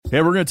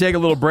Hey, we're going to take a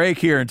little break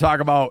here and talk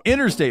about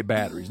interstate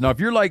batteries. Now,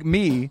 if you're like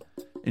me,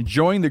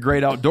 enjoying the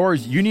great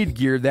outdoors, you need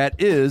gear that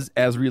is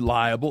as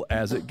reliable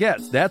as it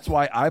gets. That's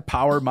why I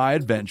power my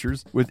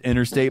adventures with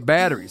interstate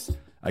batteries.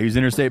 I use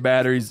interstate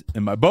batteries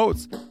in my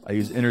boats. I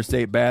use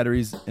interstate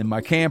batteries in my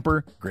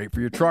camper. Great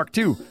for your truck,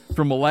 too.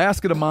 From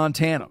Alaska to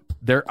Montana,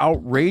 they're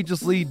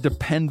outrageously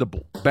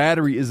dependable.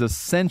 Battery is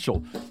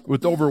essential.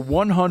 With over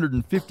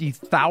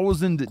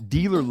 150,000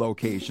 dealer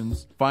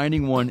locations,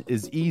 finding one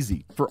is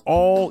easy. For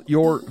all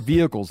your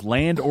vehicles,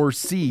 land or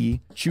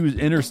sea, choose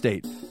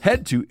Interstate.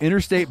 Head to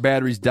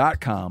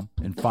interstatebatteries.com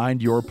and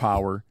find your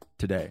power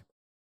today.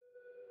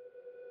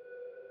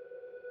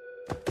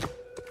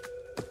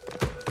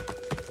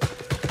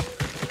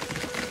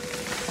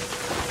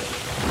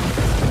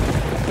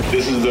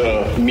 This is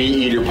the Meat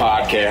Eater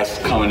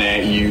Podcast coming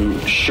at you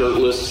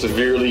shirtless,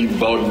 severely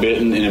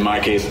bug-bitten, and in my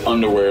case,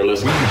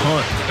 underwearless. We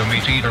hunt the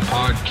Meat Eater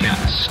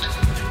Podcast.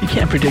 You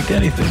can't predict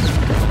anything.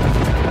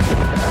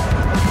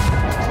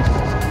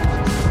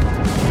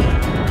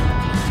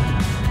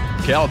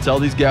 Cal, tell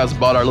these guys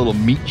about our little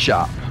meat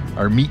shop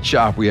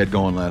we had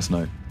going last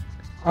night.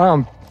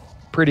 I'm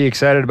pretty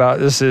excited about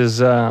it. This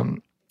is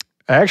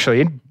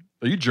actually...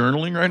 Are you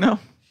journaling right now?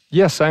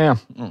 Yes, I am.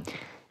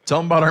 Tell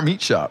them about our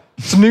meat shop.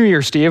 It's New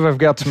Year, Steve. I've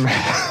got some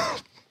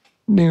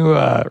new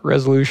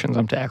resolutions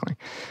I'm tackling.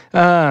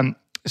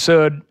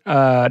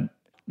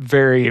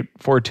 Very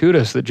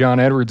fortuitous that John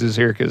Edwards is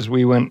here because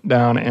we went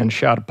down and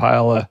shot a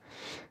pile of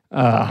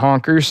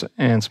honkers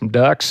and some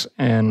ducks,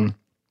 and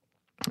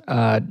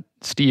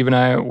Steve and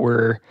I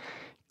were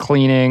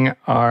cleaning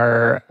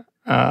our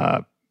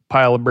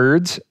pile of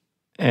birds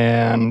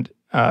and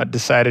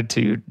decided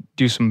to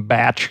do some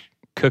batch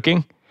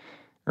cooking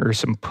or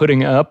some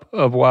putting up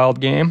of wild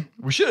game.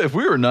 We should, if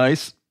we were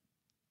nice,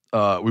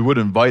 we would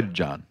have invited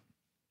John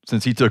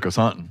since he took us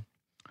hunting.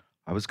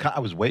 I was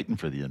waiting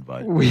for the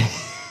invite.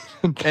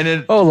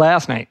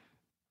 Last night.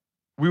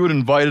 We would have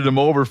invited him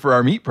over for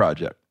our meat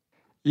project.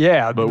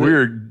 Yeah. But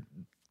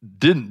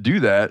didn't do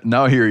that.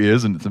 Now here he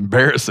is, and it's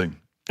embarrassing.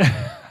 You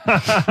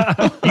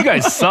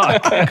guys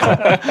suck.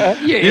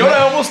 You know what I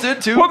almost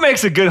did too? What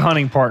makes a good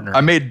hunting partner?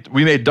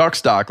 We made duck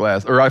stock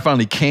I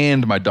finally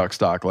canned my duck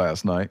stock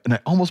last night, and I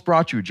almost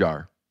brought you a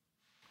jar.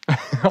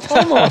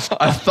 Almost.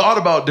 I thought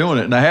about doing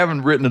it, and I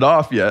haven't written it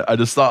off yet. I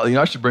just thought,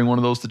 I should bring one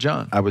of those to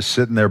John. I was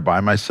sitting there by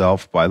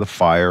myself by the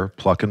fire,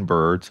 plucking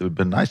birds. It would have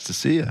been nice to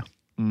see you.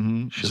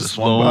 Mm-hmm. Should have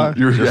swung by.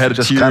 You had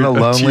just kind of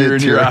lonely, a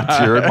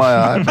tear in my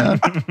eye,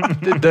 man.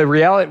 The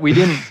reality, we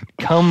didn't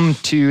come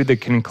to the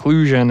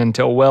conclusion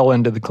until well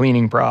into the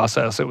cleaning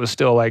process. It was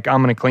still like,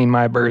 I'm going to clean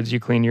my birds, you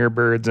clean your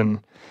birds. And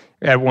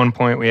at one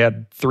point, we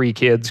had 3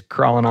 kids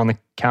crawling on the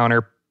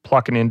counter,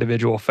 plucking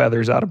individual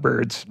feathers out of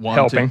birds,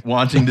 helping.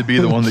 Wanting to be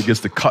the one that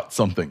gets to cut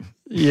something.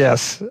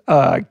 Yes.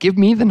 Give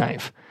me the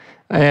knife.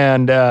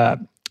 And,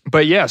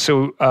 but yeah,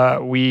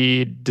 so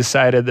we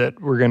decided that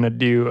we're going to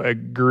do a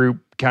group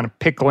kind of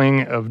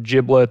pickling of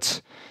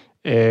giblets,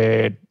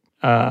 a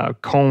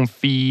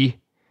confit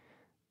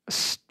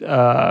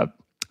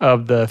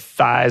of the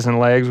thighs and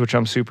legs, which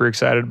I'm super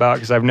excited about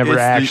because I've never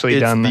actually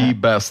done that. It's the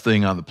best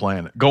thing on the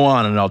planet. Go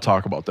on and I'll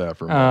talk about that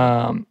for a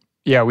moment.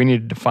 Yeah, we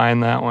need to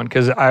define that one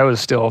because I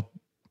was still,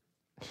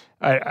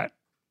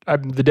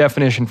 the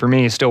definition for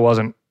me still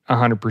wasn't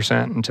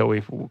 100% until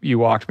you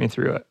walked me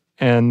through it.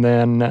 And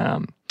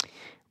then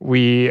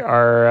we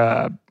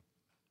are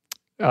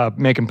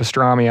making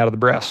pastrami out of the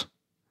breast,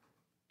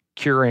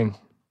 curing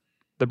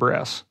the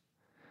breast.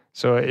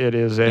 So it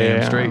is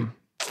a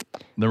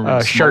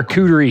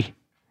charcuterie.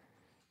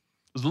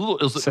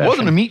 It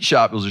wasn't a meat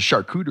shop. It was a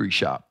charcuterie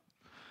shop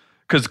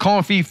because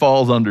confit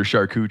falls under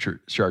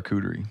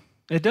charcuterie.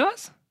 It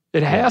does?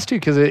 It has to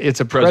because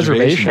it's a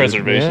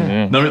preservation.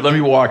 Yeah. Let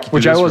me walk you through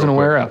which I wasn't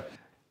aware of.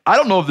 I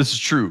don't know if this is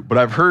true, but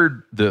I've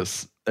heard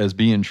this as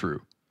being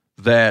true.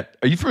 Are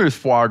you familiar with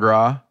foie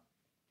gras?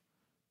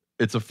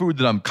 It's a food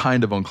that I'm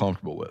kind of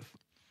uncomfortable with.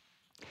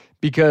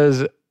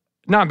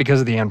 Not because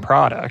of the end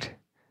product,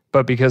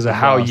 but because of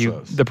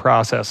the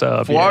process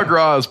of. Foie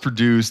gras is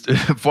produced.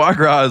 Foie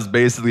gras is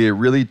basically a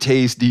really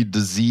tasty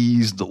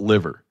diseased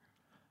liver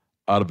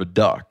out of a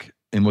duck.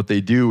 And what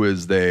they do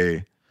is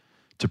to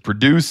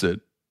produce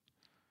it,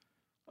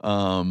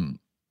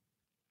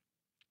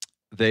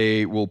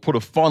 they will put a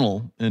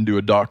funnel into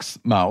a duck's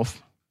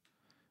mouth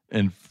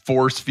and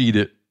force feed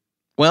it.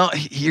 Well,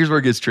 here's where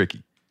it gets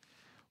tricky.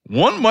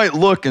 One might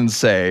look and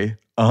say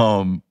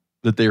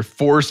that they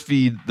force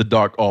feed the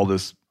duck all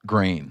this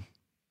grain,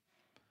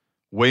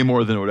 way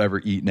more than it would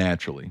ever eat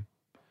naturally.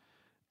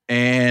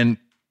 And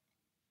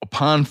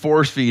upon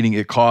force feeding,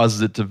 it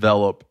causes it to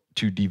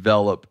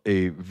develop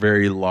a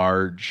very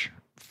large,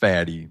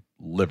 fatty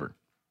liver.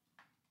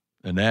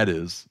 And that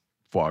is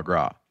foie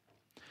gras.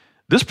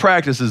 This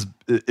practice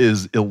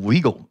is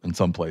illegal in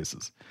some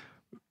places.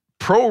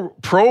 Pro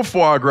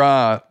foie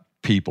gras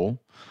people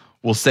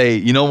will say,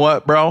 you know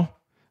what, bro?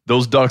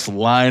 Those ducks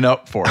line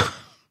up for it.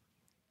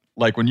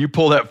 Like when you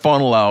pull that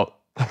funnel out,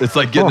 it's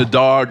like getting a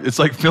dog. It's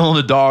like filling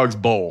a dog's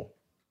bowl.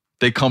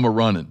 They come a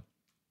running,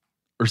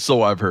 or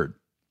so I've heard.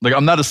 Like,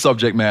 I'm not a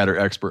subject matter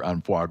expert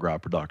on foie gras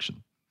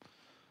production,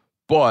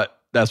 but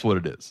that's what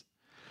it is.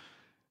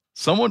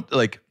 Someone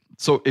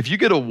so if you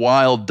get a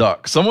wild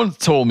duck, someone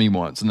told me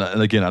once, and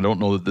again, I don't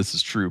know that this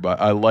is true, but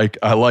I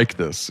like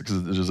this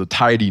because there's a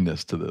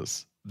tidiness to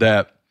this,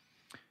 that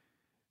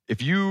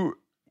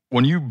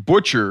when you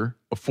butcher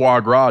a foie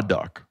gras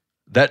duck,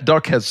 that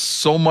duck has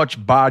so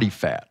much body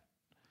fat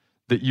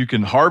that you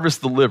can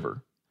harvest the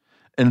liver,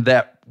 and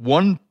that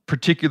one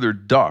particular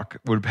duck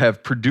would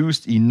have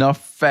produced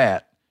enough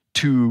fat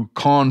to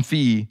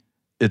confit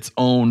its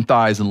own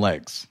thighs and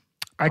legs.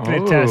 I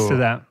can attest to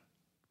that.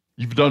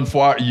 You've done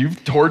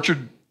you've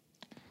tortured.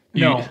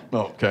 No.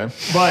 Oh, okay.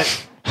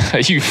 But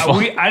I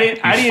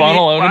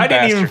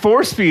didn't even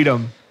force feed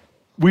them.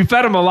 We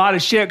fed them a lot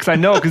of shit because I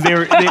know because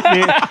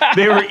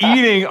they were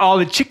eating all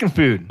the chicken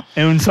food,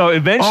 and so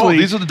eventually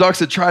these are the ducks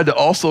that tried to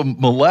also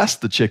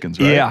molest the chickens,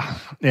 right?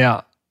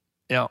 Yeah.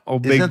 Oh,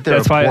 big. Isn't there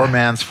That's a why. poor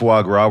man's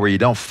foie gras where you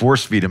don't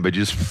force feed them, but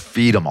you just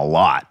feed them a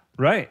lot?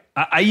 Right.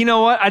 You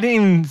know what? I didn't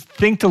even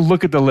think to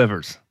look at the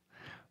livers,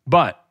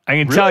 but I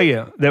can tell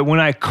you that when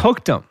I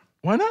cooked them,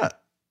 Why not?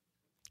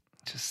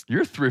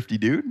 You're a thrifty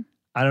dude.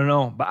 I don't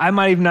know, but I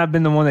might even not have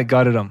been the one that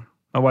gutted them.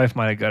 My wife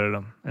might have gutted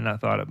them, and I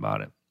thought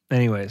about it.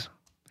 Anyways,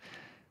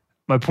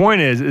 my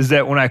point is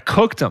that when I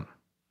cooked them,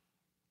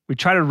 we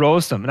try to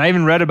roast them. And I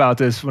even read about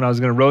this when I was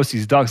going to roast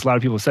these ducks. A lot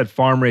of people said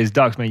farm-raised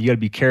ducks, man, you got to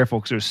be careful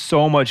because there's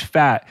so much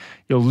fat.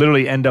 You'll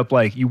literally end up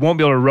you won't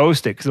be able to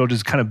roast it because it'll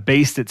just kind of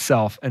baste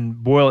itself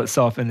and boil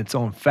itself in its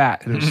own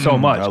fat. There's so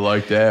much. I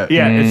like that.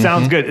 Yeah, it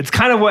sounds good. It's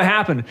kind of what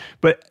happened.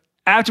 But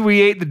after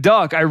we ate the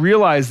duck, I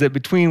realized that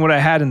between what I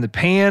had in the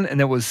pan and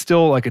that was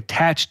still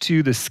attached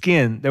to the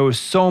skin, there was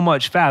so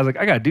much fat. I was like,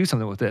 I got to do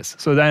something with this.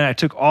 So then I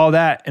took all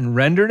that and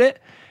rendered it.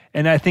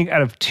 And I think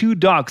out of 2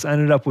 ducks, I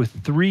ended up with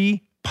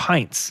 3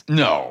 pints.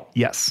 No.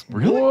 Yes.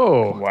 Really?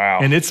 Whoa. Wow.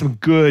 And it's some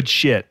good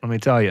shit, let me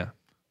tell you.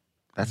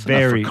 That's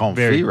Very, enough for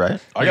very- confit,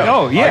 right? I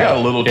got a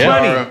little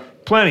jar.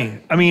 Plenty.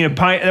 I mean, a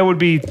pint, that would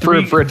be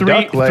three, For a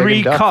duck leg three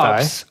and duck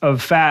cups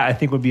of fat, I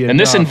think would be enough. And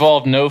this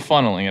involved no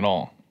funneling at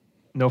all.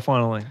 No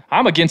funneling.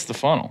 I'm against the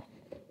funnel.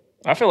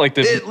 I feel like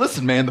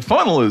Listen, man, the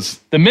funnel is.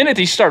 the minute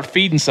you start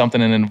feeding something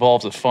and it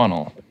involves a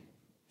funnel,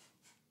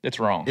 it's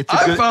wrong.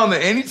 I found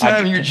that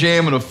anytime you're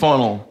jamming a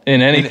funnel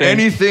In anything.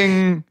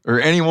 anything or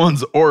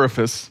anyone's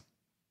orifice,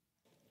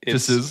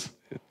 It's this is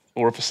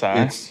orifice.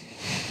 it's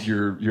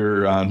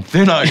you're on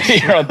thin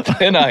ice. You're on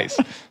thin ice.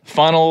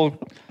 Funnel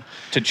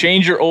to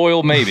change your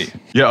oil, maybe.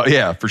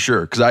 Yeah, for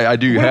sure. Because I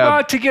do What have.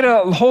 about to get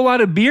a whole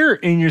lot of beer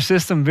in your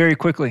system very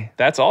quickly?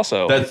 That's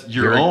also That's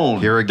your own.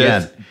 Here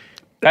again.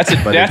 that's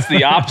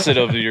the opposite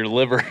of your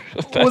liver.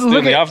 That's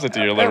doing the opposite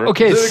to your liver.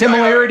 Okay, The guy-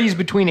 similarities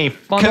between a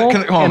funnel hold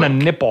and a on.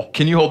 nipple.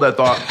 Can you hold that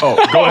thought? Oh,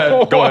 go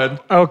ahead. Go ahead.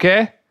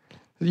 Okay.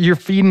 You're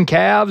feeding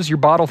calves, you're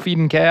bottle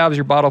feeding calves,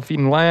 you're bottle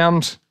feeding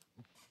lambs.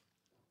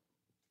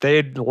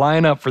 They'd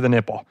line up for the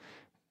nipple.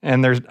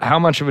 And there's how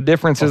much of a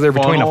difference is there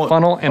between a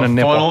funnel and a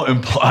nipple? Funnel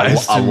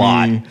implies A to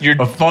lot. me.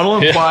 A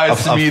funnel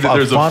implies to me that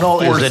there's a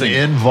funnel is an forcing.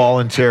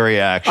 involuntary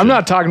action. I'm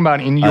not talking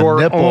about in your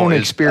nipple own is-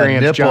 a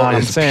experience, nipple John.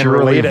 I'm is saying purely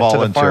relate it to the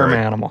farm voluntary.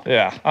 animal.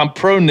 Yeah, I'm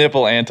pro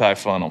nipple, anti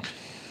funnel.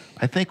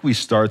 I think we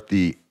start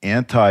the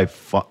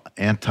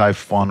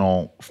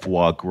anti-funnel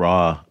foie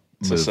gras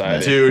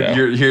Society. movement.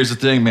 Dude, Yeah. here's the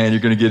thing, man.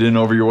 You're going to get in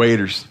over your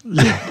waiters.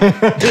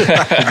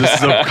 This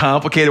is a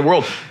complicated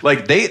world.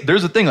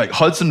 There's a thing like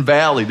Hudson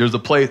Valley. There's a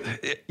place.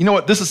 You know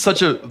what? This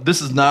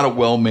is not a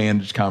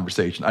well-managed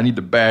conversation. I need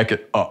to back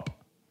it up.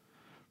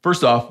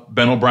 First off,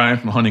 Ben O'Brien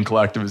from Hunting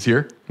Collective is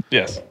here.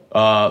 Yes.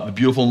 The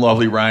beautiful and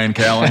lovely Ryan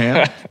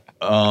Callahan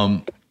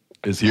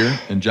is here,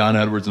 and John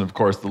Edwards, and of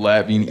course the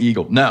Latvian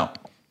Eagle. Now,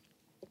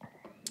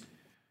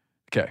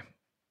 okay.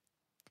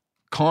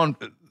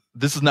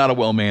 This is not a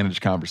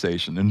well-managed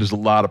conversation, and there's a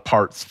lot of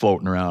parts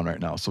floating around right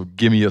now, so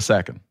give me a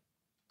second.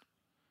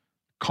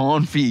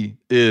 Confit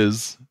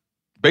is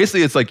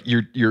basically, it's like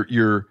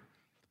you're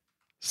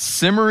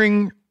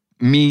simmering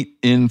meat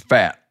in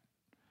fat.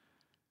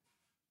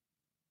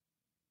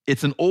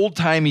 It's an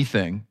old-timey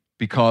thing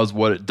because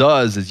what it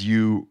does is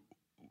you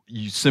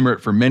simmer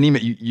it for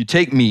you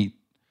take meat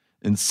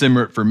and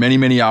simmer it for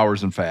many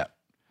hours in fat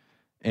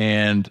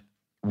and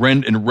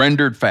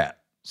rendered fat.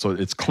 So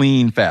it's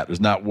clean fat. There's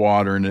not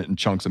water in it and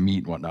chunks of meat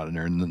and whatnot in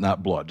there, and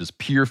not blood, just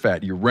pure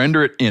fat. You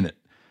render it in it.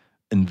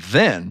 And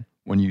then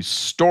when you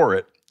store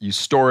it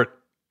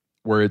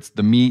where it's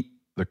the meat,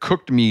 the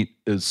cooked meat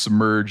is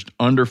submerged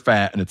under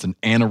fat, and it's an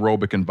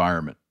anaerobic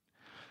environment.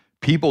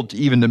 People,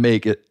 to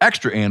make it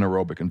extra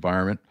anaerobic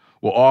environment,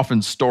 will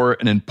often store it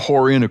and then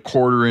pour in a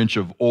 1/4 inch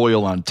of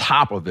oil on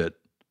top of it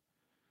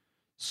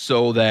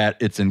so that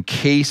it's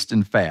encased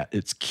in fat.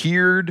 It's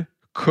cured,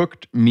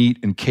 cooked meat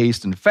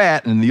encased in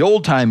fat. And in the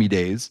old-timey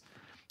days,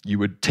 you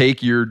would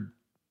take your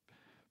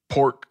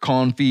pork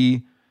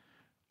confit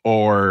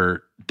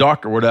or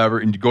duck or whatever,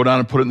 and you go down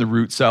and put it in the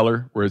root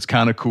cellar where it's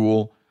kind of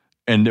cool.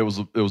 And it was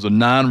a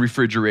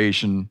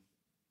non-refrigeration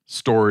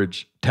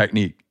storage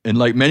technique. And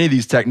like many of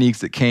these techniques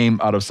that came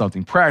out of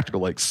something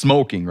practical, like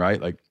smoking,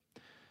 right? Like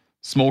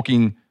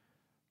smoking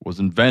was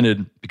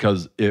invented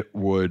because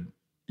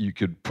you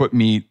could put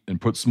meat and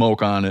put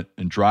smoke on it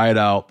and dry it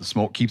out. The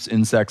smoke keeps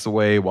insects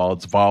away while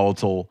it's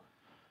volatile,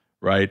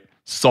 right?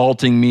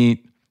 Salting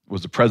meat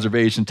was a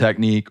preservation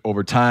technique.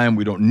 Over time,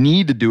 we don't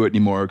need to do it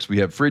anymore because we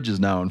have fridges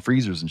now and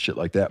freezers and shit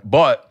like that.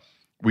 But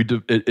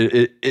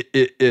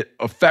it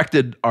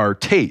affected our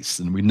tastes,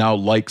 and we now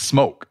like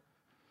smoke.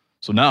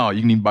 So now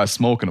you can even buy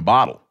smoke in a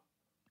bottle,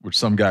 which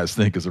some guys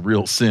think is a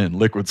real sin,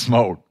 liquid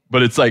smoke.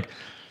 But it's like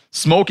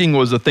smoking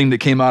was a thing that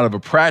came out of a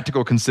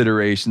practical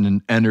consideration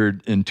and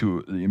entered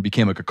into and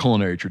became like a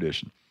culinary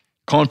tradition.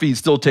 Confit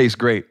still tastes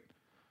great.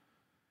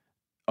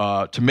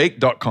 To make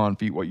duck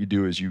confit, what you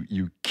do is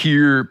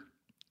you're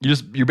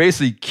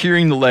basically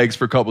curing the legs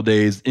for a couple of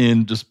days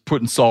in just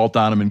putting salt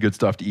on them and good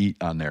stuff to eat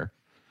on there.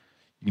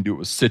 You can do it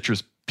with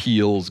citrus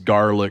peels,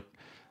 garlic,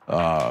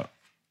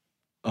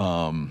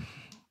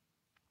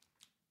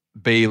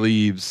 bay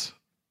leaves.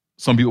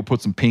 Some people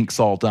put some pink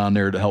salt on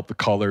there to help the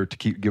color,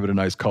 to give it a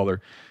nice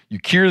color. You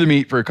cure the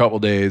meat for a couple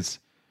of days,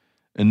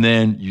 and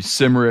then you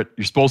simmer it.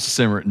 You're supposed to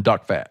simmer it in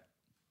duck fat.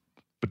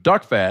 But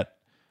duck fat,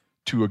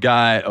 to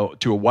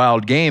a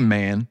wild game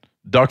man,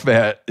 duck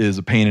fat is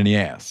a pain in the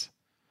ass.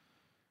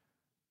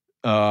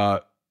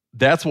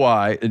 That's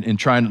why,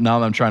 now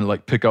that I'm trying to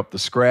like pick up the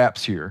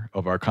scraps here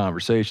of our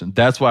conversation,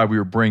 that's why we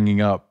were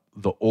bringing up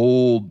the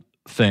old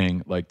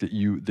thing, like that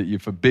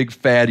if a big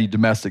fatty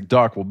domestic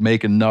duck will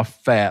make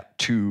enough fat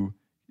to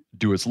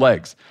do its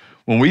legs.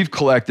 When we've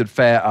collected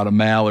fat out of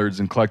mallards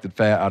and collected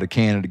fat out of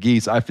Canada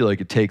geese, I feel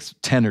like it takes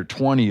 10 or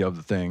 20 of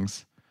the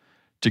things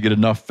to get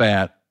enough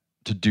fat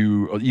to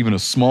do even a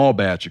small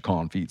batch of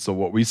confit. So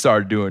what we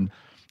started doing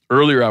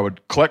earlier, I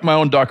would collect my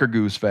own duck or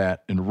goose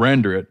fat and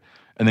render it,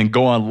 and then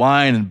go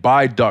online and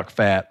buy duck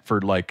fat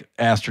for like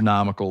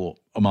astronomical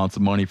amounts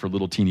of money for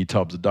little teeny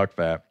tubs of duck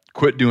fat.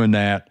 Quit doing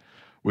that.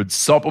 Would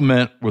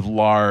supplement with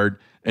lard,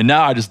 and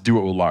now I just do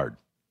it with lard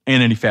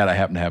and any fat I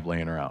happen to have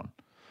laying around.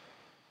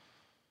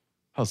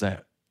 How's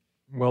that?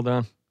 Well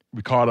done.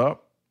 We caught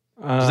up?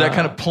 Is that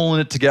kind of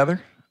pulling it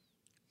together?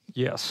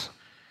 Yes.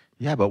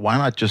 Yeah, but why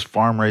not just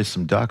farm raise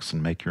some ducks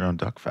and make your own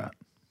duck fat?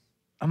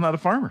 I'm not a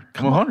farmer.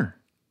 I'm a hunter.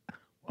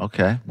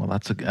 Okay, well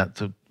that's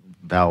a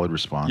valid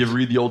response. You ever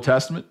read the Old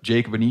Testament?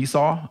 Jacob and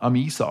Esau? I'm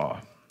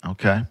Esau.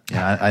 Okay,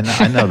 yeah, I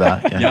know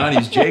that. Yeah.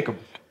 Yanni's Jacob,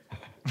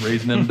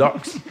 raising them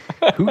ducks.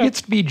 Who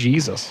gets to be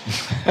Jesus?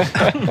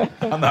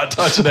 I'm not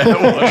touching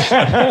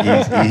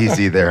that one.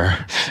 Easy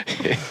there.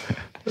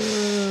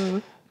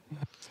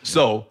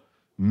 So,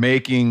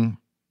 making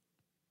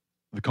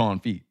the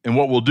confit. And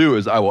what we'll do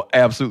is I will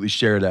absolutely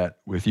share that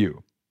with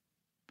you.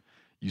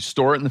 You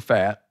store it in the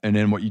fat, and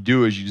then what you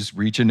do is you just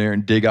reach in there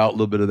and dig out a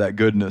little bit of that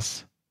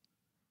goodness.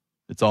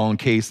 It's all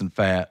encased in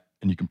fat,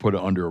 and you can put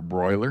it under a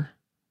broiler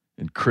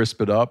and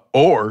crisp it up.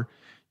 Or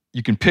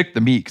you can pick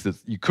the meat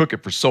because you cook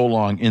it for so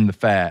long in the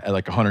fat at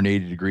like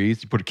 180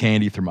 degrees. You put a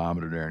candy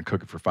thermometer there and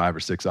cook it for 5 or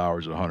 6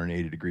 hours at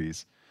 180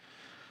 degrees.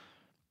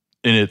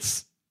 And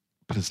it's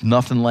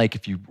nothing like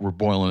if you were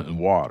boiling it in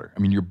water. I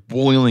mean, you're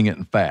boiling it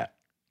in fat.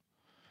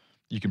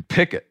 You can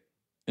pick it,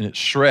 and it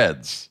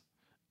shreds.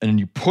 And then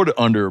you put it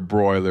under a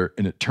broiler,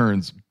 and it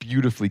turns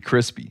beautifully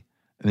crispy.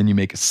 And then you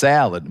make a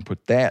salad and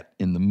put that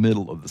in the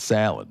middle of the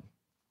salad. I'm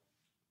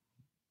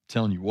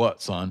telling you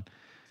what, son.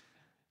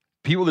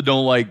 People that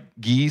don't like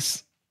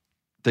geese,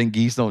 think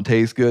geese don't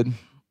taste good,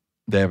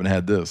 they haven't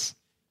had this.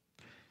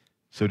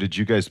 So did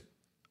you guys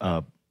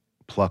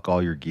pluck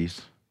all your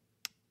geese?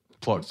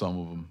 Pluck some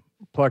of them.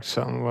 Plucked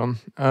some of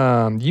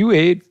them. You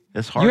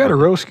had a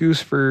roast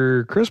goose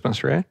for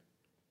Christmas, right?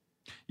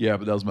 Yeah,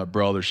 but that was my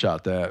brother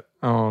shot that.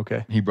 Oh,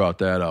 okay. He brought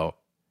that out.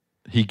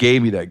 He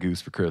gave me that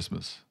goose for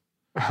Christmas.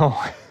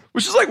 Oh.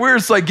 Which is like weird.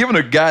 It's like giving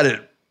a guy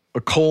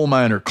a coal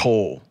miner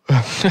coal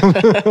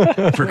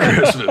for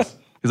Christmas.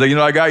 He's like,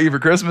 I got you for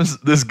Christmas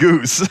this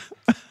goose.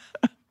 I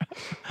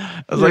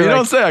was like, you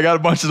don't say. I got a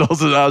bunch of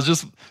those. And I was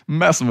just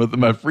messing with in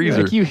my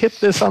freezer. Like you hit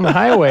this on the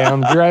highway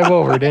on the drive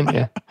over, didn't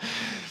you?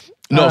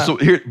 No,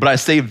 but I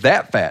saved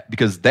that fat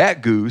because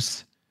that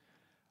goose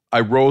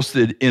I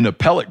roasted in a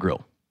pellet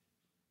grill.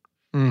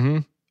 Mm-hmm.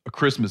 A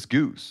Christmas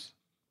goose.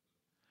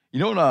 You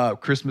know in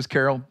Christmas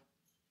Carol?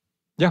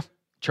 Yeah.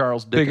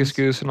 Charles Dickens. Biggest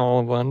goose in all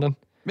of London.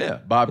 Yeah,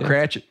 Bob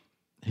Cratchit.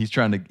 He's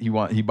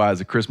he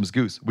buys a Christmas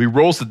goose. We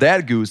roasted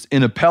that goose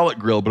in a pellet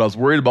grill, but I was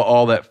worried about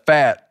all that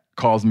fat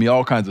causing me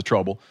all kinds of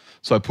trouble.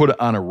 So I put it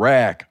on a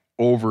rack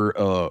over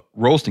a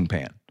roasting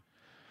pan.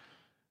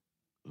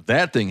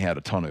 That thing had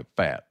a ton of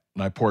fat.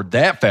 And I poured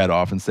that fat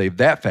off and saved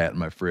that fat in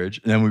my fridge.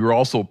 And then we were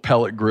also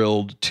pellet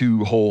grilled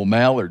 2 whole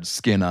mallards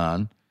skin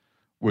on,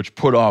 which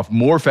put off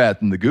more fat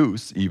than the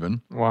goose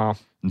even. Wow.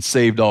 And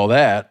saved all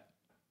that.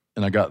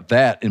 And I got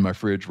that in my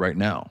fridge right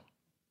now.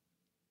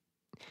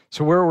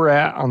 So where we're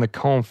at on the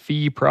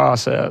confit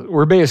process,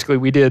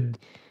 we did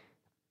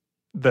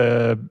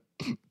the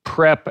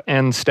prep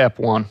and step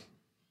 1.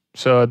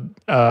 So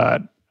I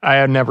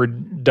had never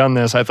done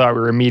this. I thought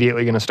we were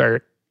immediately going to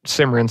start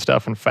simmering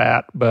stuff in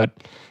fat, but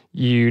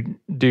you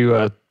do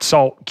a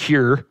salt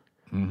cure,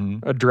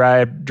 a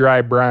dry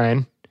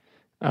brine,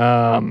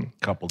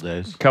 Couple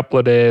days. couple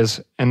of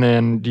days, and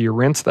then do you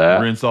rinse that?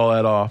 Rinse all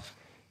that off.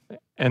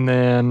 And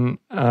then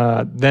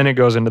it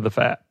goes into the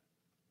fat.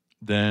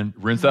 Then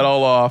rinse that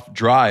all off,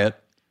 dry it,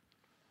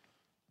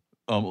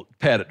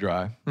 pat it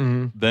dry,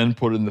 then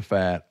put it in the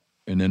fat,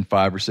 and then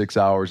 5 or 6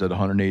 hours at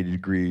 180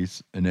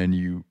 degrees, and then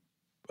you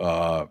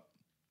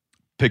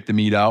pick the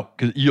meat out,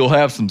 because you'll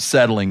have some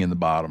settling in the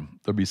bottom.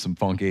 There'll be some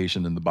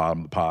funcation in the bottom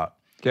of the pot.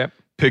 Okay.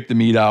 Pick the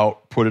meat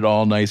out, put it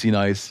all nice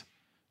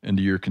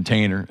into your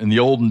container. In the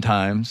olden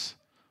times,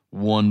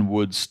 one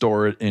would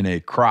store it in a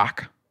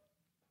crock,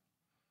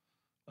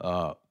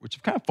 which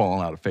have kind of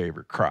fallen out of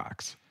favor,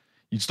 crocks.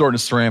 You'd store it in a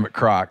ceramic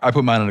crock. I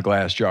put mine in a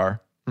glass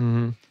jar.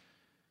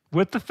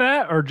 With the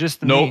fat or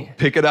just the Nope, meat?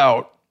 pick it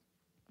out,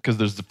 because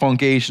there's the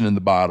funcation in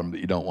the bottom that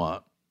you don't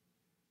want.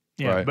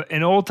 Yeah, right. but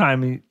in old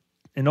times,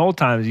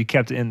 you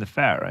kept it in the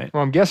fat, right?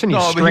 Well, I'm guessing you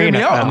No, but hear strain me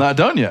it out. now. I'm not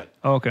done yet.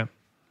 Oh, okay.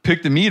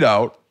 Pick the meat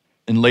out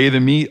and lay the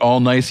meat all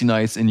nicey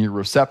nice in your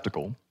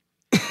receptacle.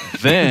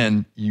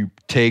 Then you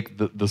take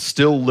the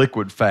still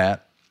liquid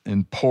fat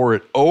and pour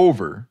it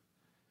over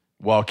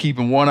while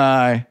keeping one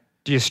eye.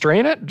 Do you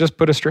strain it? Just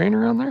put a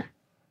strainer on there?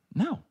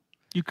 No,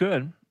 You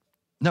could.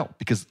 no,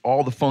 because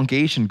all the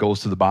funcation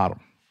goes to the bottom.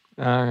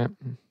 All right.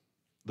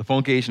 The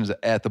funcation is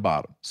at the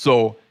bottom.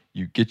 So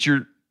you get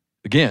your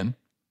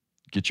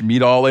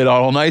meat all laid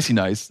out all nicey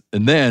nice,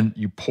 and then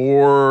you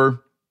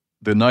pour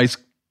the nice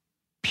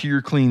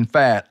pure clean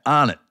fat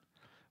on it,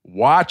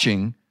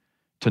 watching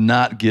to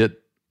not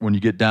get, when you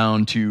get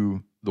down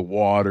to the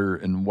water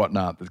and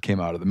whatnot that came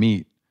out of the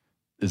meat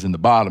is in the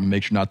bottom,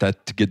 make sure not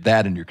that to get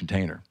that in your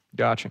container.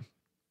 Gotcha.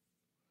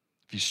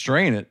 If you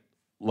strain it,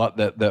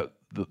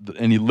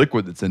 any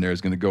liquid that's in there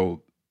is going to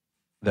go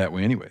that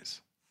way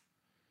anyways.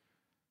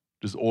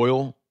 Does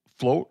oil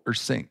float or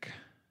sink?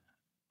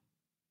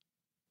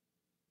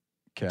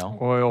 Cal?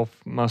 Oil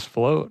must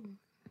float.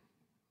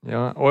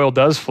 Yeah, oil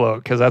does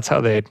float because that's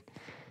how they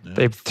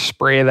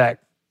spray that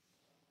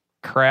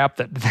crap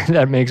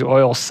that makes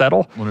oil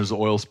settle When there's an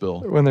oil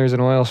spill. when there's an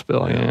oil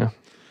spill. Yeah.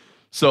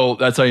 So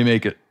that's how you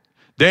make it.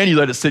 Then you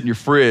let it sit in your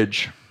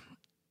fridge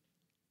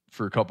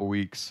for a couple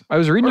weeks. I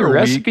was reading Or your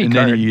a week, recipe and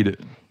card. then you eat it.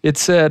 It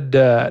said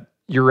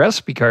your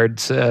recipe card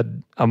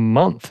said a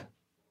month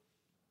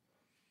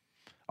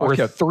or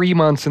 3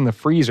 months in the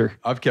freezer.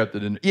 I've kept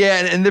it in.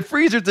 Yeah, and the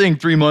freezer thing,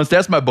 3 months,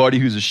 that's my buddy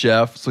who's a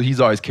chef, so he's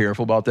always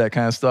careful about that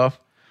kind of stuff.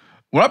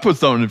 When I put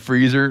something in the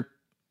freezer,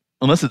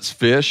 unless it's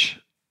fish,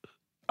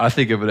 I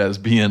think of it as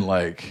being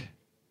like,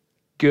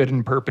 Good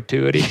in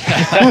perpetuity. once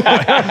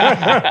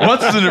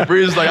it's in the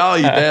freezer, it's like, I'll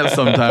eat that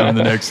sometime in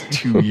the next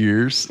 2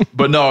 years.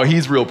 But no,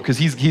 he's real, because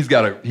he's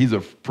a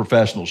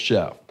professional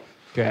chef.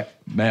 Okay.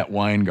 Matt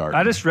Weingarten.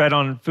 I just read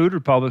on Food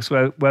Republic's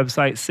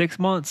website 6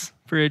 months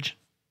fridge.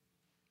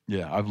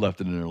 Yeah, I've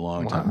left it in there a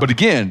long time. But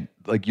again,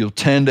 like you'll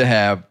tend to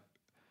have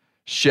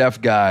chef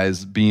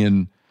guys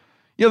being,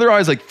 they're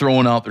always like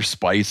throwing out their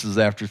spices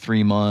after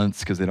 3 months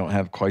because they don't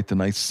have quite the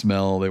nice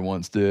smell they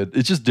once did.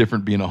 It's just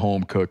different being a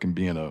home cook and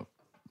being a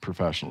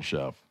professional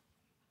chef.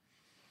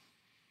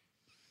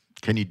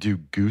 Can you do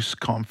goose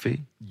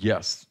confit?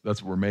 Yes,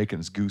 that's what we're making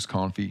is goose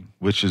confit.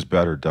 Which is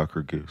better, duck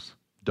or goose?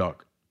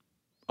 Duck.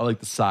 I like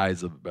the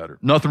size of it better.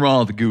 Nothing wrong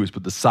with the goose,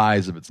 but the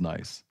size of it's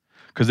nice.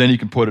 Because then you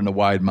can put it in a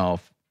wide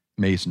mouth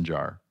mason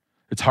jar.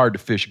 It's hard to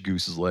fish a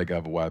goose's leg out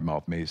of a wide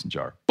mouth mason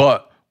jar.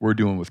 But we're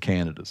doing with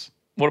Canada's.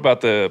 What about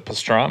the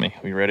pastrami?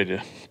 Are we ready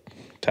to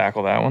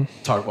tackle that one?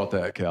 Talk about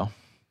that, Cal.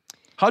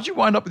 How'd you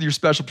wind up with your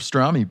special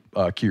pastrami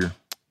cure?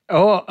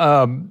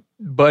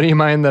 Buddy of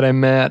mine that I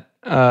met,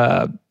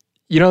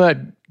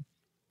 that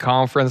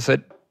conference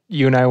that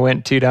you and I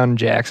went to down in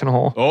Jackson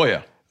Hole? Oh,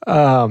 yeah.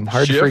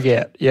 Hard to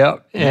forget.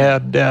 Yep.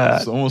 And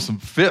It's almost some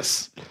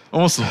fists,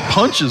 almost some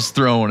punches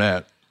thrown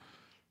at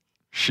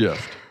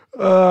Shift.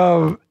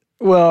 well,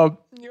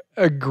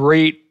 a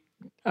great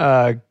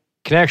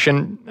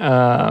connection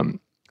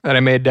that I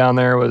made down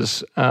there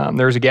was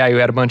there was a guy who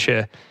had a bunch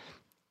of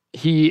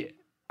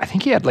I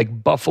think he had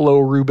like buffalo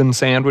Reuben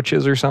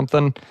sandwiches or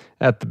something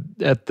at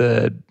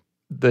the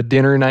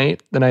dinner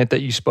night, the night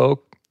that you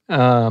spoke.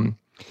 And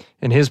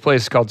his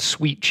place is called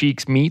Sweet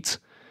Cheeks Meats.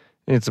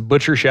 And it's a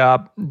butcher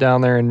shop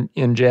down there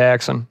in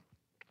Jackson.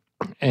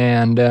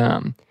 And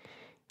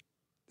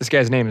this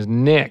guy's name is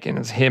Nick, and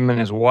it's him and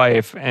his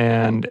wife.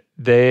 And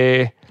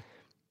they,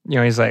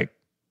 he's like,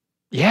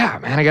 yeah,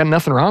 man, I got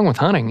nothing wrong with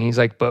hunting. He's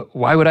like, but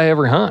why would I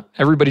ever hunt?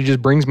 Everybody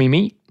just brings me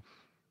meat.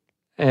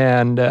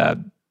 And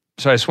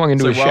so I swung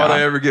into his Why shop. would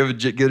I ever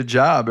get a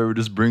job? It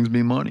just brings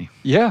me money.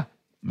 Yeah.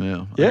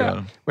 Yeah.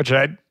 Yeah. Which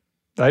I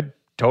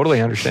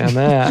totally understand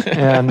that.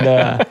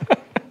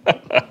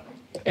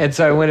 And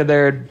so I went in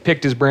there,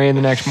 picked his brain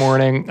the next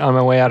morning on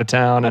my way out of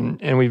town,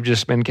 and we've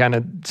just been kind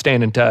of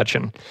staying in touch.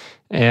 And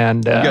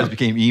you guys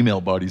became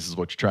email buddies, is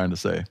what you're trying to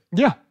say.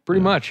 Yeah,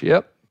 pretty much.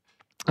 Yep.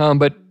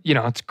 But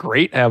it's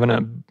great having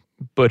a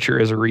butcher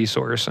as a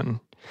resource and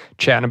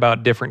chatting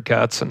about different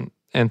cuts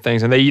and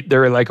things. And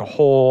they're like a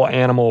whole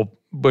animal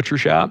butcher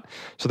shop,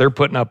 so they're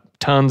putting up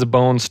tons of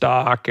bone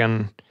stock,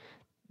 and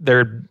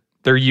they're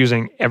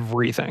using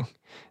everything,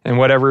 and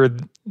whatever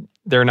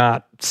they're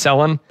not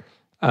selling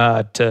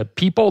to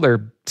people.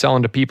 They're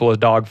selling to people as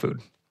dog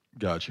food.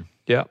 Gotcha.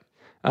 Yeah.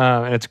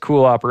 And it's a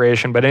cool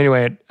operation. But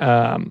anyway,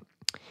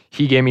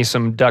 he gave me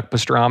some duck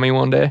pastrami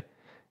one day,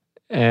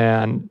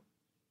 and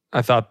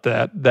I thought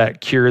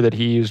that cure that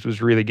he used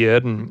was really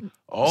good. And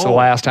so the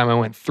last time I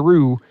went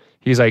through,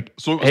 he's like,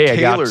 So it was hey, I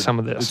got tailored. some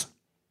of this. It's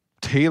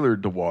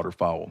tailored to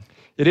waterfowl.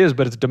 It is,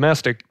 but it's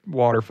domestic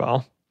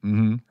waterfowl,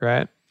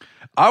 right?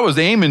 I was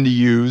aiming to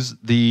use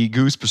the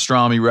goose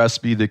pastrami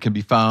recipe that can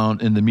be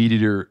found in the Meat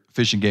Eater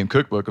Fish and Game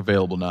Cookbook,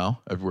 available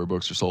now everywhere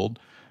books are sold.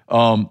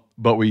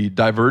 But we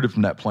diverted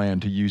from that plan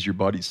to use your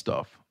buddy's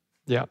stuff.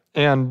 Yeah.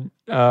 And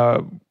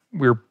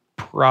we're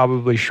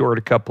probably short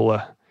a couple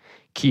of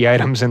key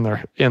items in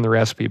the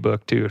recipe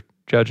book too,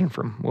 judging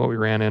from what we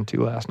ran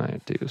into last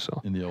night too.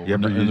 So In the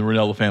in the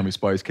Rinella family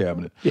spice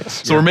cabinet.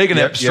 yes. So we're making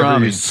that You ever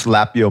pastrami. use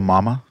Slap Yo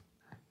Mama?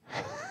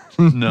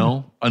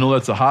 No, I know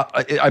that's a hot.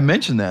 I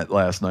mentioned that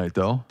last night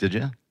though. Did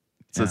you?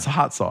 So it's a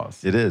hot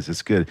sauce. It is.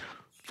 It's good.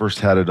 First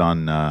had it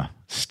on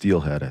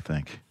Steelhead, I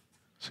think.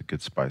 It's a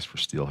good spice for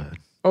Steelhead.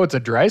 Oh, it's a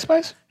dry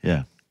spice?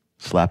 Yeah.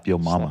 Slap Yo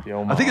Mama.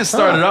 I think it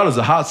started out as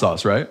a hot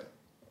sauce, right?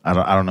 I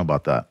don't know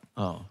about that.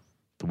 Oh,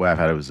 The way I've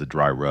had it was a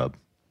dry rub.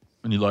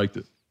 and you liked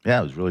it. Yeah,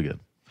 it was really good.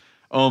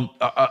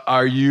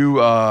 Are you?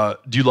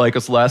 Do you like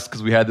us less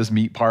because we had this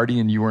meat party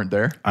and you weren't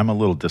there? I'm a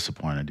little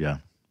disappointed, yeah.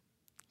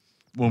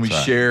 When we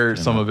Sorry. share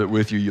some of it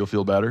with you, you'll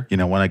feel better. You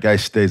know, when a guy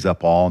stays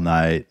up all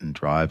night and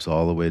drives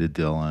all the way to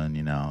Dillon,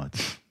 you know,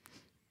 it's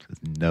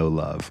no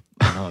love.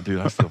 Oh, dude,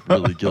 I feel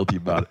really guilty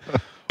about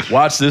it.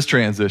 Watch this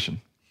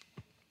transition.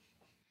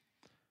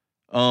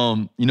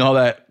 You know how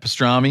that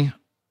pastrami?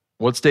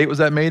 What state was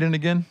that made in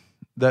again?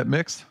 That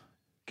mix,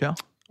 Cal?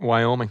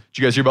 Wyoming.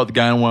 Did you guys hear about the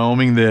guy in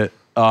Wyoming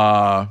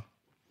that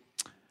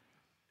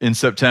in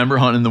September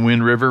hunting the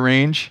Wind River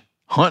Range,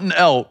 hunting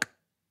elk?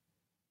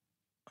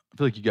 I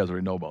feel like you guys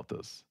already know about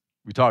this.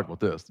 We talked about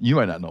this. You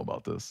might not know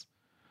about this.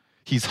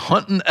 He's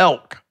hunting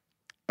elk.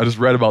 I just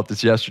read about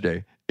this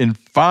yesterday, and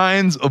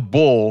finds a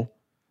bull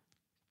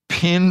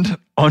pinned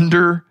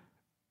under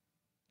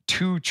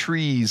 2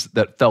 trees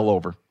that fell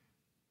over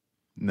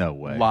No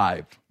way.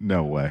 live.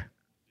 No way.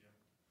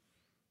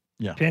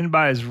 Pinned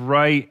by his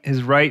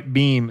right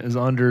beam is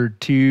under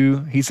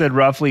 2. He said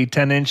roughly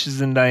 10 inches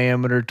in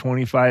diameter,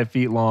 25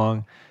 feet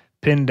long.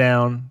 Pinned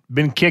down.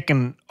 Been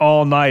kicking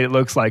all night, it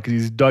looks like, because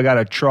he's dug out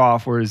a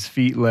trough where his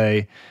feet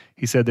lay.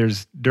 He said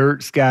there's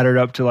dirt scattered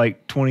up to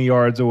like 20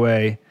 yards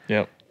away.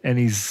 Yep. And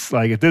he's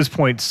like, at this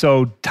point,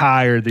 so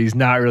tired that he's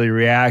not really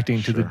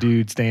reacting to the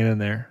dude standing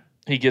there.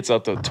 He gets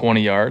up to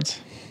 20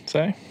 yards,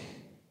 say,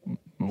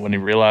 when he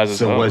realizes.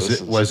 So oh,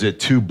 was it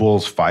 2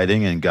 bulls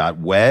fighting and got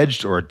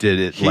wedged, or did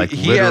it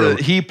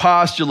literally? He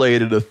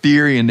postulated a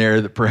theory in there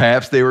that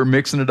perhaps they were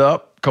mixing it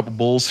up. A couple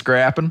bulls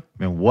scrapping.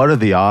 I mean, what are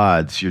the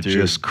odds? You're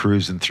just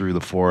cruising through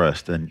the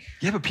forest and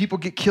Yeah, but people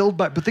get killed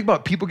by. But think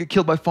about it, people get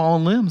killed by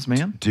fallen limbs,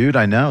 man. dude,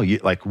 I know.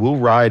 We'll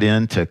ride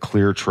into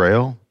Clear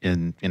Trail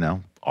in,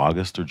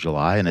 August or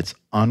July, and it's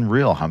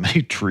unreal how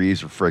many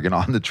trees are friggin'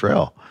 on the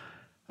trail.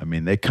 I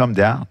mean, they come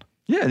down.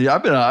 Yeah,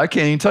 I've been. I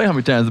can't even tell you how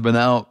many times I've been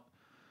out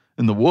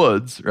in the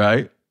woods,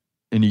 right?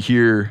 And you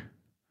hear,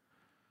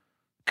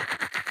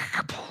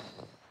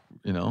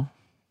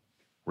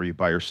 Were you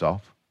by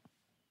yourself?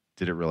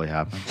 Did it really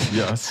happen?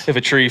 yes, if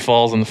a tree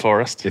falls in the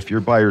forest. If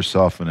you're by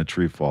yourself and a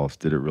tree falls,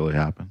 did it really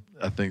happen?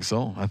 I think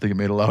so. I think it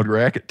made a loud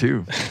racket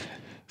too.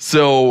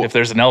 So, If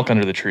there's an elk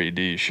under the tree,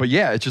 douche. but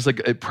yeah, it's just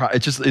like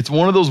it's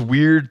one of those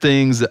weird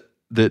things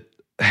that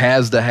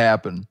has to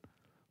happen.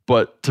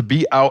 But to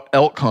be out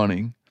elk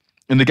hunting,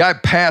 and the guy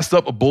passed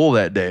up a bull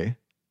that day.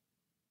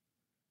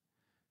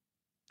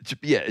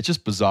 It's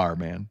just bizarre,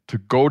 man. To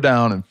go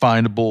down and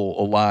find a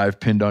bull alive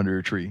pinned under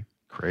a tree.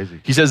 Crazy.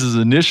 He says his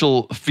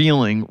initial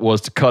feeling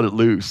was to cut it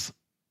loose,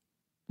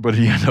 but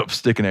he ended up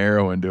sticking an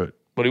arrow into it.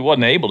 But he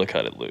wasn't able to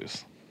cut it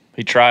loose.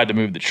 He tried to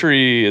move the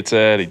tree, it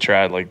said. He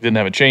tried, didn't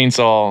have a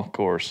chainsaw, of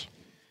course.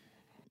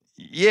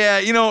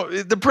 Yeah,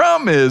 the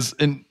problem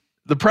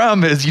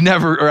is you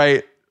never,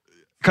 right?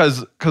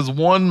 Because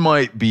one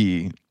might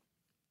be,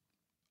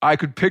 I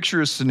could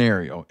picture a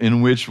scenario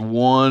in which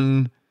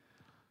one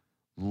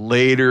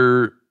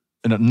later,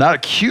 and I'm not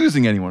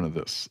accusing anyone of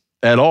this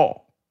at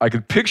all. I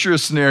could picture a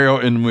scenario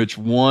in which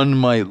one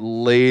might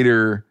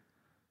later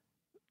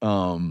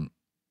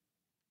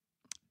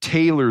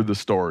tailor the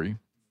story.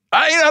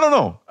 I don't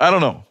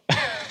know.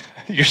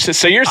 You're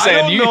saying you I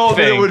don't know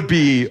that it think would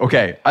be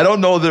okay. I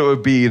don't know that it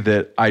would be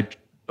that I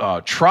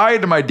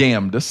tried my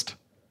damnedest,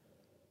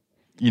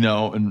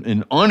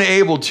 and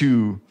unable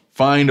to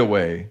find a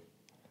way.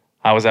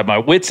 I was at my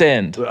wit's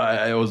end.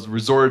 I was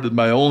resorted.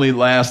 My only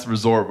last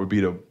resort would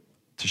be to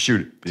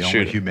shoot it. The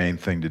only humane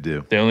thing to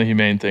do. The only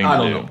humane thing I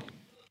to don't do. know.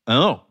 I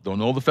don't know. Don't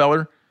know the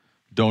feller.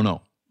 Don't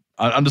know.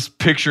 I'm just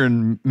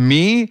picturing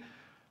me.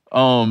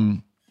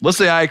 Let's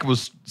say I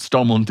was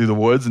stumbling through the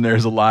woods and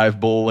there's a live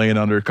bull laying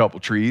under a couple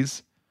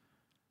trees.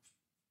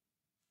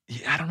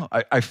 Yeah, I don't know.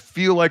 I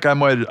feel like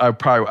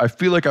I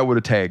feel like I would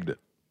have tagged it.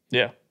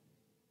 Yeah.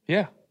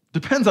 Yeah.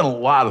 Depends on a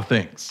lot of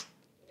things.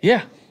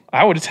 Yeah.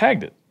 I would have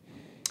tagged it.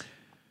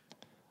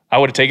 I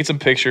would have taken some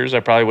pictures.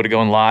 I probably would have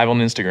gone live on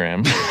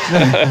Instagram.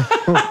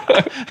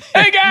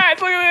 Hey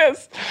guys, look at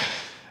this.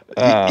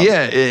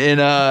 Yeah,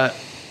 and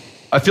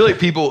I feel like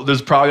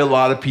there's probably a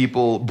lot of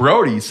people.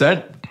 Brody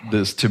sent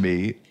this to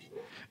me,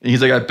 and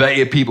he's like, I bet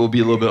you people will be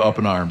a little bit up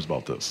in arms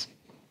about this.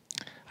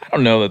 I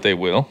don't know that they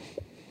will.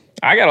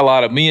 I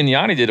got me and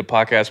Yanni did a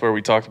podcast where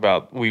we talked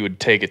about we would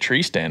take a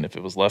tree stand if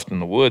it was left in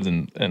the woods,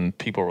 and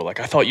people were like,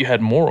 I thought you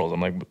had morals.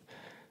 I'm like,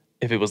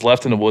 if it was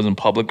left in the woods in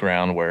public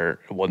ground where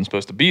it wasn't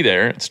supposed to be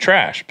there, it's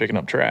trash, picking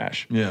up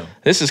trash. Yeah.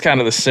 This is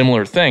kind of the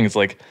similar thing. It's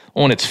like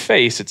on its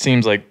face, it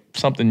seems like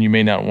something you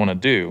may not want to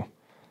do.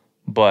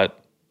 But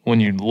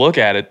when you look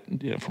at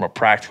it from a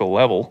practical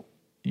level,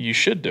 you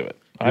should do it.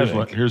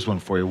 Here's one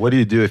for you. What do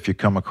you do if you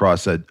come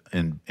across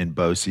in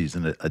bow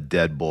season a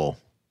dead bull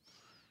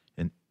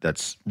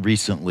that's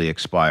recently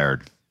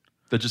expired?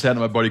 That just happened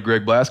to my buddy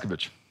Greg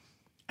Blaskovich.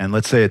 And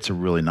let's say it's a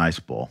really nice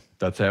bull.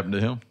 That's happened to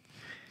him.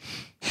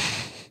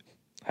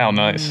 How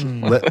nice.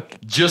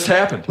 Just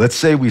happened. Let's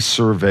say we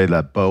survey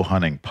that bow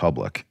hunting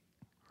public.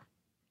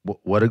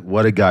 What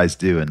do guys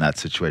do in that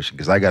situation?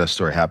 Because I got a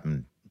story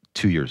happen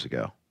 2 years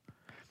ago.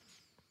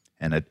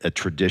 And a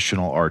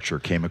traditional archer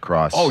came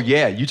across. Oh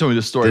yeah, you told me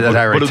this story. Did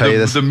I already tell you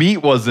this? The meat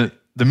wasn't.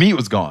 The meat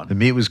was gone. The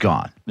meat was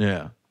gone.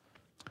 Yeah.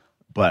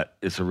 But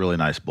it's a really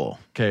nice bull.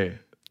 Okay,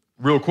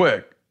 real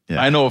quick.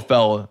 Yeah. I know a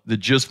fella that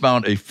just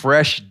found a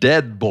fresh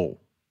dead bull.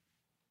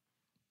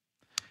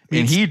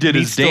 And he did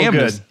his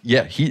damnedest.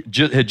 Yeah, he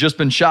had just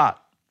been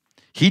shot.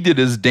 He did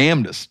his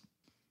damnedest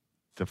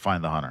to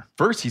find the hunter.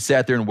 First, he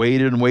sat there and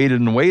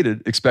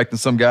waited, expecting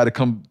some guy to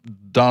come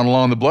down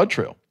along the blood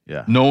trail.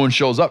 Yeah. No one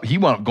shows up. He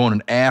wound up going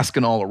and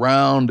asking all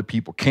around. The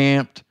people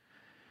camped,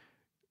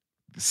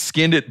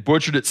 skinned it,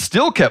 butchered it,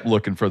 still kept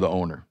looking for the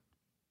owner.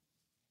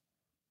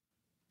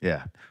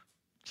 Yeah.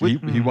 He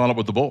wound up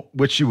with the bull.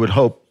 Which you would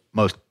hope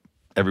most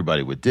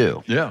everybody would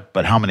do. Yeah.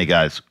 But how many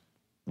guys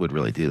would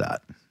really do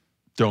that?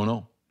 Don't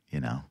know. You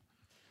know?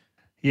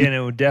 Yeah, and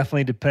it would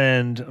definitely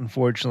depend,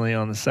 unfortunately,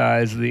 on the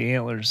size of the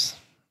antlers.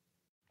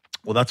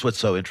 Well, that's what's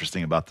so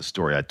interesting about the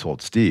story I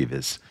told Steve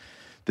is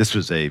this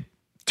was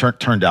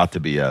turned out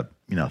to be a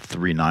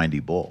 390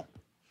 bull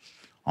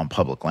on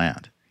public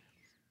land.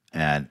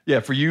 And yeah,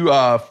 for you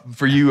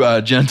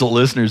gentle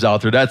listeners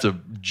out there, that's a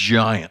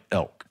giant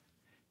elk.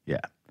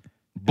 Yeah.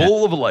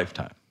 Bull of a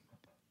lifetime.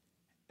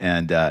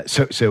 And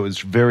so it was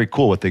very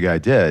cool what the guy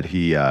did.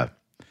 He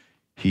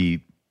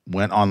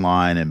went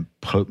online and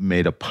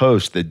made a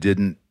post that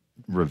didn't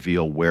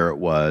reveal where it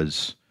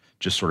was,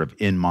 just sort of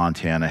in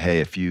Montana.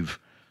 Hey, if you've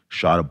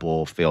shot a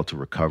bull, failed to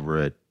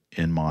recover it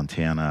in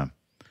Montana,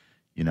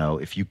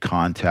 if you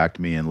contact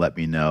me and let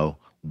me know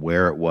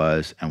where it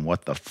was and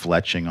what the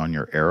fletching on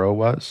your arrow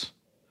was,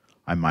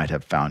 I might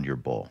have found your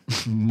bull.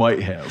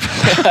 Might have.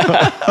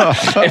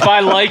 If I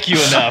like you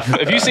enough,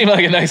 if you seem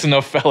like a nice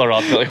enough fella,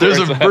 I'll tell you. There's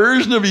a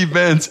version of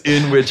events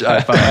in which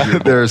I found your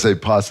bull. There's a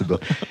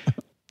possibility.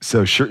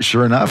 So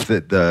sure enough,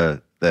 that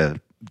the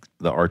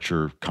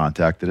archer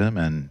contacted him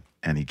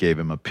and he gave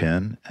him a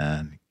pin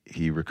and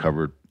he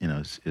recovered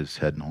his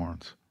head and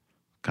horns.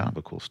 Kind of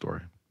a cool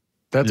story.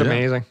 That's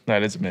amazing.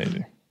 That is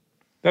amazing.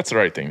 That's the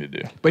right thing to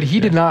do. But he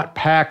did not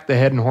pack the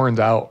head and horns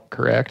out,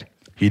 correct?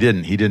 He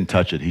didn't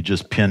touch it. He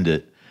just pinned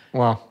it.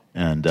 Wow.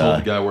 And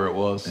told the guy where it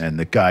was. And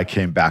the guy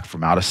came back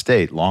from out of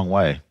state, long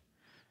way.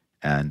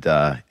 And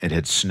it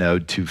had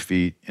snowed 2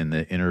 feet in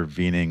the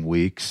intervening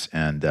weeks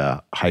and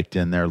hiked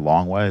in there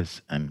long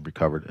ways and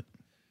recovered it.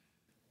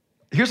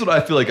 Here's what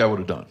I feel like I would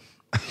have done.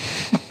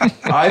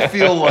 I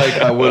feel like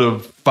I would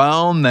have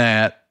found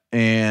that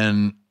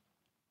and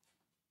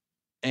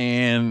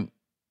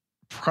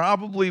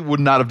probably would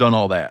not have done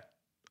all that.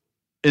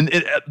 And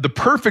the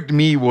perfect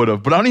me would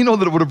have, but I don't even know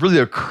that it would have really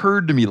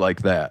occurred to me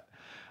like that.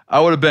 I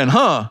would have been,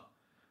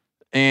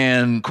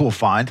 and cool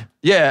find.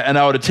 Yeah, and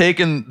I would have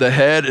taken the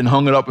head and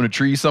hung it up in a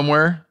tree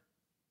somewhere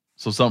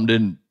so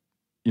something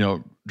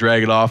didn't,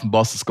 drag it off and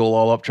bust the skull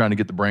all up trying to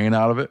get the brain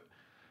out of it.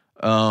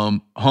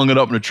 Hung it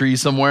up in a tree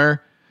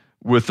somewhere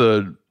with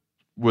a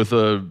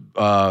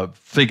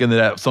thinking that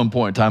at some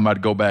point in time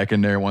I'd go back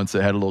in there once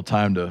I had a little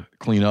time to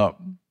clean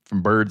up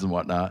from birds and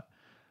whatnot.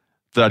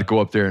 That I'd go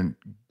up there and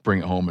bring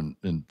it home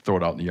and throw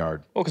it out in the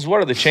yard. Well, because what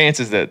are the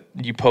chances that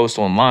you post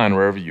online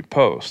wherever you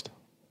post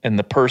and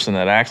the person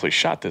that actually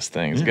shot this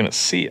thing is going to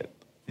see it?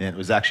 And it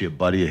was actually a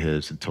buddy of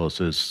his and told us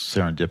it was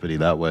serendipity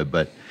that way.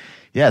 But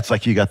yeah, it's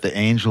like you got the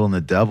angel and the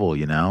devil,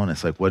 and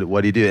it's like, what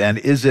do you do? And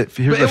is it? But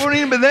it wouldn't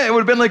even been that. It would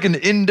have been like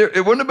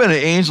it wouldn't have been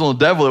an angel and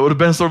devil. It would have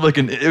been sort of like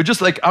it was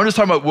just like, I'm just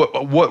talking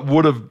about what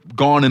would have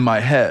gone in my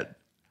head.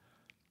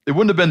 It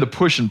wouldn't have been the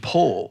push and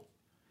pull.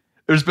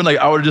 It would have been like,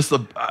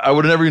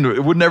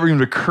 it would never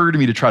even occur to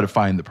me to try to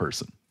find the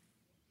person.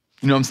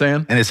 You know what I'm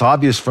saying? And it's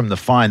obvious from the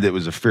find that it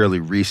was a fairly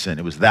recent,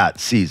 it was that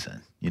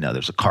season.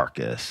 There's a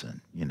carcass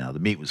and, the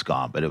meat was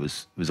gone, but it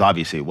was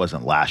obviously it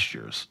wasn't last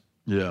year's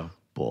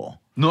bull.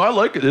 No, I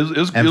like it. It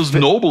was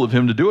noble of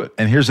him to do it.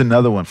 And here's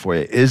another one for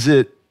you. Is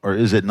it or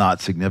is it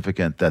not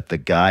significant that the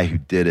guy who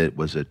did it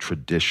was a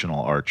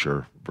traditional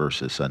archer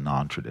versus a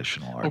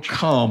non-traditional archer. Oh,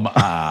 come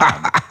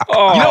on.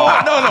 You know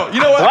what? No.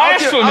 You know what?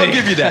 I'll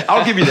give you that.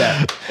 I'll give you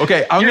that.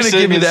 Okay, I'm going to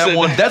give you that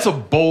one. That's a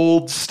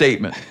bold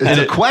statement. It's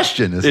a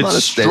question. It's not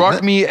a statement.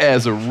 Struck me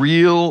as a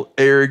real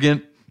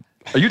arrogant.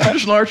 Are you a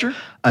traditional archer?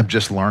 I'm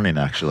just learning,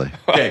 actually.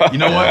 Okay, you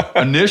know what?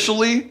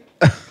 Initially,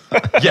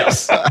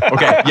 yes.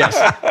 Okay, yes.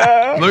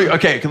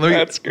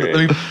 That's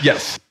great.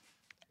 Yes.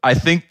 I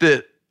think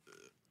that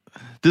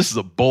this is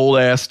a bold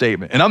ass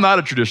statement. And I'm not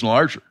a traditional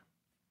archer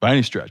by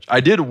any stretch.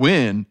 I did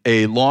win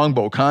a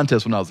longbow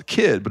contest when I was a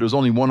kid, but there was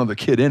only one other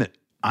kid in it.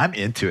 I'm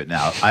into it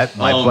now.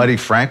 My buddy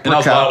Frank, and I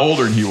was a lot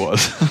older than he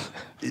was.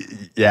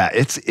 Yeah,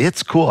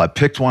 it's cool. I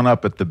picked one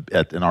up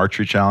at an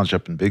archery challenge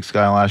up in Big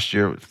Sky last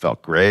year. It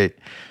felt great.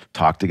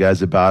 Talked to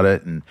guys about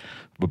it, and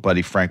my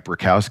buddy Frank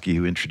Burkowski,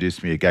 who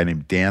introduced me, a guy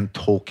named Dan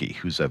Tolke,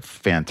 who's a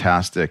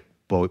fantastic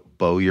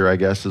bowyer, I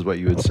guess is what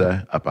you would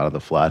say, up out of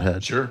the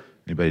Flathead. Sure.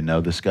 Anybody know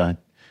this guy?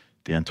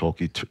 Dan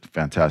Tolke,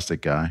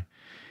 fantastic guy.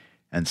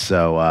 And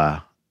so,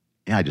 I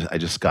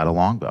just got a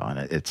longbow, and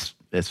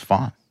it's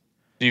fun.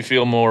 Do you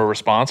feel more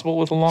responsible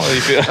with a long? Do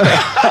you feel?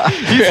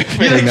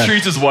 He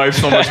treats his wife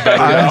so much better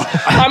now.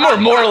 I'm more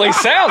morally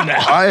sound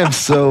now. I am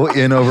so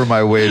in over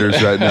my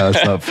waders right now.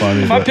 It's not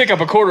funny. If I pick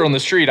up a quarter on the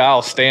street,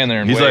 I'll stand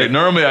there and He's wait. like,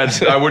 normally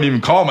I wouldn't even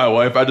call my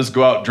wife. I just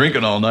go out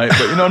drinking all night.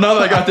 But now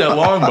that I got that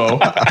longbow,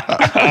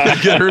 I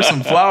get her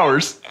some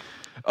flowers.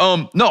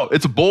 No,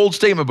 it's a bold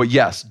statement, but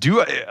yes,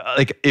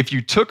 if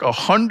you took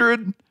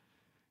 100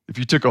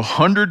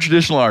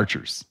 traditional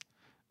archers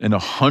and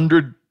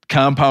 100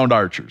 compound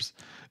archers,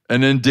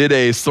 and then did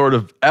a sort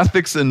of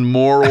ethics and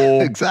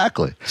moral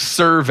exactly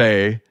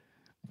survey,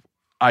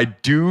 I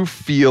do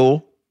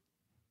feel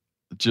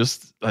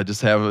I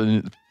just have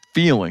a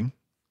feeling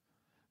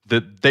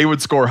that they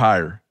would score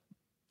higher.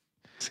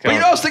 But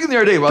I was thinking the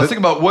other day, I was thinking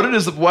about what it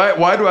is,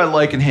 why do I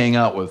like and hang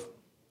out with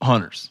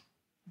hunters?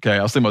 Okay,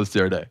 I was thinking about this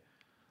the other day.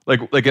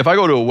 Like if I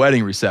go to a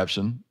wedding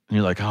reception and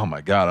you're like, oh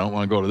my God, I don't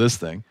want to go to this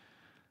thing.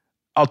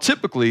 I'll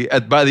typically,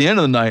 by the end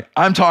of the night,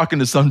 I'm talking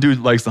to some dude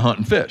that likes to hunt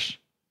and fish.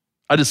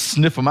 I just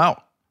sniff them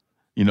out,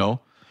 And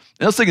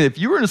I was thinking, if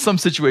you were in some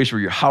situation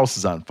where your house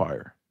is on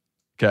fire,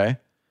 okay,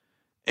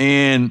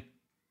 and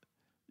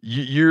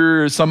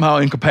you're somehow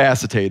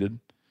incapacitated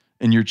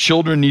and your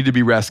children need to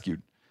be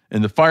rescued,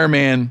 and the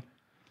fireman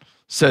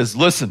says,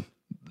 listen,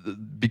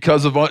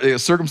 because of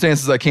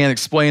circumstances I can't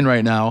explain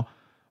right now,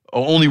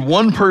 only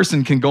one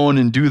person can go in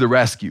and do the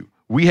rescue.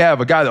 We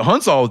have a guy that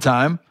hunts all the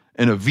time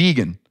and a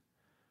vegan.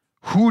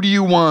 Who do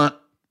you want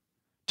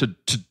to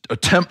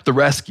attempt the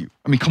rescue?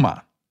 I mean, come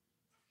on.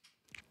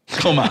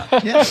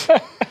 Yeah.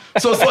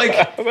 So it's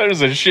like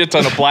there's a shit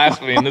ton of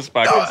blasphemy in this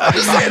podcast. I'm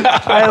just saying,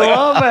 I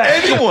love it.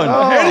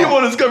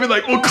 Anyone is going to be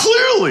like, well,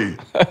 clearly,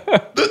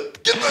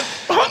 get the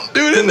hunting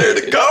dude in there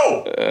to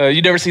go.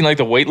 You never seen like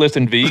the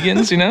weightlifting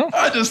vegans,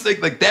 I just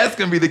think that's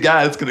going to be the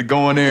guy that's going to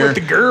go in there. With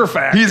the gur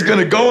factor. He's going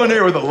to go in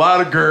there with a lot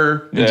of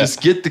gur and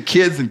just get the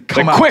kids and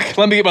come out. Quick,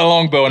 let me get my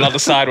longbow and I'll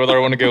decide whether I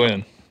want to go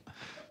in.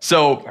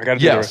 So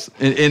yes,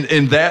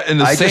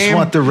 I just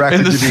want the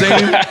record to be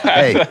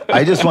hey,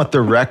 I just want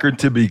the record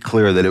to be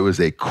clear that it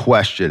was a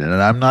question,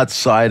 and I'm not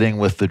siding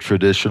with the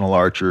traditional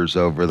archers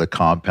over the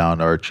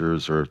compound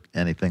archers or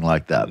anything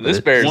like that.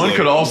 One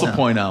could also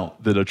point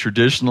out that a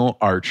traditional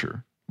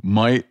archer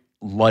might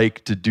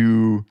like to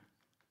do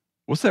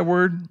what's that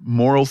word?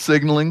 Moral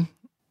signaling,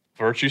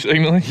 virtue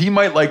signaling. He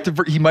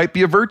might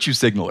be a virtue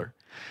signaler,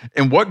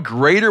 and what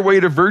greater way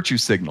to virtue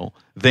signal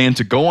than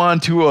to go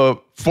onto a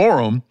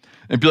forum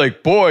and be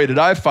like, boy, did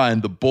I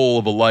find the bull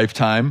of a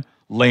lifetime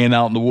laying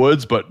out in the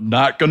woods, but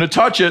not going to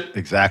touch it.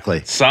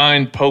 Exactly.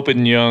 Signed Pope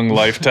and Young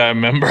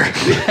lifetime member.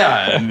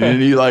 Yeah. And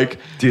he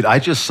dude, I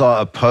just saw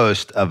a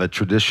post of a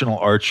traditional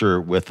archer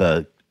with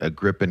a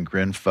grip and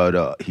grin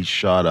photo. He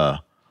shot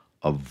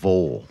a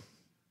vole,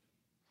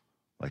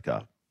 like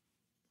a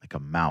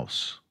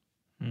mouse.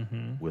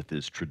 Mm-hmm. With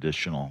his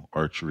traditional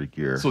archery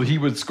gear, so he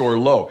would score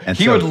low. And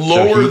he would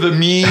lower the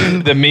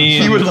mean.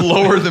 He would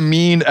lower the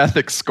mean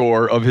ethics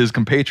score of his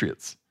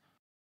compatriots.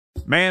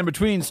 Man,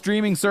 between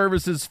streaming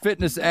services,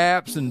 fitness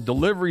apps, and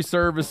delivery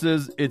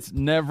services, it's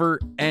never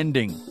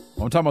ending.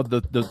 I'm talking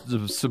about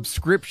the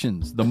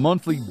subscriptions, the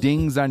monthly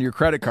dings on your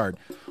credit card.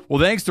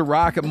 Well, thanks to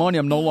Rocket Money,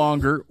 I'm no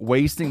longer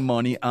wasting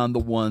money on the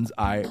ones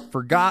I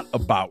forgot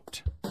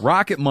about.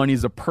 Rocket Money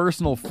is a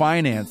personal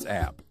finance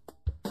app.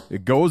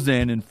 It goes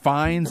in and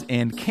finds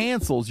and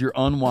cancels your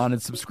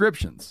unwanted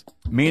subscriptions.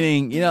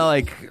 Meaning,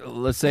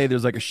 let's say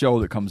there's like a show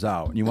that comes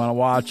out and you want to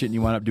watch it and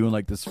you wind up doing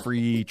like this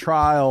free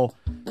trial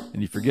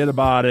and you forget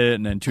about it.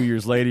 And then 2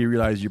 years later, you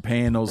realize you're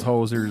paying those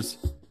hosers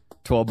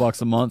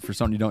 $12 a month for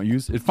something you don't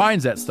use. It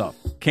finds that stuff,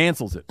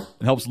 cancels it,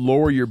 and helps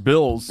lower your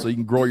bills so you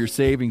can grow your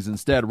savings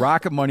instead.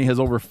 Rocket Money has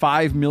over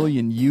 5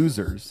 million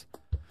users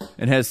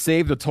and has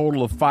saved a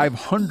total of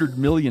 $500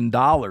 million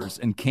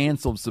in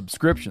canceled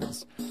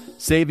subscriptions,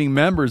 saving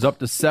members up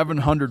to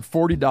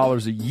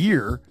 $740 a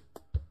year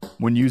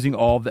when using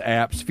all of the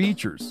app's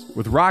features.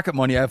 With Rocket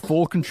Money, I have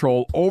full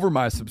control over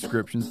my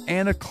subscriptions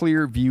and a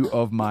clear view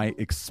of my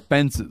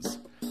expenses.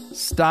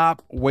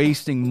 Stop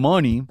wasting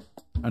money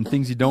on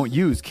things you don't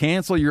use.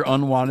 Cancel your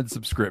unwanted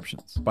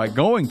subscriptions by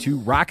going to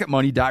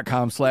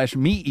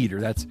rocketmoney.com/meateater.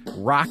 That's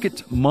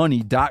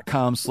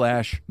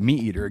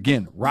rocketmoney.com/meateater.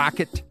 Again,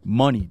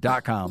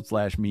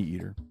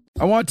 rocketmoney.com/meateater.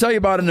 I want to tell you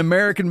about an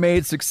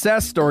American-made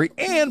success story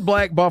and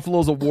Black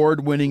Buffalo's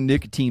award-winning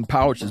nicotine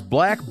pouches.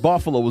 Black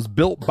Buffalo was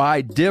built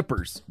by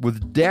dippers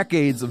with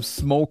decades of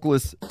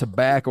smokeless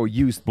tobacco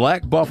use.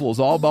 Black Buffalo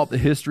is all about the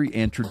history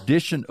and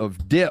tradition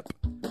of dip,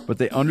 but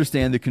they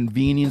understand the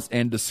convenience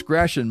and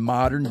discretion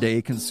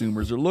modern-day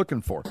consumers are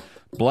looking for.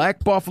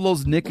 Black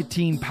Buffalo's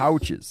nicotine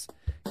pouches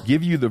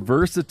give you the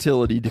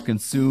versatility to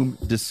consume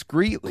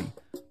discreetly,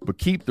 but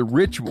keep the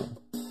ritual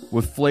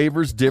with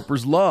flavors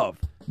dippers love.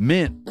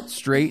 Mint,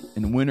 straight,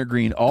 and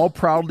wintergreen, all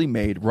proudly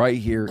made right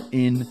here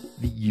in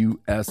the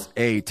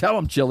USA. Tell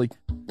them, Chili.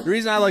 The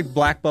reason I like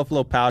Black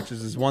Buffalo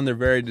pouches is, one, they're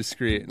very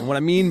discreet. And what I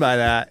mean by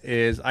that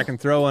is I can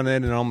throw one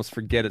in and almost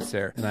forget it's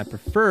there. And I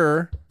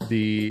prefer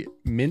the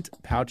mint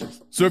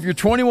pouches. So if you're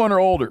 21 or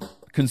older,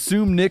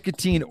 consume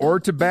nicotine or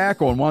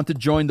tobacco, and want to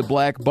join the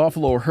Black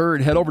Buffalo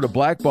herd, head over to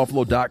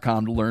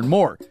blackbuffalo.com to learn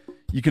more.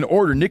 You can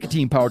order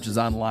nicotine pouches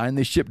online.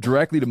 They ship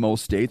directly to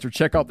most states, or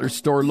check out their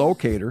store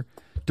locator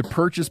to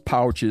purchase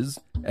pouches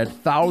at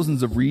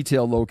thousands of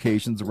retail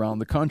locations around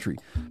the country.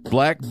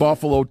 Black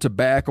Buffalo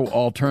Tobacco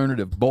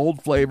Alternative.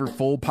 Bold flavor,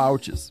 full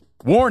pouches.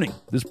 Warning,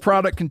 this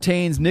product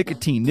contains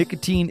nicotine.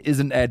 Nicotine is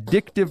an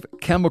addictive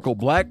chemical.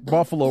 Black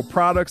Buffalo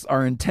products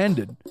are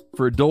intended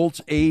for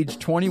adults age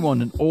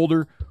 21 and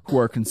older who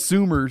are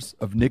consumers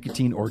of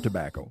nicotine or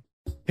tobacco.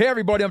 Hey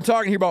everybody, I'm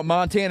talking here about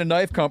Montana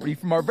Knife Company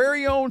from our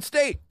very own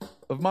state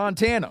of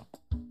Montana.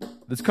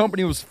 This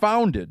company was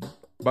founded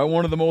by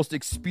one of the most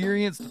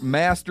experienced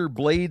master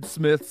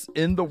bladesmiths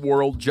in the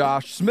world,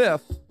 Josh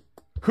Smith,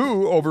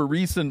 who over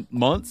recent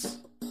months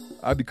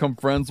I've become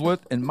friends with,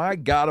 and my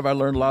God, have I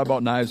learned a lot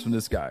about knives from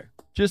this guy.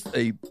 Just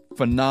a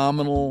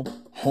phenomenal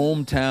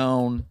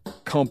hometown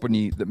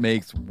company that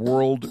makes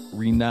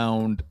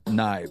world-renowned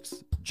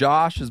knives.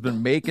 Josh has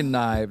been making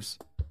knives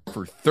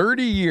for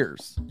 30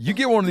 years. You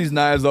get one of these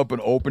knives up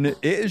and open it,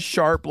 it is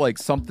sharp like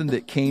something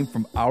that came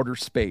from outer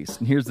space.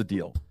 And here's the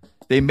deal.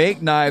 They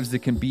make knives that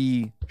can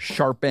be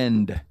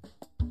sharpened.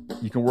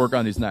 You can work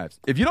on these knives.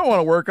 If you don't want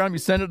to work on them, you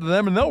send it to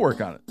them and they'll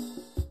work on it.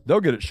 They'll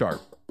get it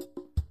sharp.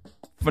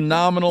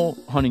 Phenomenal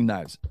hunting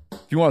knives. If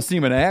you want to see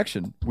them in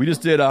action, we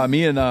just did,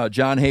 me and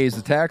John Hayes,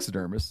 the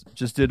taxidermist,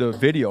 just did a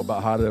video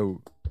about how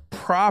to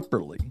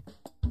properly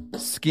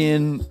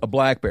skin a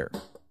black bear.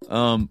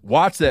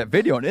 Watch that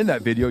video, and in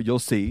that video, you'll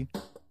see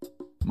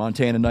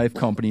Montana Knife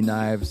Company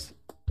knives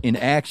in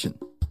action.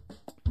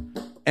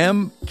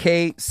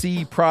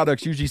 MKC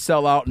products usually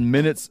sell out in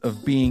minutes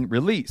of being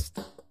released,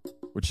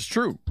 which is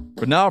true.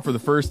 But now, for the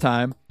first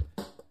time,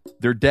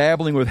 they're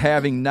dabbling with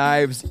having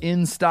knives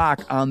in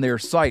stock on their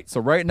site. So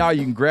right now,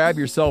 you can grab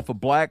yourself a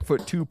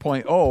Blackfoot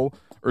 2.0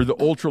 or the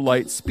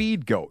Ultralight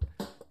Speed Goat.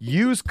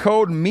 Use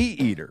code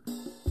MeatEater,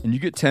 and you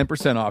get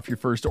 10% off your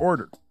first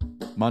order.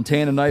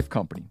 Montana Knife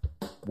Company.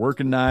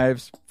 Working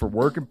knives for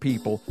working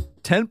people.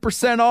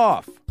 10%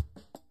 off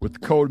with the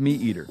code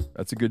MeatEater.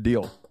 That's a good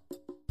deal.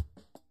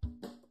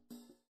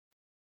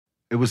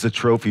 It was a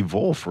trophy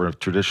vole for a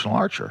traditional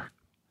archer.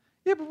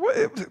 Yeah,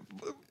 but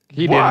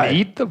He why? didn't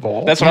eat the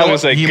vole. That's what I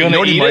was saying. You know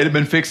what he might have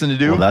been fixing to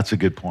do? Well, that's a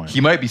good point.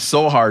 He might be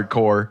so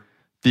hardcore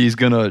that he's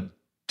going to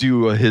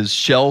do his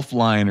shelf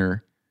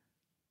liner.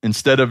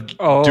 Instead of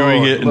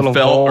doing it in little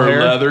felt vole or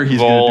hair? leather, he's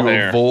Vole going to do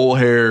hair. a vole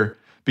hair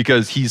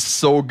because he's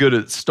so good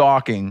at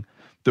stalking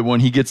that when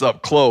he gets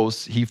up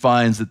close, he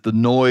finds that the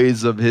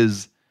noise of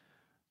his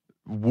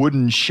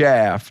wooden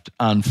shaft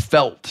on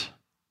felt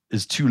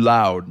is too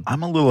loud.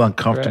 I'm a little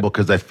uncomfortable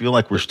because I feel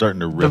like we're starting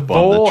to rip on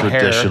vole the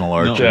hair. traditional No,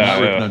 archer. we're Yeah,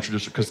 not yeah. ripping on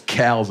traditional because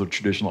Cal's a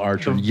traditional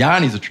archer. And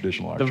Yanni's a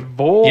traditional archer. The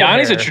vole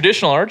Yanni's a hair.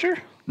 traditional archer?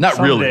 Not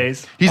Some really.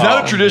 days. He's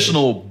not a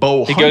traditional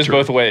bow He hunter. goes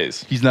both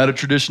ways. He's not a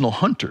traditional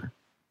hunter.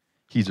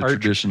 He's a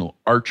traditional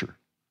archer.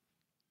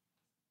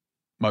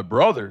 My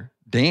brother,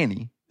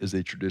 Danny, is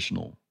a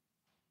traditional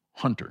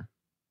hunter.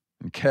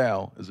 And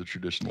Cal is a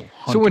traditional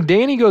hunter. So when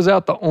Danny goes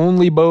out, the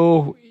only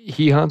bow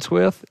he hunts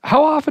with,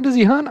 how often does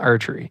he hunt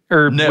archery?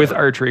 Or Never. with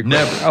archery?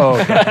 Never. Oh,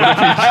 okay.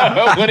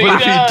 What he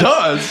But if does.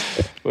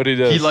 he does, What he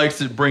does. he likes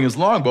to bring his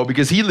longbow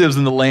because he lives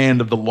in the land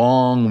of the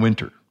long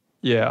winter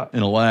Yeah.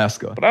 in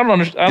Alaska. But I don't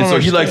understand. And so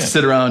he likes to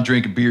sit around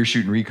drinking beer,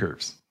 shooting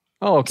recurves.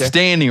 Oh, okay.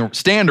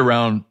 Stand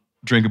around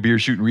drinking beer,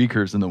 shooting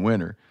recurves in the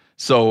winter.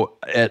 So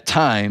at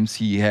times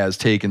he has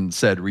taken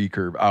said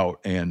recurve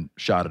out and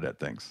shot it at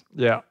things.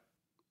 Yeah.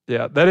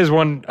 Yeah. That is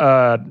one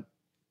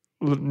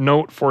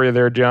note for you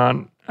there,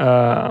 John.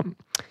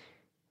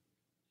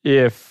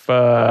 If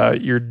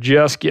you're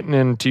just getting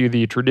into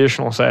the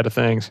traditional side of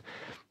things,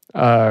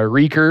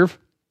 recurve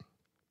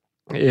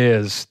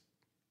is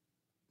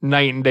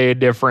night and day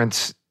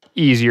difference,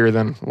 easier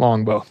than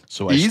longbow.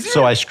 So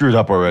Easier? I screwed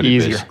up already,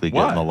 Easier. basically,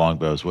 Why? getting the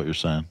longbow is what you're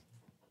saying.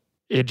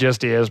 It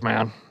just is,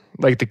 man.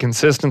 Like the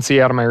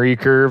consistency out of my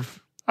recurve,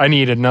 I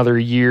need another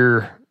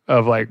year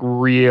of like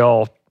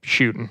real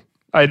shooting.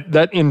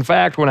 In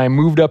fact, when I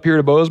moved up here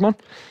to Bozeman,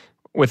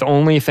 with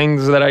only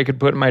things that I could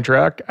put in my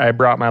truck, I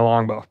brought my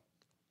longbow.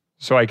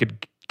 So I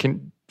could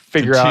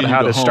figure out Continue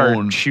how to to start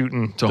hone-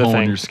 shooting to the hone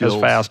thing your as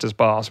skills. fast as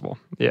possible.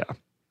 Yeah.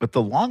 But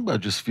the longbow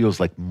just feels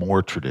like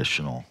more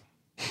traditional.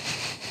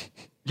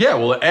 Yeah,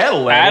 well,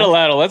 Atlatl.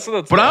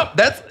 Atlatl.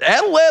 That's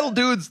Atlatl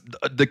dudes.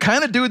 The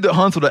kind of dude that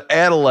hunts with an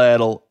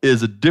Atlatl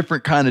is a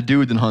different kind of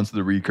dude than hunts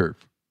with a recurve.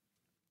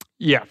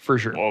 Yeah, for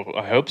sure. Well,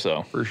 I hope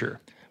so. For sure.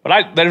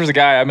 But there was a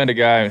guy, I met a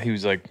guy, and he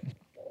was like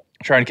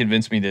trying to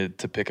convince me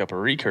to pick up a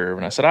recurve.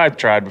 And I said, I've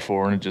tried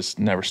before and it just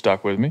never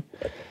stuck with me.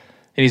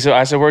 And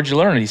I said, where'd you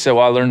learn it? He said,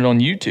 well, I learned it on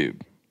YouTube.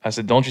 I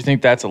said, don't you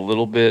think that's a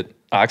little bit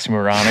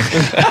oxymoronic?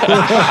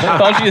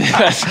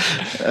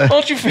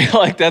 don't you feel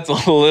like that's a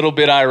little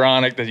bit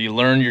ironic that you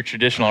learn your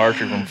traditional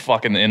archery from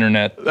fucking the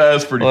internet?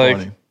 That's pretty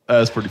funny.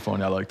 That's pretty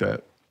funny. I like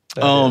that.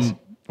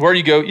 Where do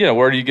you go? Yeah,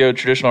 where do you go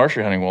traditional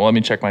archery hunting? Well, let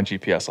me check my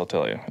GPS. I'll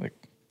tell you.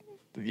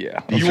 Yeah.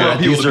 You want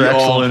people These to be are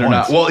all in or excellent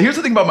not. points. Well, here's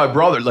the thing about my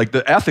brother, like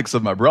the ethics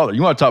of my brother.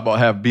 You want to talk about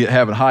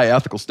having high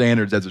ethical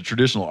standards as a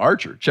traditional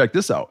archer. Check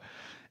this out.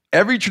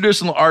 Every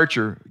traditional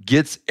archer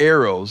gets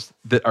arrows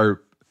that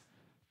are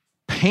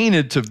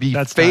painted to be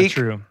That's fake. not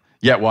true.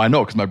 Yeah, well, I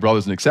know because my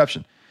brother's an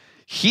exception.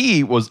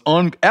 He was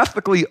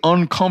ethically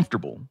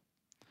uncomfortable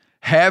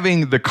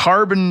having the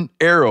carbon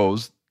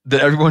arrows that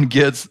everyone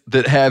gets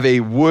that have a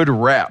wood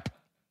wrap.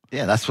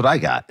 Yeah, that's what I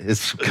got.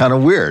 It's kind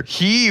of weird.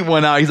 He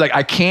went out, he's like,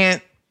 I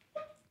can't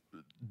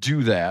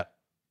do that.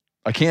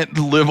 I can't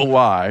live a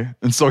lie.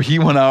 And so he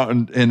went out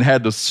and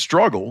had to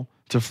struggle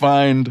to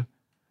find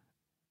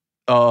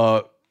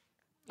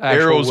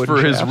arrows wood for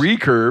his shafts.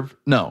 recurve.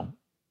 No,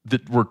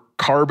 that were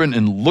carbon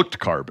and looked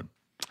carbon,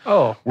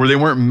 Oh, where they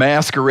weren't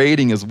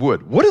masquerading as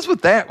wood. What is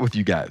with that with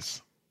you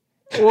guys?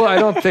 well, I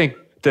don't think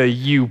the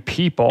you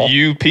people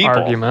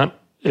argument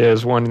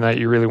is one that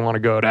you really want to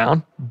go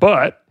down,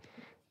 but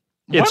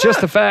it's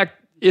just the fact.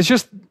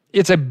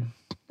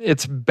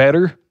 It's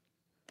better.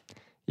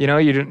 You know,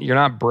 you're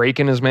not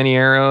breaking as many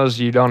arrows.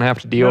 You don't have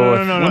to deal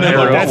with no.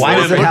 arrows. Why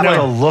does it have No.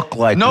 to look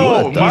like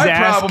No, wood? my He's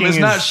problem is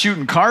asking not is-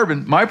 shooting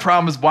carbon. My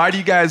problem is why do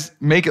you guys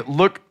make it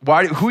look?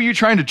 Who are you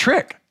trying to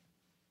trick?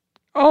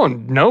 Oh,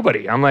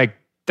 nobody. I'm like,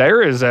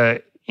 there is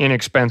a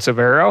inexpensive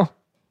arrow.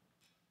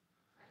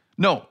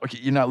 No, okay,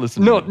 you're not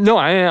listening. to me. No,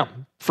 I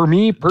am. For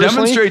me personally,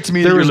 Demonstrate to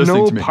me that there you're was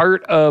listening no to me.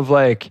 part of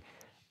like,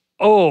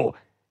 oh,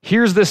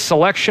 here's this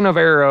selection of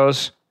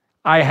arrows.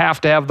 I have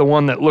to have the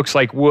one that looks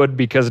like wood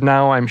because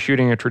now I'm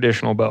shooting a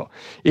traditional bow.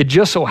 It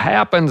just so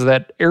happens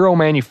that arrow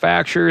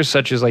manufacturers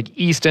such as like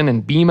Easton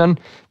and Beeman,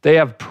 they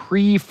have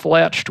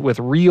pre-fletched with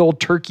real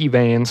turkey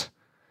veins.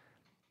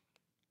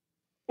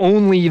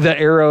 Only the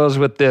arrows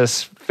with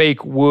this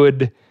fake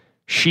wood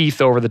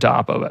sheath over the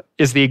top of it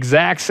is the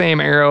exact same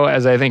arrow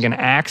as I think an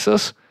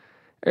Axis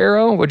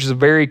arrow, which is a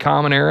very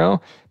common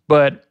arrow,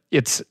 but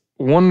it's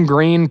 1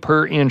 grain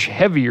per inch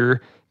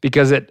heavier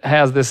because it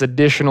has this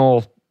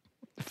additional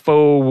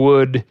faux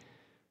wood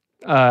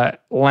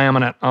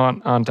laminate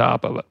on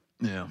top of it.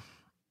 Yeah.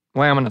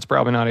 Laminate's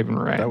probably not even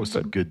right. That was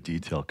some but good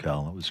detail,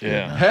 Cal. That was good.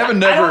 Yeah. man.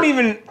 Haven't I never. don't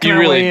even. Can You I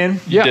really weigh in?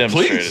 Yeah,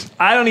 demonstrated. please.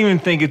 I don't even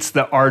think it's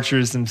the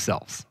archers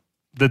themselves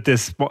that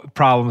this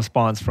problem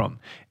spawns from.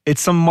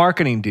 It's some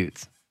marketing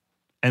dudes.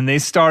 And they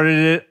started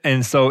it,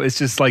 and so it's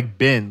just like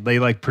been. They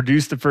like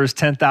produced the first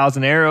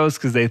 10,000 arrows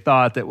because they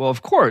thought that, well,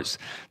 of course,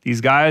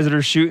 these guys that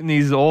are shooting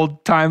these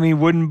old-timey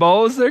wooden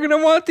bows, they're going to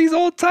want these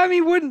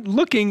old-timey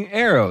wooden-looking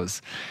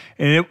arrows.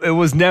 And it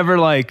was never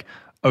like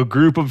a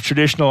group of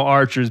traditional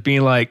archers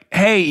being like,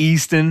 hey,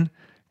 Easton,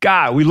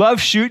 God, we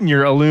love shooting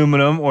your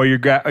aluminum or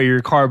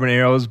your carbon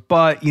arrows,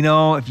 but, you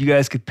know, if you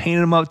guys could paint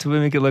them up to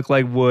make it look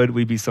like wood,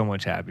 we'd be so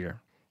much happier.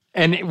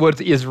 And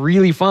what is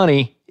really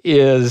funny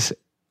is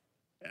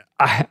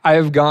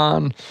I've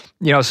gone,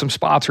 some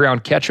spots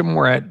around Ketchum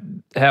where I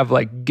have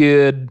like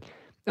good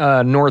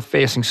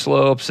north-facing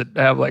slopes that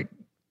have like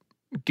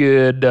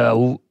good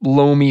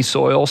loamy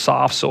soil,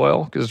 soft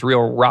soil, because it's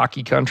real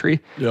rocky country.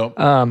 Yep.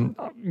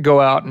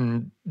 Go out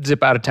and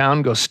zip out of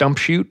town, go stump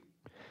shoot,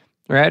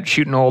 right?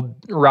 Shooting old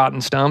rotten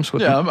stumps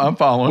with Yeah, I'm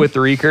following. with the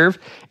recurve.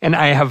 And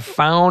I have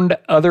found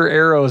other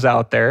arrows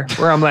out there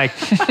where I'm like,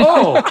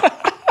 oh,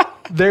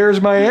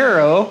 there's my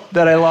arrow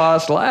that I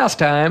lost last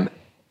time.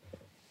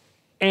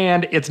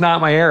 And it's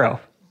not my arrow,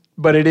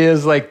 but it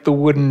is like the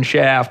wooden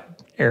shaft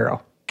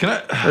arrow Can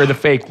I? or the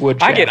fake wood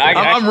shaft.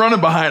 I'm running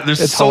behind. There's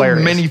It's so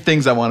hilarious. many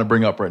things I want to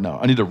bring up right now.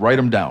 I need to write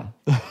them down.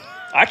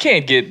 I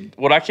can't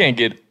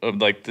get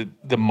of like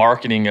the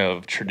marketing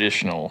of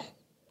traditional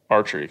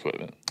archery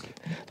equipment.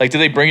 Like, do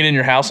they bring it in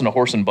your house in a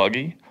horse and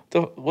buggy?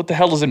 What the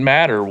hell does it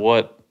matter?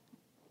 What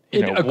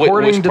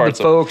According which to the parts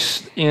of-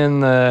 folks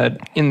in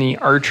the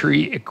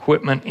archery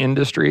equipment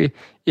industry,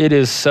 it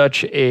is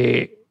such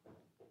a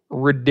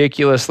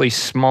ridiculously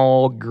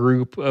small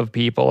group of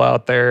people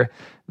out there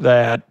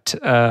that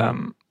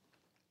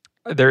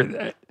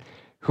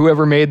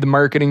whoever made the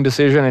marketing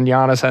decision, and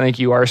Giannis, I think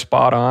you are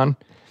spot on.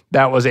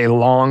 That was a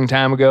long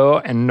time ago,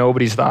 and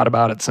nobody's thought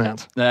about it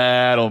since.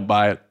 Nah, I don't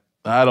buy it.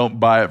 I don't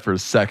buy it for a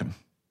second.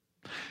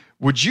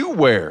 Would you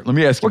wear? Let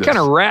me ask you What this. kind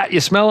of rat you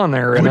smelling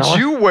there, Would Ranella?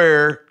 you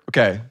wear?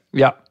 Okay,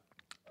 Yeah.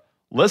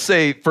 let's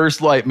say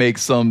First Light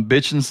makes some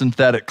bitchin'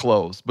 synthetic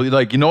clothes, but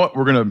like, you know what?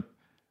 We're going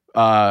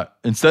to,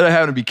 instead of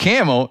having to be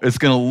camo, it's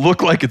going to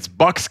look like it's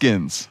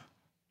buckskins.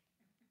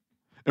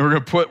 And we're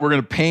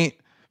going to paint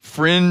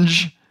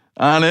fringe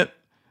on it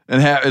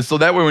and so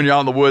that way when you're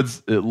out in the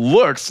woods, it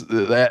looks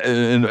that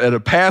at a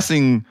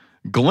passing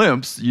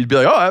glimpse, you'd be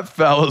like, oh, that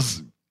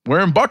fella's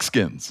wearing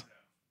buckskins,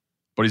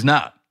 but he's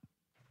not.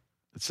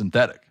 It's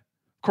synthetic.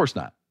 Of course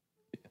not.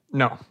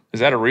 No.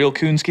 Is that a real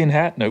coonskin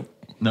hat? Nope.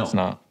 No. It's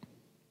not.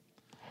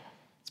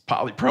 It's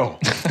polypro.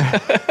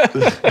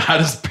 I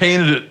just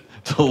painted it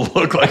to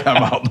look like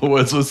I'm out in the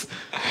woods.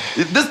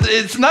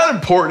 It's not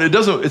important.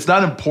 It's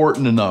not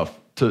important enough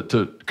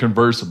to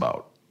converse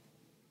about.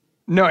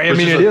 No, I It's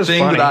mean, just it a is thing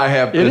funny. that I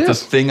have. It It's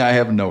is. a thing I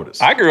have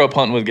noticed. I grew up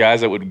hunting with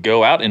guys that would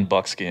go out in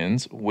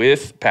buckskins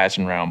with patch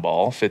and round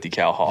ball, 50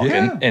 cal hawk,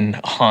 Yeah. and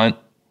hunt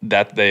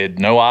that they had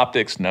no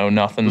optics, no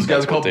nothing. Those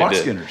guys That's are called what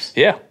they did. buckskinners.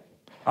 Yeah.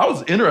 I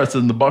was interested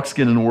in the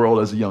buckskin in the world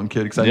as a young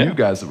kid because I Yeah. knew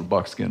guys that were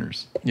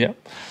buckskinners. Yeah.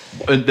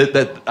 And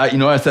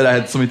I said I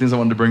had so many things I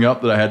wanted to bring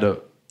up that I had to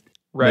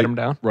Write them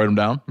down. Write them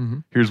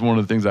down. Here's one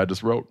of the things I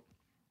just wrote.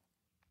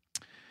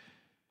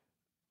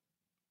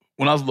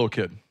 When I was a little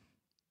kid,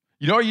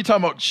 you know, are you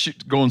talking about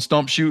going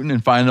stump shooting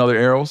and finding other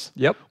arrows?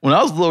 Yep. When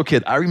I was a little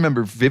kid, I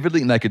remember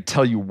vividly, and I could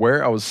tell you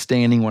where I was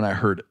standing when I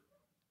heard it.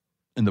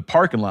 In the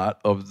parking lot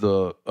of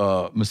the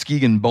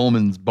Muskegon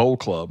Bowman's Bow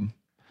Club,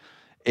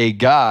 a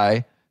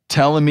guy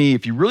telling me,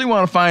 if you really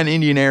want to find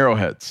Indian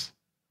arrowheads,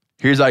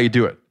 here's how you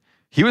do it.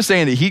 He was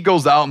saying that he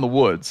goes out in the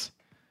woods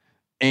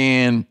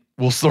and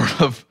will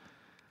sort of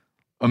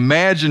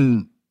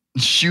imagine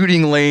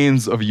shooting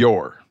lanes of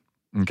yore.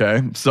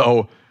 Okay.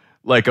 So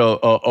like a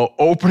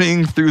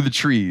opening through the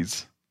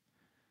trees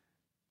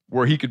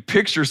where he could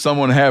picture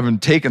someone having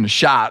taken a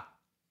shot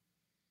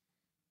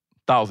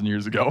 1,000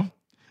 years ago.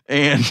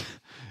 And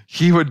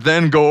he would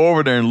then go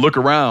over there and look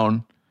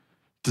around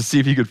to see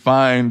if he could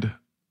find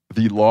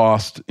the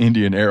lost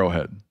Indian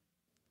arrowhead.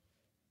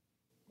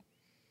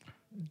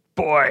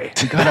 Boy.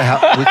 We gotta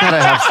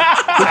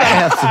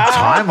have some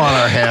time on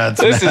our hands.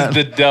 This man. is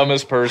the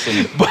dumbest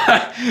person.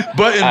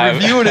 But in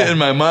reviewing it in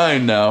my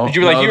mind now,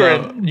 You were like,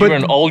 you were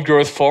in old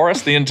growth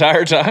forest the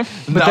entire time?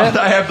 now that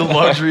I have the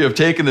luxury of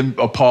taking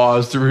a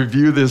pause to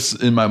review this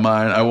in my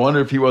mind, I wonder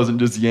if he wasn't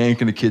just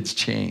yanking a kid's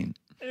chain.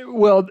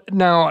 Well,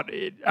 now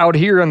out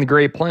here on the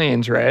Great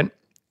Plains, right,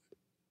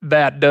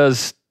 that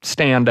does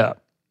stand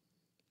up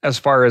as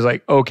far as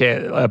like,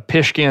 okay, a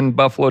Pishkin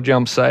buffalo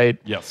jump site.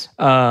 Yes.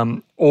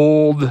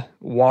 Old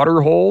water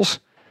holes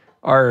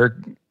are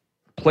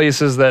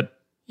places that,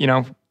 you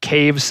know,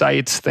 cave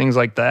sites, things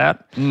like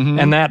that.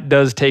 And that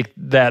does take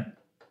that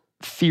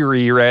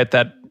theory, right,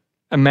 that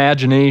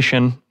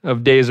imagination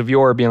of days of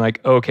yore being like,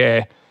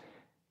 okay,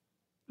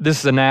 this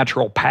is a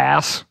natural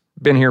pass,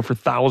 been here for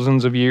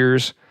thousands of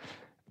years.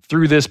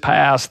 Through this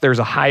pass, there's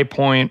a high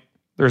point,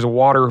 there's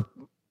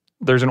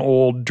an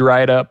old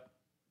dried up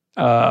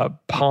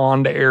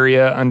pond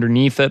area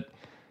underneath it.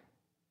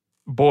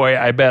 Boy,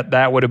 I bet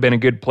that would have been a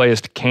good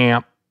place to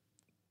camp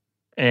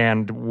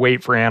and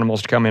wait for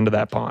animals to come into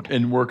that pond.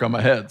 And work on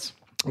my heads.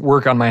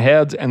 Work on my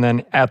heads. And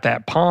then at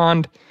that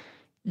pond,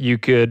 you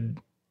could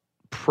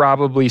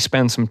probably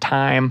spend some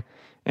time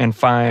and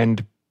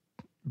find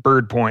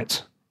bird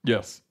points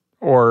Yes.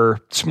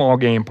 or small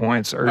game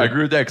points. Or I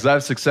agree with that because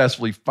I've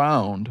successfully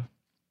found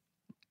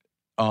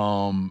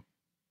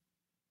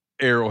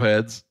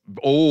arrowheads,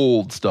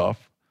 old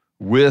stuff,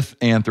 with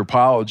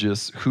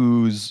anthropologists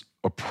whose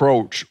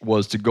approach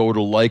was to go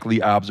to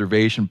likely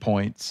observation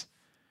points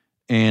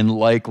and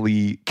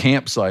likely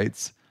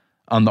campsites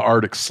on the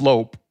Arctic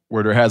slope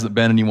where there hasn't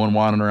been anyone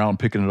wandering around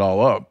picking it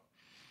all up.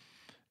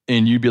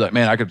 And you'd be like,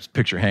 man, I could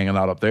hanging hanging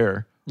out up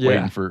there,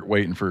 Yeah.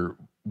 waiting for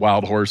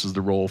wild horses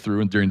to roll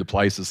through and during the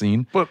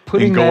Pleistocene. But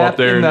putting and go that up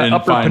there in the and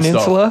Upper find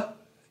Peninsula stuff.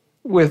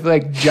 with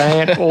like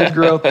giant old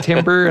growth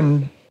timber,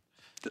 and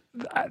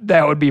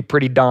that would be a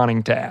pretty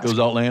daunting task. It was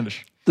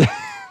outlandish.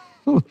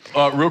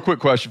 Real quick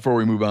question before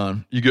we move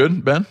on. You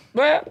good, Ben?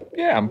 Well,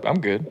 yeah, I'm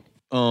good.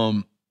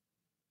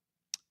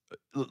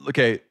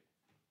 Okay.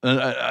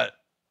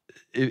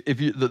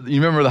 If you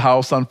remember the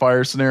house on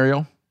fire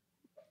scenario?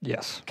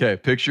 Yes. Okay,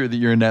 picture that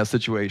you're in that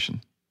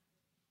situation.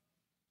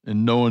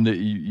 And knowing that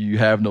you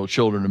have no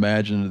children,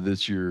 imagine that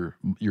it's your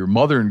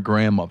mother and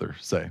grandmother,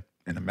 say.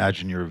 And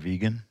imagine you're a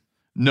vegan.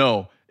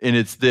 No, and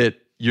it's that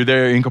you're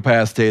there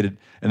incapacitated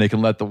and they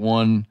can let the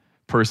one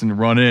person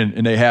run in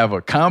and they have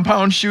a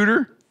compound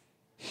shooter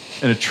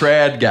and a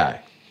trad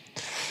guy.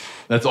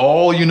 That's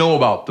all you know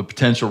about the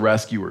potential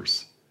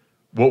rescuers.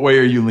 What way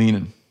are you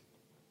leaning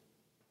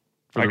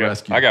for the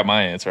rescue? I got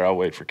my answer. I'll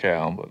wait for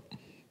Cal, but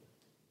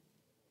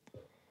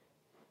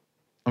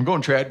I'm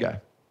going trad guy.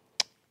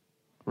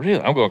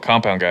 really, I'm going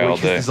compound guy all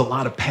Because day. there's a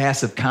lot of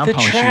passive compound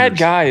The trad shooters.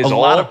 guy is a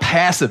lot old. of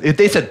passive. If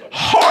they said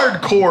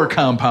hardcore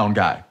compound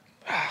guy,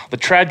 The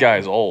trad guy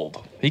is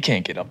old. He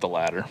can't get up the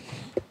ladder.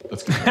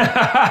 that's good.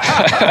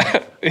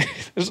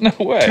 There's no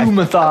way. Too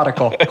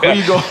methodical. Where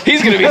you go?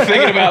 He's going to be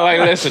thinking about like,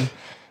 listen,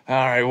 All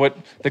right, what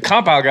the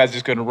compound guy's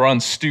just going to run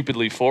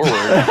stupidly forward.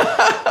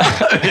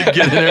 Get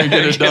in there and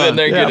get it done.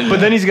 But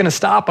then he's going to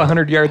stop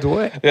 100 yards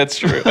away. That's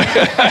true.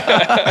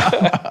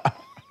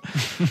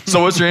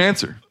 So what's your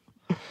answer?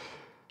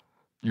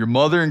 Your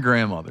mother and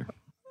grandmother.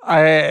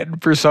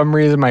 For some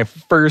reason, my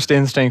first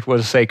instinct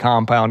was to say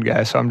compound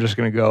guy, so I'm just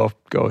going to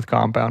go with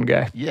compound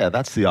guy. Yeah,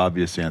 that's the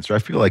obvious answer. I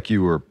feel like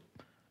you were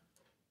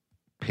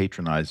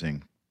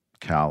patronizing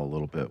Cal a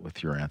little bit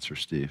with your answer,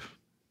 Steve.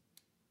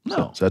 No.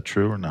 So, is that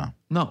true or no?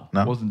 No,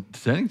 No? wasn't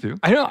intending to.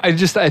 I don't.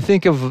 I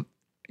think of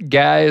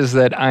guys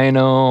that I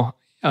know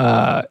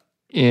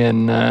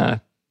in a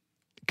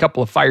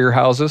couple of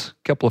firehouses, a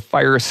couple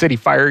of city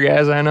fire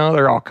guys I know.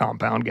 They're all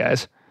compound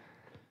guys.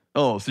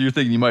 Oh, so you're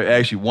thinking you might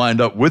actually wind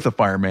up with a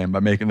fireman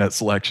by making that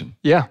selection.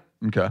 Yeah.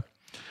 Okay.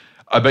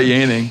 I bet you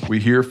anything, we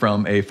hear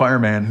from a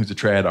fireman who's a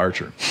trad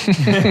archer.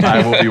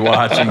 I will be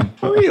watching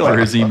for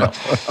his email.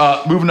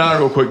 Moving on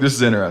real quick. This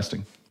is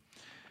interesting.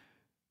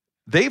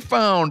 They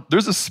found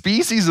there's a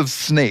species of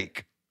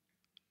snake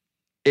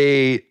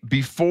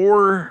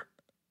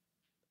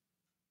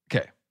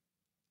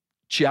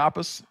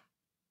Chiapas,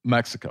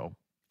 Mexico,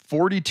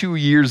 42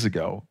 years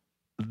ago.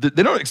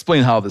 They don't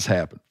explain how this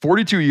happened.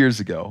 42 years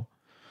ago,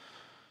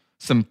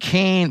 some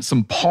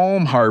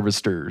palm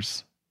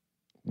harvesters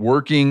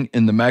working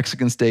in the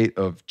Mexican state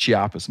of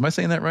Chiapas. Am I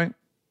saying that right?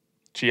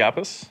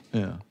 Chiapas?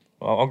 Yeah.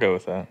 Well, I'll go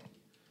with that.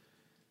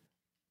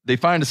 They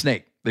find a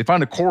snake. They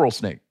find a coral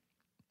snake.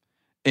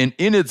 And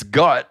in its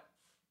gut,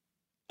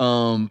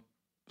 so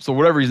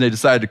whatever reason, they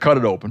decided to cut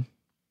it open.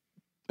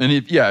 And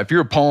if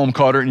you're a palm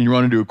cutter and you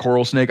run into a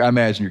coral snake, I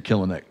imagine you're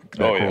killing that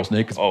coral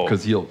snake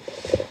because he'll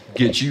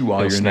get you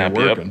while you're in there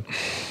working.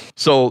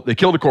 So they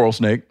killed a coral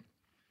snake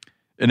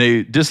and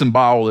they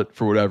disembowel it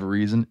for whatever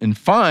reason and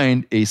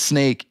find a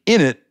snake in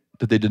it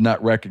that they did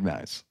not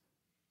recognize.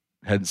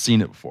 Hadn't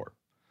seen it before.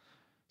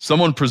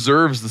 Someone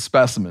preserves the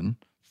specimen.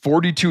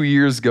 42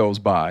 years goes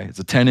by. It's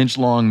a 10-inch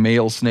long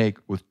male snake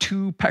with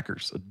 2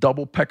 peckers, a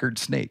double peckered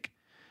snake.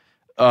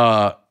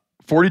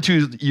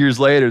 42 years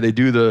later, they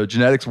do the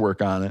genetics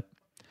work on it.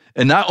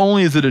 And not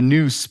only is it a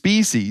new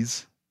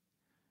species,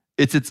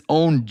 it's its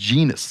own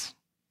genus.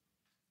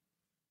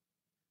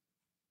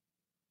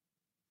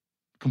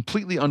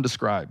 Completely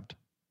undescribed.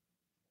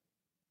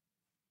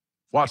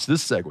 Watch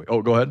this segue.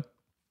 Oh, go ahead.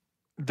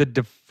 The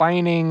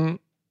defining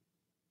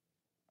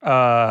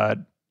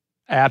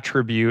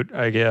attribute,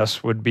 I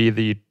guess, would be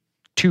the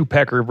 2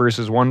 pecker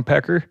versus 1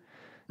 pecker.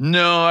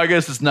 No, I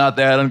guess it's not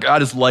that. I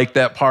just like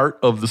that part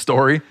of the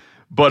story.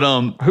 But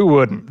who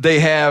wouldn't? They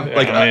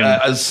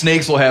have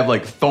snakes will have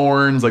like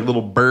thorns, like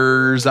little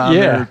burrs on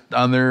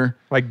their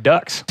like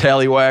ducks,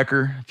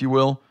 tallywhacker, if you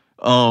will.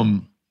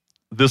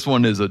 This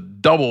one is a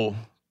double.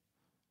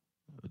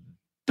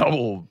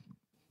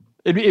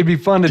 It'd be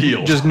fun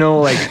to just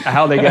know like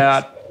how they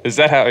got. Is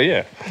that how?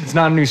 Yeah. It's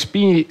not a new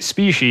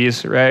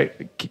species,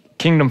 right?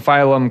 Kingdom,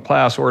 phylum,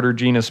 class, order,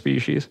 genus,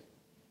 species.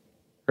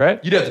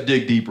 Right? You'd have to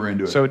dig deeper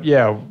into it. So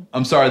yeah.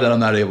 I'm sorry that I'm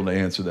not able to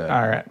answer that.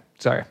 All right.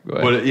 Sorry. Go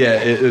ahead. But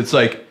it's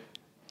like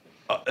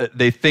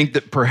they think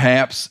that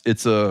perhaps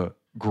it's a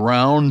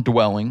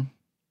ground-dwelling,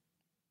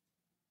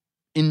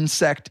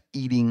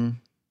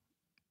 insect-eating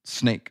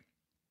snake.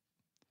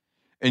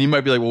 And you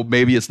might be like, well,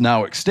 maybe it's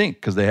now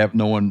extinct because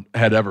no one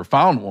had ever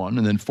found one.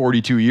 And then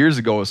 42 years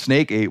ago, a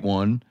snake ate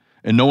one,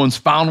 and no one's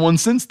found one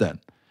since then.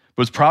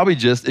 But it's probably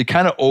it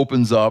kind of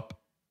opens up,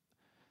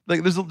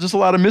 like there's just a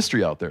lot of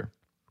mystery out there.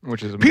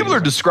 Which is amazing. People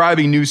are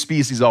describing new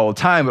species all the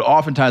time, but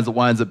oftentimes it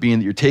winds up being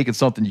that you're taking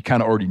something you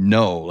kind of already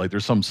know. Like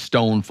there's some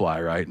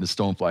stonefly, right? And the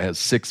stonefly has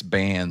 6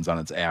 bands on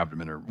its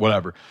abdomen or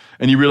whatever.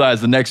 And you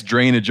realize the next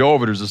drainage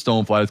over, there's a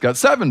stonefly that's got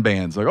 7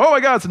 bands. Like, oh my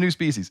God, it's a new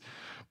species.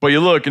 But you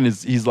look and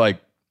he's like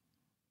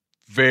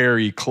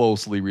very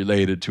closely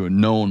related to a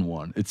known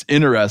one. It's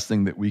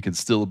interesting that we could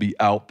still be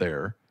out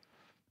there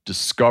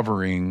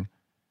discovering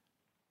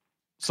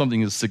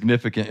something as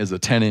significant as a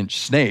 10-inch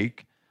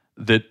snake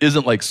that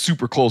isn't like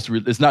super close to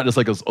it's not just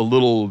like a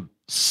little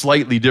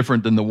slightly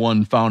different than the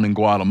one found in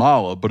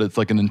Guatemala, but it's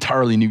like an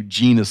entirely new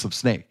genus of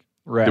snake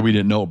that we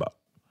didn't know about.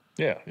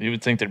 Yeah, you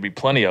would think there'd be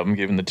plenty of them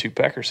given the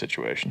 2-pecker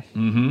situation.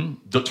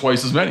 Mm-hmm.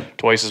 Twice as many.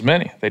 Twice as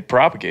many. They'd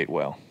propagate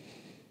well.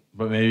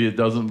 But maybe it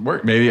doesn't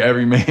work. Maybe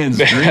every man's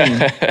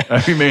dream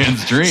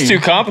It's too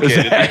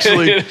complicated.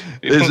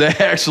 is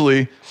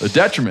actually a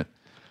detriment.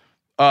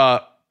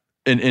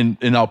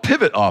 And I'll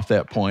pivot off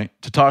that point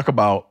to talk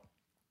about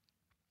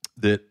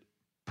that.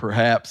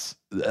 Perhaps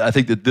I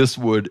think that this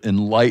would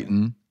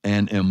enlighten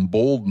and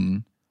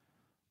embolden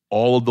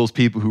all of those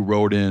people who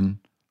wrote in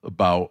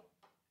about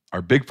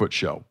our Bigfoot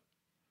show.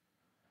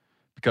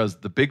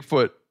 Because the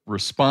Bigfoot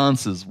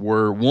responses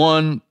were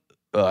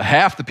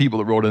half the people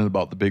that wrote in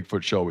about the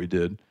Bigfoot show we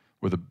did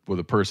with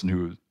a person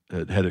who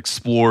had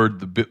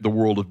explored the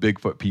world of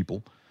Bigfoot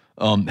people.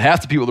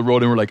 Half the people that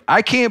wrote in were like,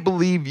 I can't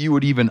believe you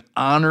would even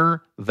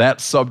honor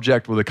that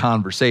subject with a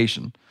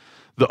conversation.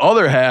 The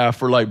other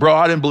half were like, bro,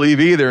 I didn't believe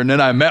either. And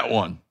then I met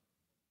one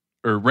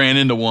or ran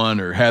into one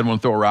or had one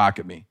throw a rock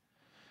at me.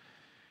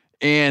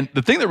 And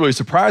the thing that really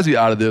surprised me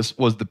out of this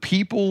was the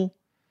people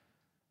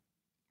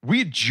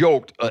we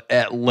joked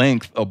at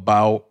length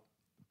about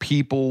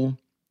people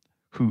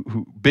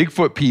who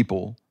Bigfoot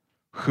people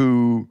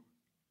who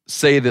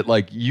say that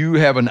like you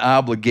have an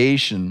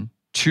obligation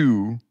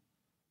to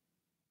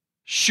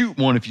shoot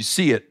one if you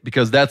see it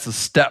because that's a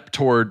step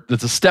toward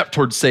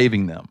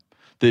saving them.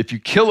 That if you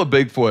kill a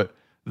Bigfoot,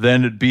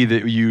 then it'd be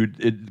that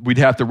we'd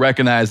have to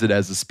recognize it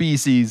as a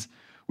species.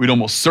 We'd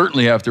almost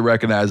certainly have to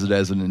recognize it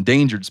as an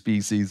endangered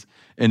species,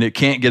 and it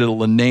can't get a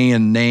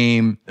Linnaean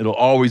name. It'll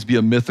always be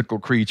a mythical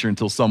creature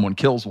until someone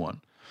kills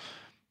one.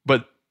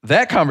 But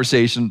that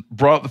conversation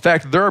brought up the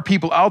fact that there are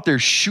people out there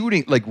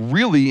shooting, like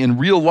really in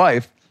real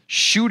life,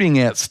 shooting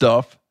at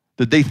stuff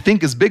that they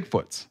think is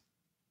Bigfoots,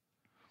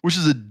 which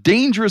is a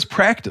dangerous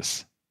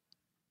practice.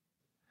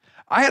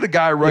 I had a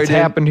guy write in. It's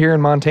happened here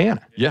in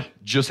Montana. Yeah,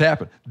 just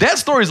happened. That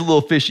story's a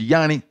little fishy.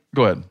 Yanni,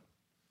 go ahead.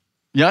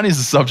 Yanni's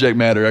the subject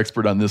matter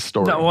expert on this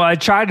story. No, well, I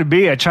tried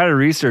to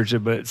research it,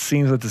 but it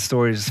seems like the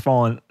story is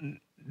falling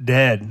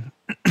dead.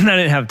 I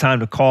didn't have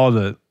time to call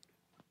the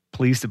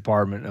police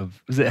department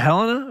was it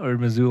Helena or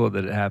Missoula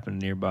that it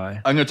happened nearby?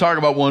 I'm going to talk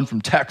about one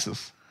from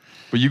Texas,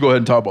 but you go ahead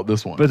and talk about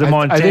this one. But the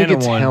Montana I think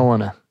it's one.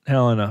 Helena.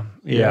 Helena,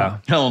 yeah.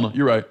 Helena,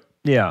 you're right.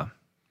 Yeah.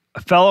 A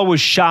fellow was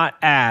shot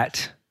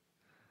at,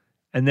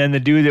 and then the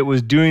dude that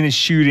was doing the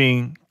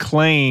shooting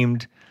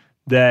claimed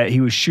that he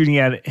was shooting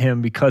at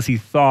him because he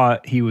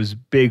thought he was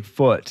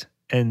Bigfoot.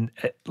 And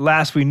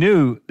last we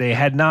knew, they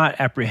had not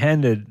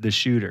apprehended the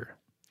shooter.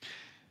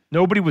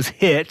 Nobody was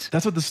hit.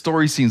 That's what the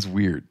story seems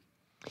weird.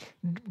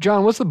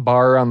 John, what's the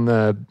bar on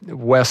the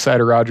west side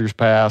of Rogers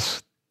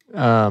Pass?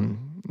 The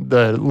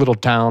little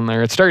town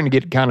there. It's starting to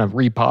get kind of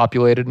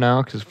repopulated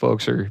now because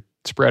folks are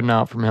spreading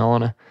out from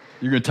Helena.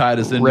 You're going to tie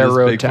this into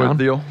Railroad this Bigfoot town.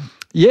 deal?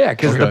 Yeah,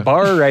 because the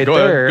bar right Go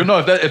there ahead. No,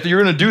 if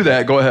you're going to do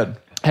that, go ahead.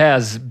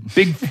 has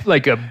big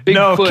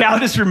No, Cal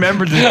just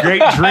remembered the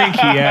great drink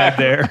he had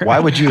there. Why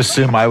would you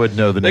assume I would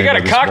know the They name got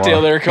of a this cocktail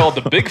bar? there called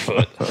the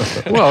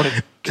Bigfoot. Well,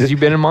 because you've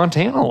been in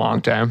Montana a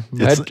long time.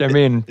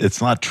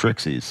 It's not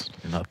Trixie's.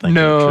 You're not thinking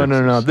No.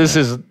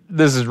 Trixie's.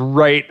 This is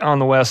right on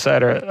the west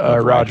side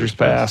of Rogers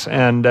Pass,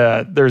 and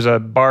there's a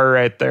bar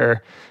right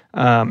there,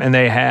 and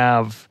they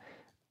have,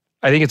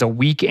 I think it's a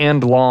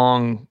weekend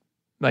long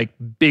like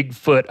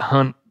Bigfoot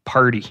hunt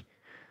party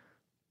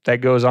that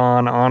goes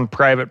on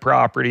private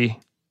property,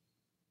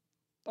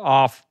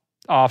 off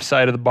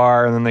side of the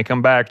bar, and then they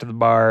come back to the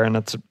bar, and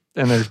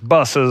there's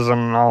buses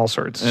and all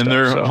sorts of And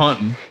stuff. they're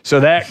hunting.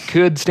 So that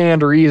could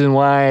stand a reason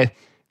why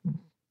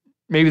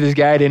maybe this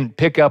guy didn't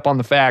pick up on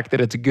the fact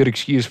that it's a good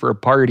excuse for a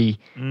party.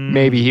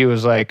 Maybe he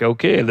was like,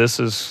 okay, this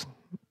is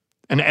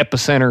an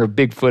epicenter of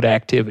Bigfoot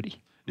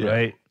activity. Yeah.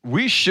 Right.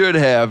 We should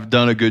have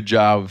done a good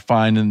job of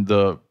finding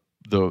the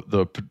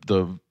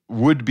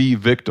would-be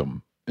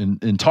victim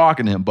and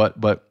talking to him,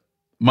 but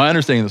my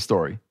understanding of the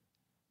story,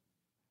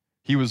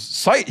 he was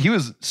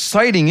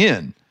sighting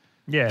in.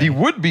 Yeah. The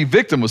would-be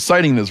victim was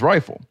sighting his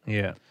rifle.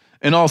 Yeah.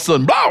 And all of a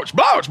sudden, blouch,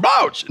 blouch,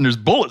 blouch, and there's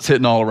bullets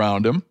hitting all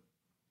around him.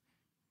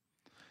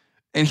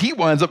 And he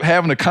winds up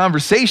having a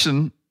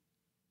conversation,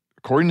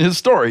 according to his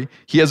story,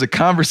 he has a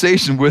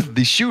conversation with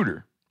the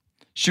shooter.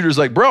 Shooter's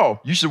like, bro,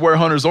 you should wear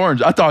Hunter's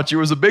Orange. I thought you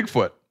was a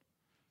Bigfoot.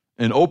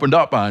 And opened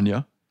up on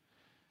you.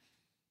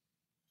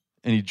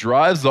 And he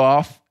drives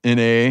off in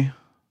a...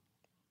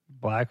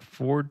 Black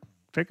Ford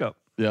pickup.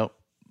 Yep.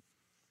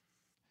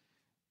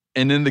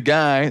 And then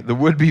the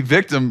would-be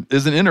victim,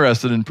 isn't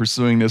interested in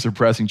pursuing this or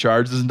pressing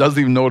charges and doesn't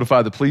even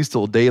notify the police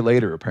till a day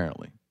later,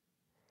 apparently.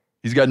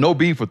 He's got no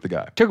beef with the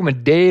guy. Took him a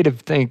day to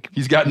think.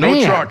 He's got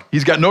no truck.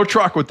 He's got no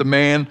truck with the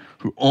man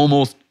who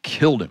almost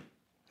killed him.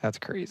 That's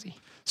crazy.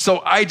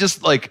 So I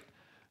just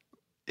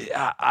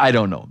I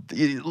don't know.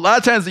 A lot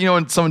of times,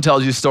 when someone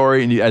tells you a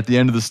story and at the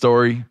end of the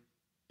story,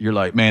 you're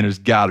like, man, there's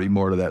got to be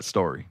more to that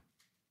story.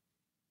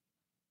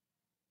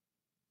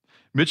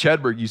 Mitch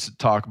Hedberg used to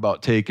talk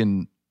about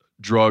taking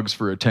drugs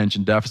for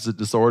attention deficit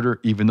disorder,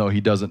 even though he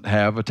doesn't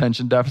have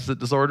attention deficit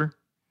disorder.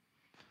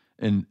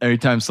 And every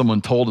time someone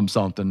told him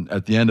something,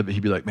 at the end of it,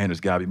 he'd be like, man, there's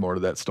got to be more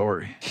to that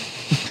story.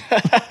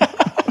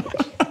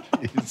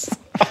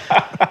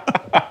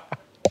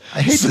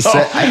 I hate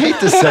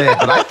to say it,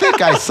 but I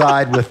think I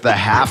side with the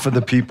half of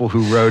the people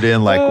who wrote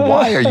in like,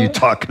 why are you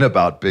talking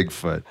about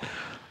Bigfoot?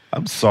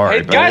 I'm sorry.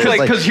 Hey, guys,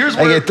 but because here's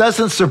where it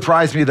doesn't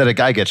surprise me that a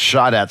guy gets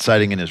shot at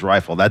sighting in his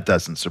rifle. That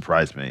doesn't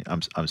surprise me.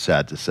 I'm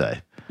sad to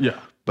say. Yeah.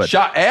 But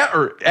shot at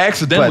or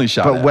accidentally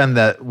shot at.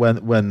 But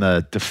when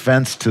the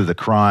defense to the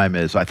crime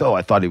is, I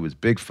thought he was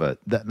Bigfoot.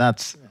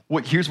 That's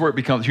here's where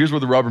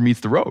the rubber meets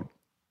the road,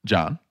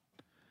 John,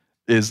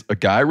 is a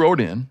guy wrote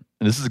in,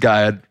 and this is a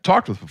guy I'd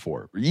talked with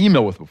before, or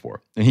emailed with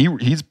before, and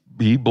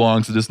he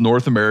belongs to this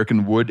North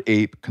American Wood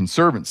Ape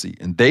Conservancy,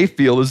 and they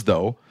feel as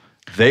though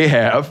they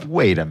have...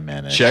 Wait a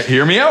minute.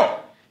 Hear me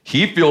out.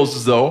 He feels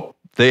as though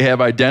they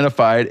have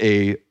identified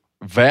a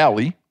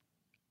valley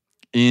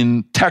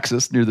in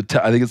Texas,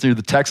 I think it's near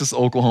the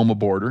Texas-Oklahoma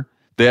border.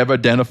 They have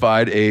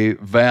identified a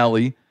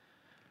valley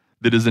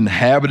that is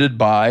inhabited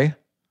by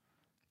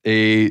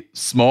a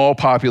small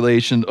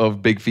population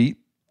of big feet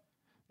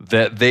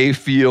that they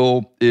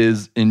feel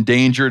is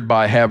endangered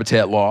by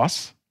habitat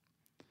loss.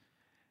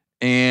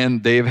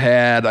 and they've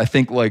had, I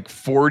think, like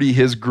 40,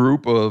 his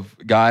group of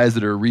guys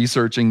that are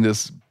researching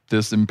this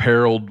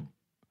imperiled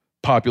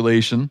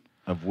population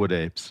of wood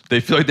apes. They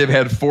feel like they've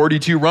had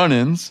 42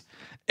 run-ins,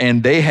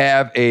 and they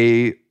have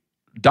a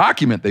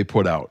document they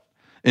put out.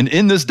 And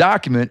in this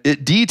document,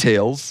 it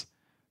details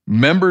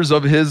members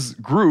of his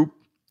group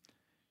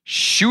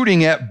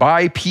shooting at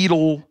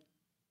bipedal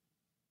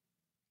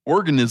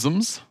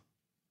organisms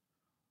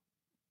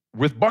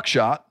with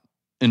buckshot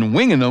and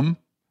winging them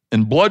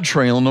and blood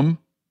trailing them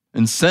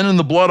and sending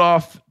the blood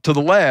off to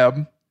the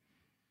lab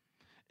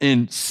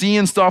and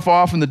seeing stuff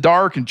off in the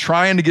dark and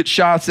trying to get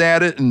shots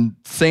at it and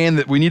saying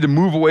that we need to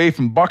move away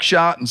from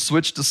buckshot and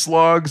switch to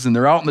slugs, and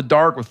they're out in the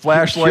dark with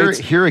flashlights.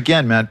 Here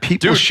again, man,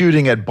 people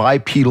shooting at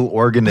bipedal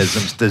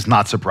organisms does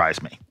not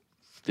surprise me.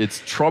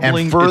 It's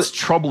troubling. It's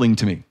troubling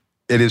to me.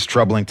 It is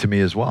troubling to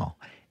me as well.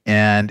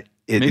 And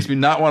it makes me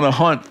not want to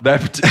hunt.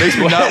 That makes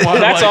me not want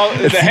to. That's all.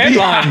 The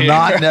headline here.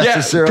 Not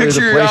necessarily the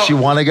place you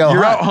want to go.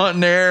 You're out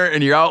hunting there,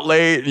 and you're out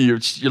late,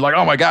 and you're like,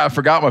 oh my god, I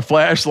forgot my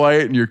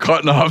flashlight, and you're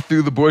cutting off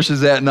through the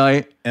bushes at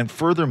night. And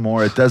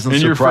furthermore, it doesn't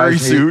in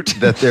surprise me suit.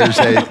 that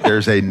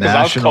there's a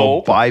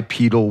national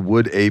bipedal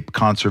wood ape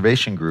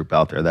conservation group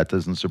out there. That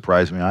doesn't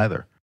surprise me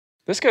either.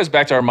 This goes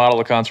back to our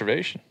model of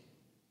conservation.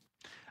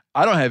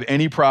 I don't have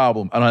any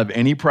problem. I don't have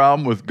any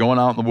problem with going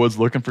out in the woods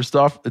looking for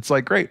stuff. It's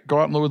like, great, go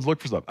out in the woods,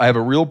 look for stuff. I have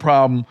a real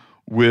problem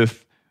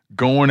with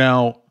going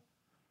out,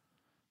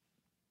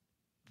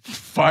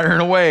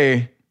 firing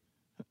away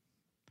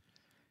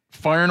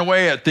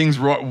at things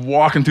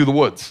walking through the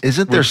woods.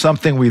 Isn't there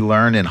something we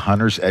learn in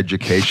hunter's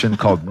education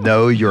called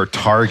know your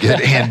target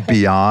and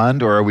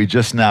beyond? Or are we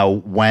just now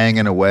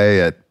wanging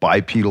away at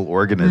bipedal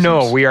organisms?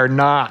 No, we are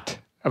not.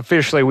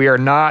 Officially, we are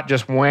not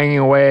just wanging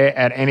away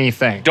at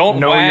anything. Don't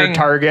know wang. your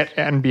target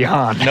and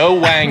beyond. No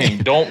wanging.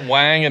 Don't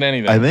wang at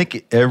anything. I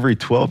think every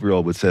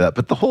 12-year-old would say that.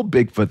 But the whole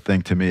Bigfoot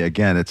thing to me,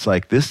 again, it's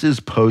like this is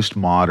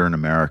postmodern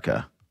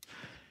America.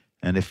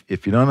 And if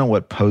you don't know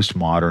what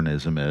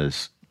postmodernism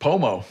is,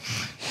 Pomo.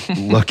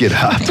 Look it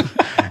up.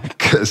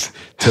 Because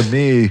to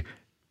me,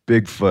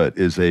 Bigfoot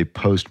is a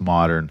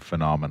postmodern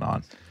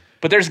phenomenon.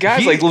 But there's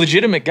guys like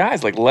legitimate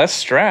guys like Les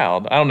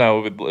Stroud. I don't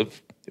know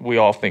if we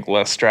all think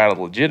Les Stroud is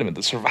legitimate.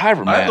 The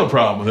Survivor Man. I have no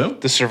problem with him.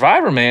 The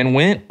Survivor Man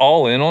went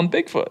all in on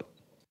Bigfoot.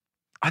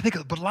 I think,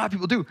 but a lot of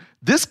people do.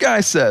 This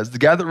guy says, the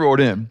guy that wrote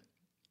in,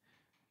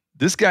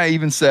 this guy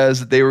even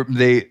says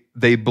that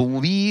they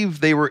believe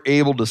they were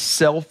able to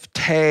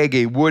self-tag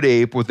a wood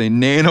ape with a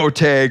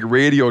nanotag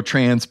radio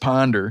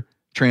transponder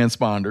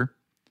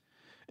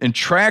and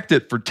tracked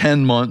it for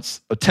 10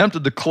 months,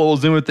 attempted to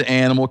close in with the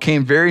animal,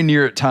 came very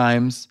near at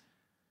times,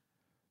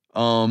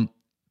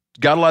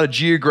 got a lot of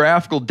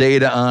geographical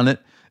data on it,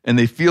 and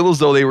they feel as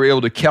though they were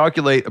able to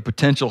calculate a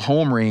potential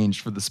home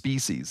range for the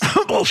species.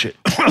 Bullshit.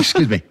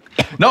 Excuse me.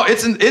 No,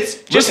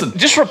 it's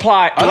just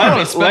reply. I don't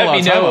want to spend a lot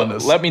of time on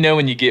this. Let me know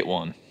when you get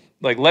one.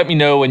 Like, let me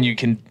know when you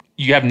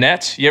have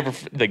nets. You ever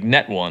like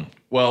net one?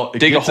 Well,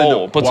 dig a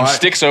hole, put some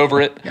sticks over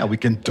it. Yeah, we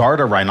can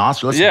dart a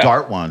rhinoceros. Let's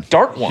dart one.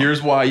 Dart one.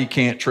 Here's why you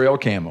can't trail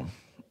cam them.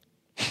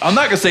 I'm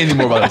not gonna say any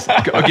more about this.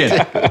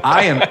 Again,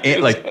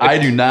 I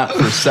do not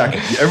for a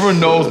second. Everyone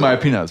knows my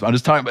opinion on this. I'm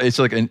just talking about. It's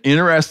like an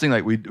interesting.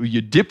 Like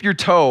you dip your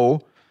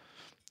toe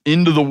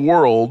into the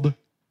world.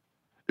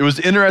 It was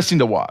interesting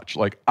to watch.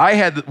 Like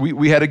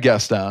we had a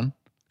guest on a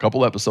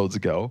couple episodes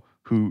ago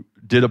who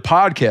did a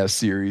podcast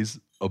series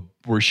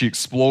where she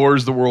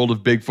explores the world of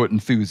Bigfoot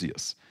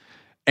enthusiasts,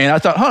 and I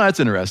thought, that's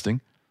interesting,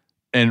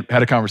 and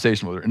had a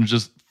conversation with her, and it was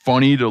just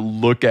funny to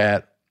look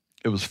at.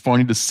 It was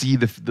funny to see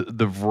the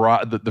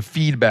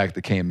feedback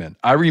that came in.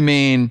 I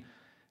remain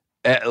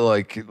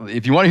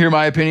if you want to hear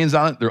my opinions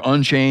on it, they're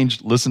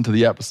unchanged. Listen to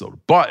the episode.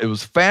 But it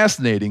was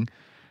fascinating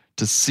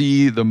to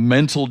see the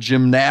mental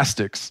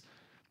gymnastics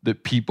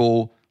that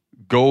people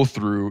go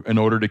through in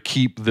order to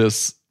keep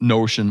this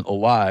notion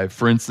alive.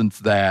 For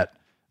instance, that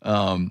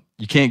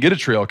you can't get a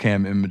trail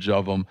cam image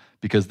of them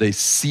because they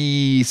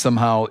see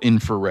somehow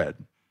infrared.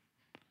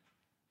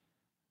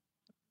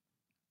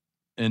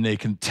 And they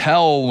can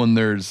tell when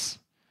there's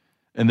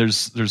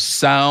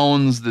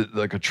sounds that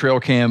like a trail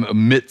cam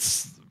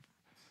emits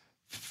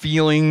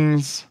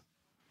feelings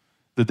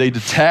that they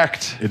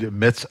detect. It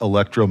emits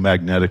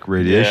electromagnetic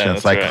radiation. Yeah,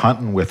 it's like right.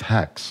 hunting with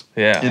hex.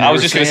 Yeah, And I they was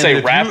were just going to saying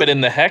say that wrap it in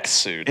the hex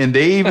suit. And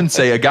they even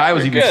say, a guy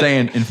was even good.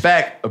 saying, in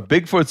fact, a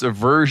Bigfoot's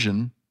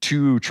aversion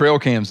to trail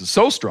cams is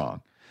so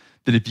strong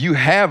that if you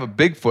have a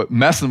Bigfoot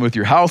messing with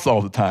your house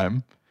all the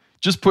time,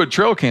 just put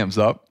trail cams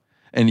up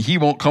and he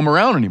won't come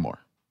around anymore.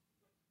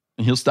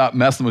 And he'll stop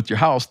messing with your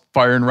house,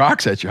 firing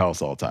rocks at your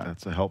house all the time.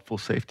 That's a helpful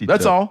safety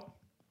That's tip. all.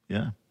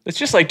 Yeah. It's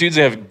just like dudes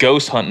that have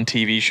ghost hunting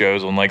TV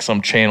shows on like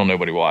some channel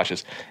nobody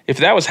watches. If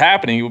that was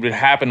happening, it would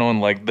happen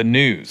on like the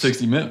news.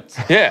 60 Minutes.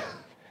 Yeah.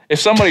 If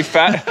somebody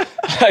found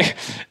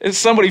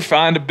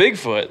a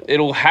Bigfoot,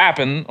 it'll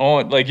happen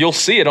on like you'll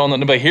see it on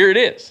the but here it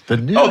is.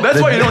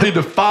 That's why you don't need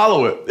to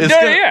follow it.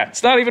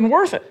 It's not even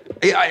worth it.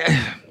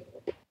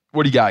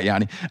 What do you got,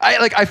 Yanni?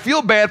 I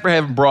feel bad for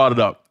having brought it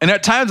up. And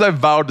at times I've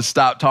vowed to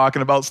stop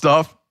talking about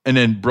stuff and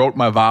then broke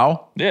my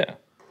vow. Yeah.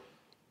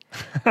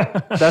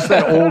 That's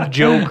that old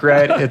joke,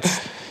 right?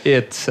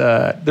 It's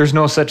there's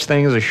no such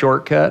thing as a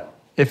shortcut.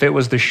 If it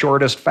was the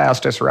shortest,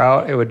 fastest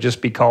route, it would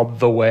just be called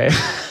the way.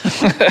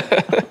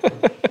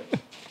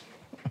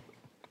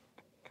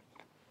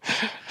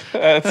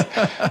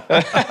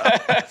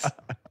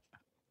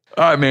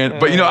 All right, man.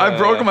 But I've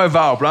broken my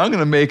vow, but I'm going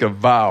to make a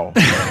vow.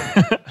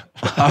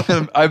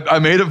 I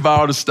made a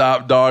vow to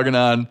stop dogging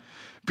on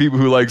people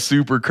who like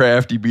super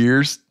crafty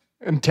beers.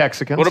 And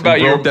Texicans. What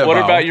about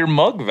your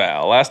mug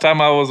vow? Last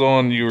time I was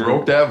on, you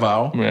broke that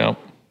vow. Yeah.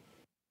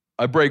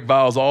 I break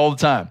vows all the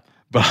time,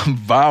 but I'm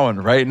vowing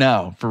right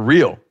now, for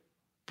real,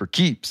 for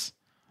keeps.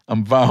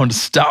 I'm vowing to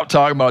stop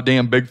talking about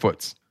damn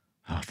Bigfoots.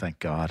 Oh, thank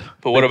God.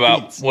 But what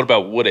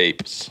about wood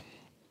apes?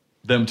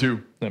 Them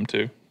too.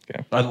 Okay.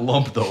 I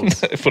lump those.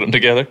 Put them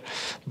together.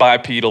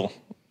 Bipedal.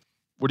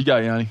 What do you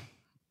got, Yanni?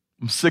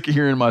 I'm sick of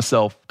hearing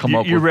myself come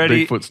up with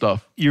Bigfoot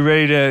stuff. You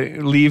ready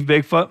to leave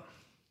Bigfoot?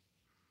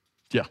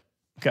 Yeah.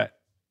 Okay.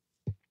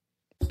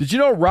 Did you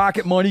know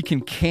Rocket Money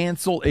can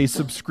cancel a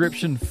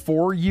subscription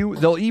for you?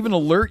 They'll even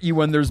alert you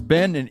when there's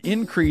been an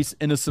increase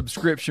in a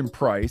subscription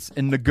price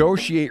and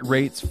negotiate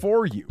rates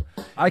for you.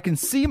 I can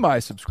see my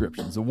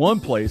subscriptions in one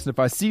place, and if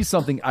I see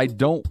something I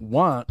don't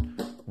want,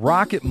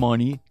 Rocket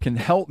Money can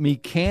help me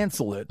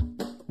cancel it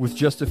with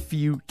just a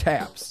few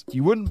taps.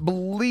 You wouldn't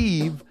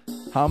believe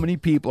how many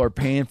people are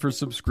paying for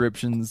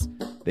subscriptions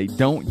they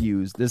don't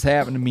use. This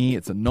happened to me.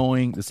 It's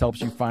annoying. This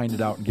helps you find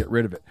it out and get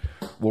rid of it.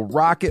 Well,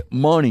 Rocket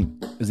Money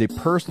is a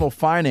personal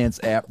finance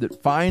app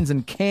that finds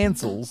and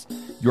cancels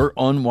your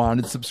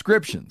unwanted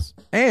subscriptions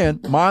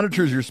and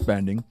monitors your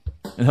spending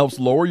and helps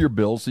lower your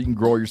bills so you can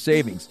grow your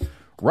savings.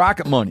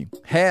 Rocket Money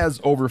has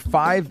over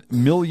 5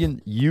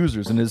 million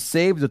users and has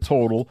saved a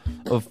total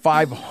of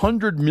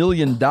 $500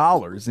 million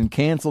in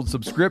canceled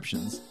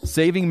subscriptions,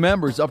 saving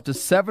members up to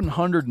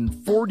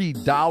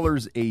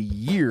 $740 a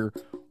year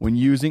when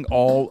using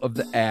all of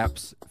the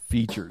app's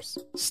features.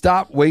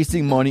 Stop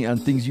wasting money on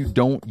things you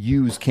don't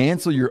use.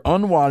 Cancel your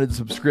unwanted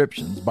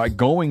subscriptions by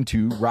going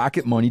to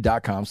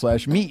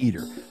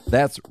rocketmoney.com/meateater.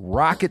 That's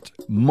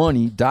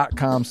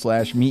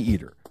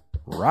rocketmoney.com/meateater.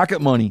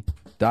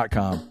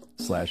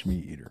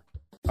 rocketmoney.com/meateater.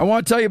 I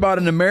want to tell you about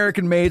an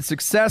American-made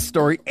success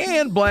story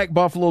and Black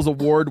Buffalo's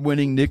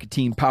award-winning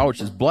nicotine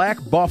pouches. Black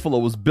Buffalo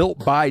was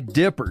built by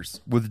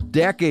dippers with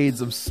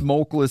decades of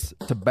smokeless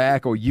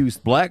tobacco use.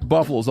 Black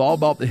Buffalo is all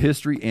about the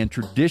history and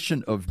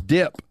tradition of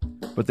dip,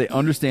 but they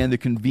understand the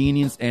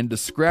convenience and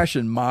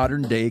discretion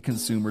modern-day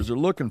consumers are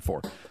looking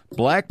for.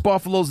 Black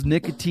Buffalo's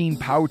nicotine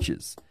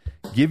pouches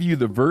give you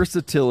the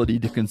versatility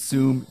to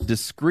consume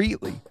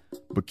discreetly,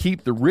 but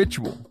keep the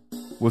ritual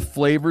with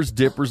flavors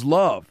dippers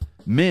love.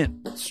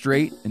 Mint,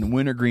 straight, and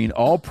wintergreen,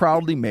 all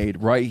proudly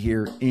made right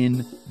here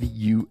in the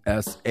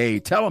USA.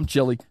 Tell them,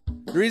 Chili.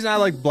 The reason I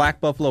like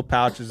Black Buffalo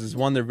pouches is,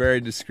 one, they're very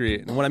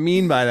discreet. And what I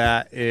mean by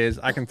that is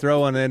I can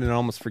throw one in and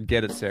almost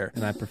forget it's there.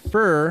 And I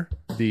prefer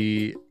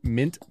the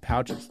mint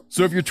pouches.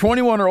 So if you're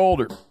 21 or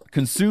older,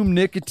 consume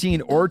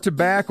nicotine or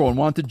tobacco, and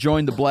want to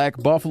join the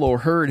Black Buffalo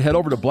herd, head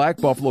over to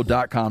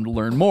blackbuffalo.com to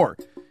learn more.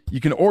 You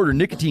can order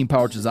nicotine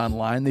pouches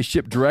online. They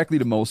ship directly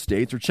to most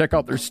states, or check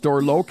out their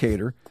store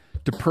locator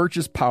to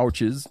purchase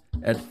pouches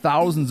at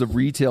thousands of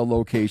retail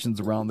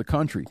locations around the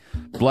country.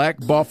 Black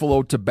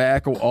Buffalo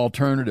Tobacco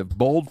Alternative.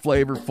 Bold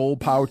flavor, full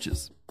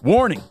pouches.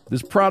 Warning,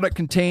 this product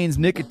contains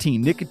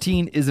nicotine.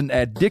 Nicotine is an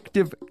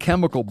addictive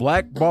chemical.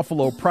 Black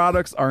Buffalo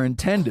products are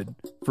intended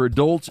for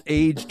adults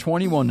age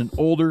 21 and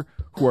older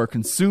who are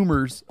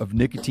consumers of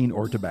nicotine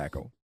or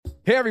tobacco.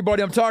 Hey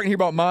everybody, I'm talking here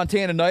about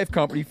Montana Knife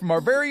Company from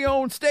our very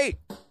own state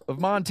of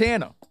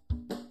Montana.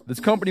 This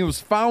company was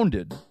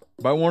founded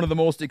by one of the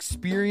most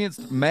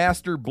experienced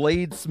master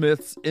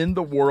bladesmiths in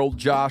the world,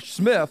 Josh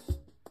Smith,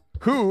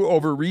 who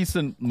over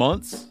recent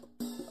months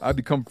I've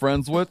become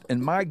friends with,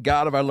 and my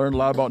God, have I learned a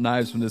lot about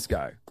knives from this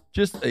guy.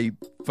 Just a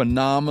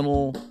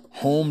phenomenal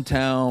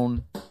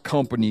hometown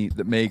company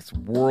that makes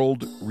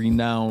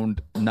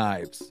world-renowned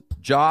knives.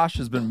 Josh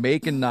has been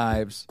making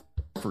knives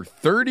for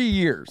 30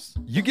 years.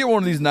 You get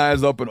one of these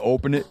knives up and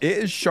open it, it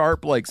is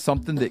sharp like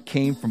something that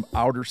came from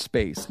outer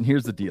space. And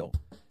here's the deal.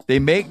 They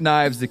make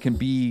knives that can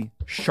be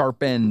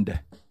sharpened.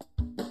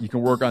 You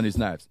can work on these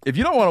knives. If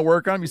you don't want to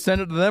work on them, you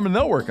send it to them and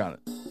they'll work on it.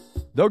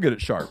 They'll get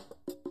it sharp.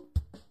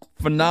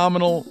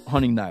 Phenomenal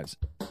hunting knives.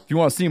 If you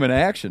want to see them in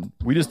action,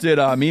 we just did,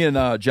 me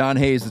and John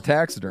Hayes, the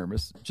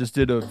taxidermist, just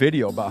did a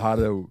video about how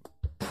to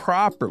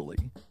properly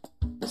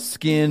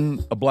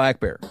skin a black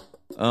bear.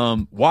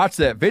 Watch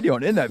that video,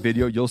 and in that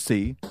video, you'll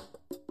see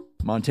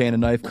Montana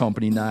Knife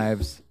Company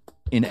knives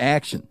in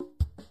action.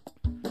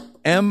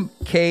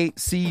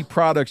 MKC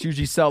products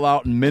usually sell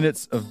out in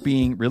minutes of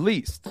being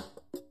released,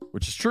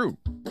 which is true.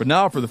 But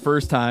now, for the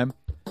first time,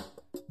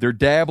 they're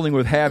dabbling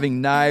with having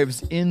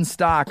knives in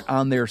stock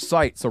on their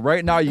site. So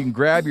right now, you can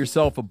grab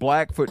yourself a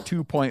Blackfoot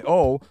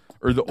 2.0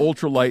 or the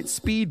Ultralight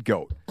Speed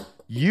Goat.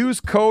 Use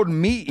code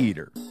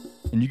MeatEater,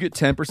 and you get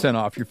 10%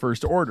 off your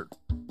first order.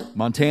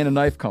 Montana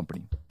Knife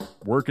Company.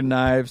 Working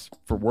knives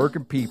for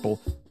working people.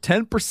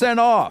 10%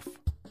 off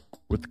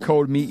with the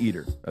code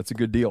MeatEater. That's a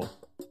good deal.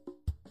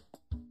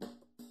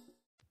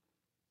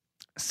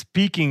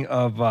 Speaking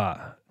of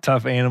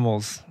tough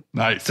animals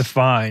Nice. to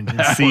find and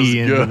That see was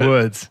in good. the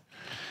woods.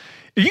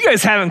 If you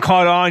guys haven't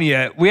caught on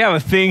yet, we have a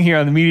thing here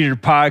on the Meat Eater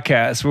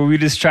podcast where we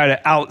just try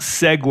to out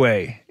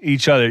segue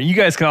each other. You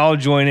guys can all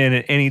join in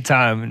at any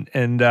time,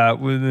 and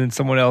then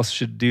someone else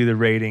should do the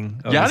rating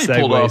of Yanni the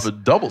pulled off segues. a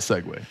double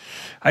segue.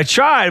 I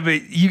tried,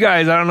 but you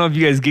guys, I don't know if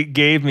you guys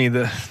gave me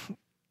the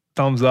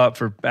thumbs up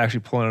for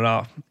actually pulling it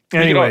off.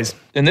 Anyways,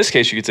 in this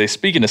case, you could say,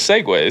 speaking of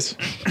segues,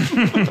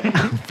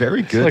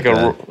 Very good.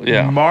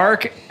 like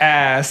Mark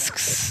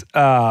asks,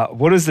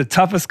 what is the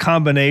toughest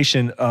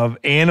combination of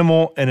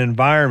animal and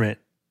environment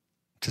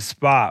to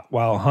spot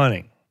while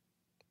hunting?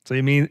 So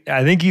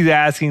I think he's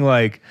asking,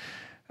 like,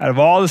 out of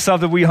all the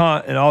stuff that we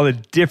hunt and all the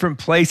different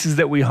places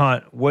that we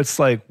hunt, what's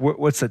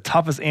the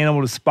toughest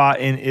animal to spot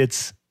in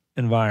its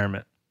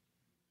environment?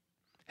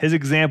 His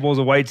example is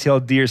a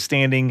white-tailed deer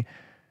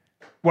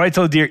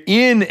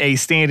in a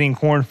standing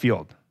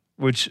cornfield,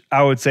 which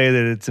I would say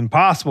that it's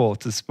impossible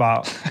to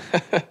spot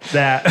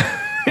that.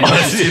 You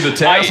see the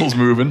tassels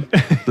moving.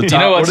 The top,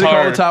 know what what's do they call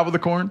the hard? top of the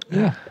corn?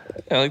 Yeah.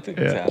 I like the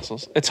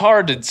tassels. It's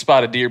hard to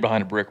spot a deer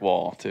behind a brick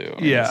wall too.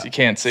 I mean, Yeah. you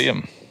can't see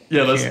them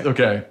Yeah,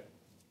 okay.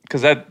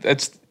 because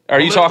that's. Are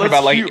you Well, talking let's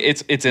about like view-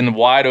 it's in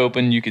wide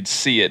open? You could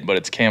see it, but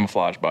it's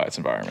camouflaged by its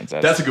environment.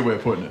 That's a good way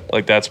of putting it.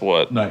 like that's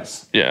what.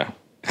 Nice. Yeah,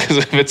 because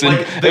if it's Like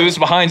if it's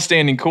behind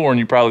standing corn,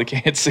 you probably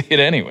can't see it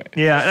anyway.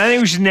 Yeah, and I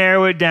think we should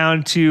narrow it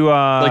down to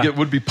Like it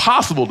would be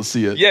possible to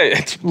see it. Yeah,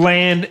 it's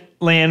land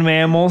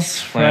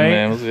mammals, land right?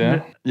 mammals.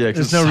 Yeah, Yeah,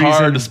 because There's it's no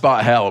hard reason- to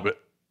spot halibut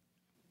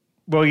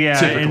Well,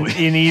 yeah, and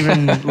Typically.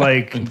 even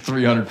like in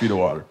 300 feet of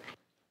water.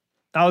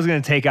 I was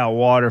going to take out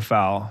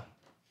waterfowl.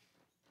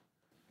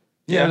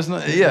 Yeah, there's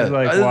not, yeah,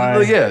 Like,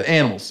 why? yeah,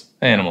 animals,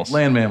 animals.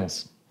 land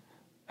mammals.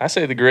 I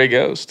say the gray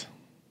ghost.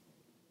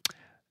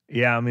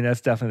 Yeah, I mean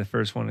that's definitely the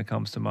first one that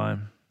comes to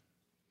mind.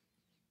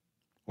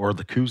 Or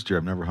the coos deer.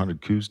 I've never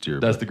hunted coos deer.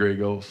 That's the gray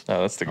ghost.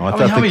 No, that's the Oh, I mean,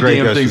 thought how the many gray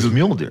damn ghost things was is-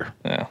 mule deer.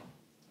 yeah.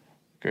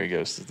 Gray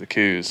ghost is the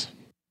coos.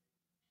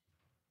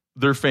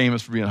 They're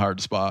famous for being hard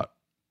to spot.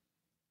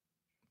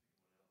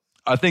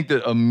 I think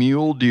that a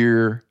mule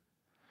deer,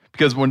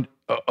 because when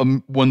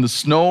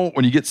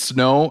you get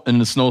snow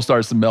and the snow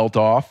starts to melt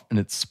off and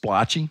it's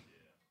splotchy,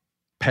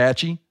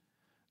 patchy,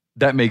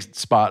 that makes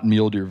spotting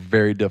mule deer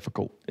very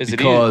difficult. Is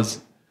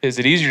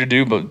it easier to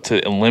do, but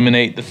to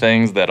eliminate the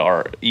things that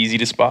are easy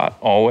to spot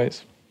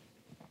always,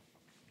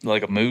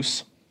 like a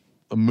moose?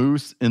 A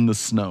moose in the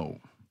snow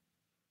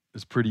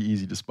is pretty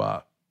easy to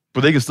spot,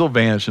 but they can still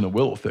vanish in a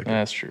willow thicket.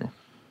 That's true.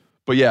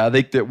 But yeah, I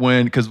think that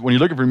because when you're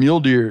looking for mule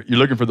deer, you're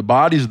looking for the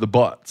bodies or the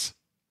butts.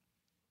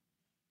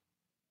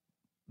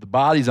 The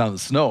bodies on the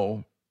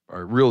snow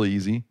are real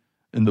easy,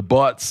 and the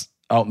butts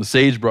out in the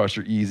sagebrush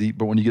are easy.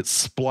 But when you get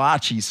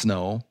splotchy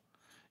snow,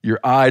 your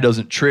eye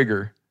doesn't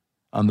trigger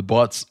on the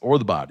butts or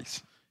the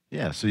bodies.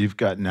 Yeah, so you've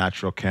got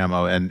natural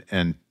camo,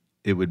 and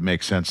it would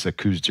make sense that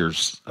coos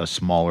deer's a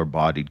smaller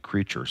bodied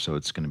creature, so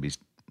it's going to be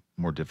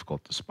more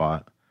difficult to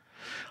spot.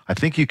 I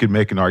think you could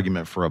make an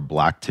argument for a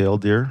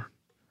black-tailed deer.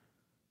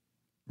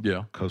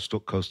 Yeah,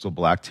 Coastal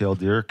black-tailed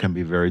deer can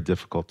be very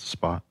difficult to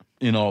spot.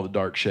 in all the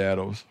dark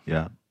shadows,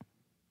 Yeah.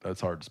 that's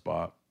hard to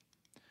spot.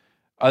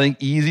 I think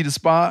easy to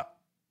spot.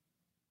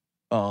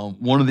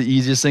 One of the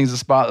easiest things to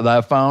spot that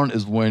I've found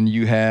is when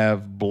you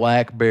have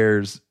black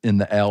bears in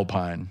the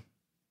alpine.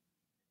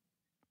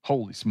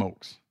 Holy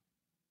smokes.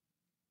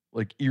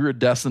 Like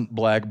iridescent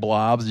black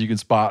blobs you can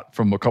spot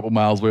from a couple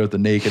miles away with the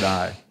naked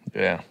eye.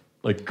 Yeah.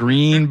 Like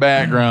green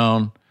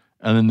background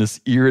and then this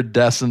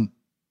iridescent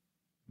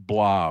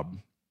blob.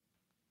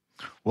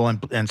 Well,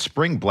 and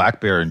spring black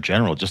bear in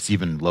general, just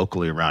even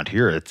locally around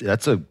here,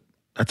 that's a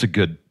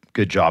good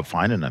job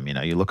finding them. You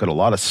know, you look at a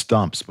lot of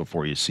stumps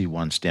before you see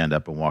one stand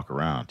up and walk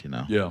around. You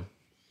know. Yeah.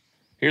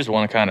 Here's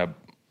one kind of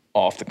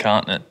off the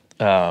continent.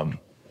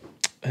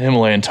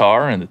 Himalayan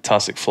tar in the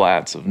tussock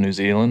flats of New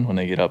Zealand when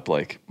they get up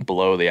like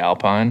below the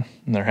alpine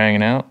and they're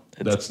hanging out.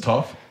 That's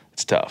tough.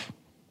 It's tough.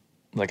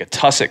 Like a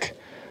tussock.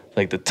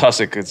 Like the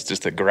tussock is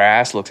just the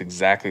grass looks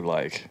exactly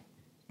like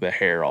the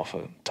hair off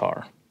of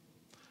tar.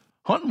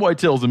 Hunting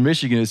whitetails in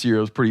Michigan this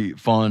year was pretty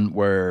fun,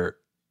 where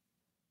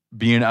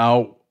being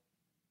out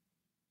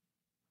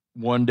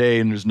one day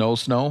and there's no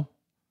snow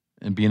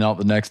and being out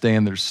the next day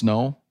and there's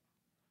snow.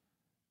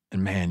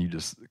 And man,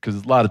 because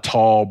there's a lot of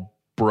tall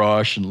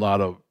brush and a lot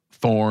of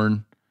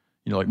thorn,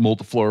 like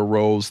multiflora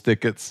rose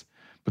thickets.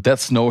 But that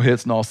snow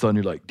hits and all of a sudden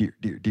you're like, deer,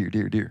 deer, deer,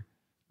 deer, deer,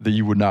 that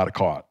you would not have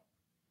caught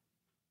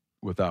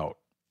without.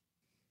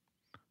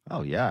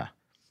 Oh yeah,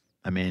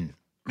 I mean,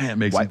 Man, it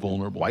makes them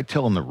vulnerable.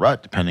 Whitetail in the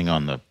rut, depending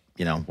on the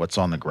what's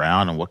on the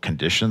ground and what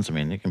conditions. I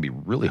mean, it can be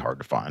really hard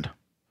to find.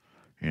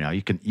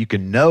 You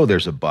can know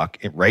there's a buck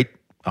right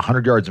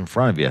 100 yards in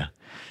front of you,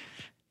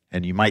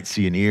 and you might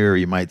see an ear,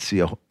 you might see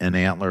an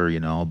antler,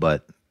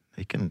 but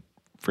they can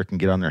freaking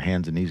get on their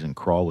hands and knees and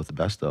crawl with the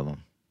best of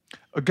them.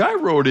 A guy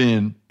wrote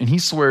in, and he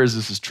swears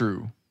this is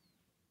true.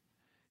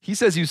 He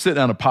says he was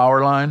sitting on a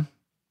power line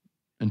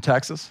in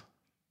Texas.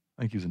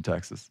 I think he was in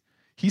Texas.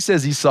 He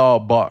says he saw a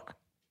buck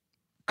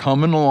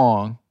coming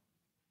along.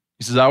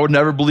 He says, I would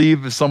never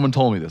believe if someone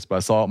told me this, but I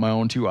saw it with my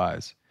own 2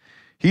 eyes.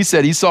 He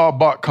said he saw a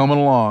buck coming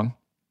along,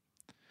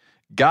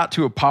 got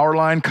to a power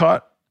line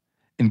cut,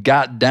 and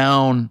got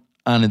down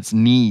on its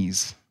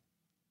knees.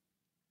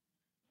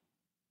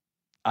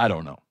 I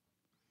don't know.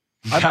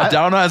 Got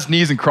down on its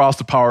knees and crossed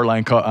the power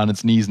line cut on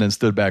its knees and then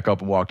stood back up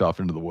and walked off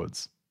into the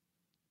woods.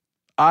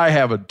 I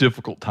have a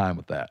difficult time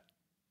with that.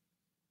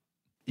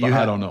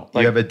 I don't know.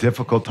 You have a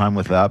difficult time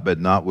with that, but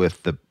not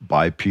with the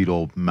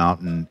bipedal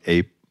mountain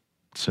ape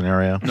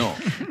scenario? No.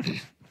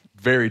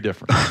 Very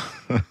different.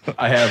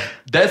 I have.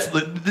 That's.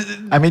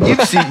 I mean,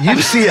 you've seen.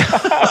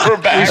 We're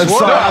back. We're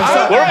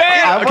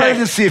back. I wanted Okay.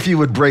 to see if you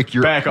would break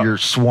your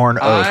sworn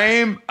oath.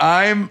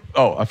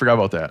 Oh, I forgot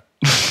about that.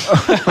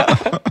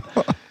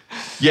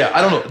 Yeah,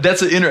 I don't know.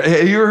 That's have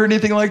you ever heard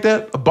anything like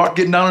that? A buck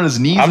getting down on his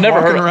knees? I've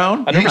never walking heard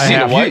around. I've never seen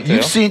a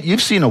whitetail.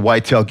 You've seen a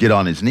whitetail get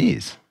on his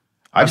knees.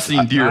 I've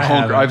seen deer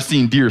hunker. I've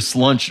seen deer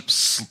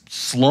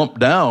slump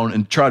down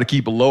and try to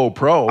keep a low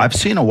pro. I've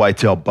seen a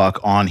whitetail buck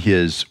on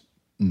his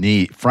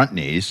front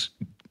knees,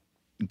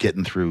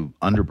 getting through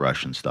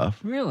underbrush and stuff.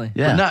 Really?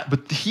 Yeah.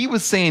 But he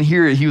was saying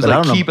here he was But I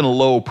like don't know. keeping a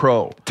low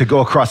pro. To go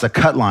across a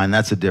cut line,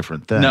 that's a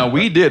different thing. Now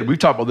we've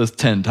talked about this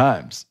 10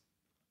 times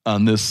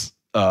on this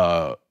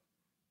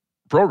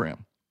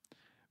program.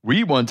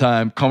 We one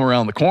time come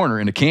around the corner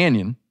in a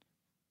canyon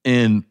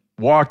and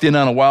walked in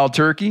on a wild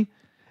turkey,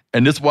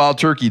 and this wild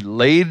turkey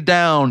laid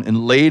down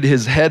and laid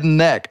his head and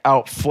neck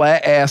out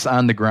flat ass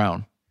on the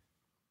ground.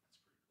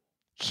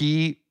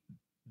 He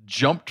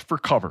jumped for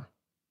cover,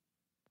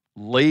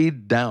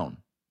 laid down.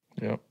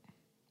 Yep.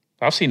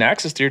 I've seen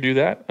axis deer do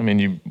that. I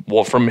mean,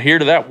 from here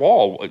to that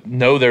wall,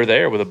 know they're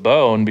there with a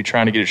bow and be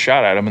trying to get a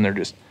shot at them, and they're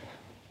just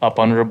up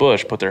under a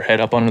bush, put their head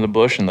up under the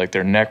bush, and like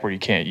their neck where you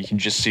can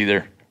just see their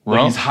rump.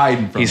 Well, he's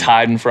hiding from you. He's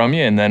hiding from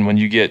you, and then when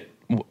you get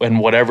in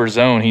whatever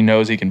zone he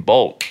knows he can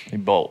bolt, he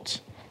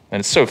bolts. And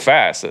it's so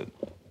fast that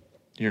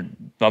you're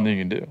nothing you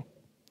can do.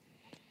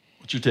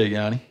 What's your take,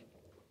 Yanni?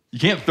 You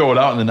can't throw it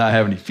out and then not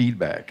have any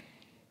feedback.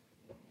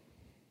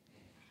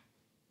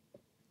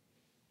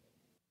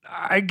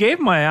 I gave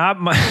my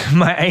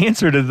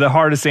answer to the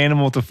hardest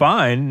animal to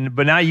find,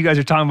 but now you guys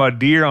are talking about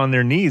deer on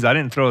their knees. I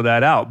didn't throw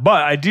that out,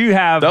 but I do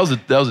have. That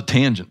was a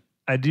tangent.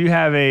 I do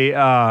have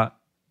a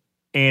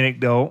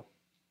anecdote.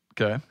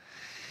 Okay.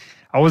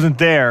 I wasn't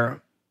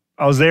there.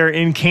 I was there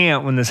in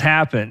camp when this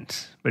happened,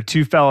 but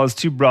two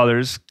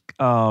brothers,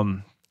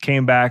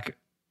 came back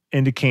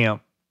into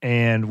camp,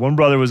 and one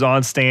brother was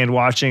on stand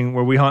watching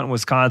where we hunt in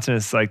Wisconsin.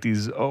 It's like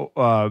these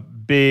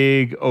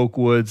big oak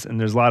woods, and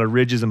there's a lot of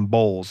ridges and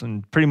bowls,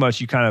 and pretty much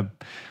you kind of,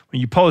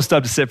 when you post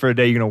up to sit for a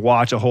day, you're going to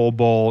watch a whole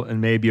bowl and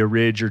maybe a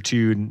ridge or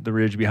two, and the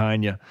ridge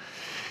behind you.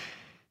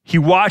 He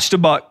watched a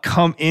buck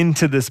come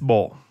into this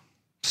bowl.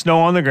 Snow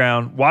on the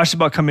ground, watched the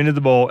buck come into the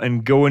bowl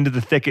and go into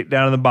the thicket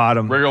down in the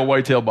bottom. Regular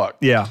whitetail buck.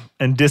 Yeah,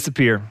 and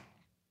disappear.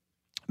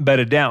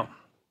 Bedded down.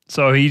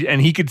 So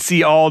he could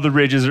see all the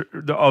ridges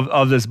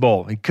of this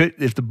bowl. He could,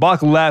 if the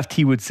buck left,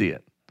 he would see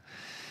it.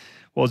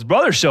 Well, his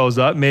brother shows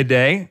up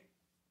midday,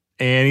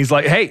 and he's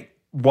like, "Hey,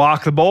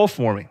 walk the bowl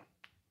for me.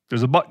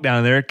 There's a buck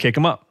down there. Kick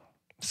him up."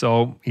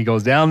 So he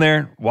goes down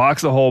there,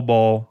 walks the whole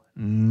bowl.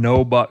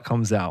 No buck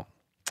comes out.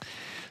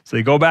 So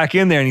they go back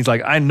in there, and he's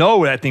like, "I know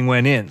where that thing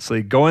went in." So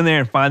they go in there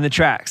and find the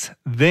tracks.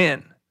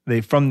 Then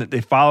they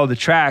follow the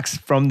tracks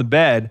from the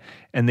bed,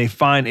 and they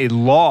find a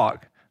log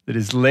that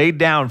is laid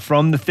down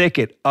from the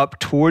thicket up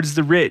towards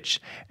the ridge,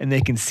 and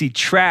they can see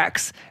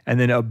tracks and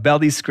then a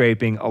belly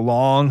scraping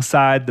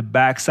alongside the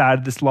backside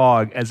of this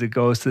log as it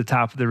goes to the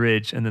top of the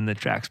ridge, and then the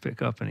tracks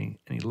pick up, and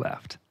he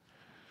left.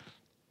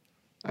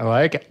 I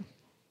like it.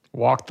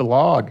 Walk the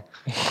log.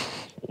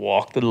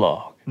 Walk the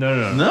log.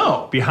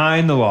 No.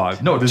 Behind the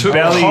log. No, There's took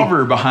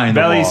cover behind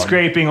the belly log.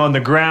 scraping on the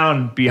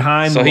ground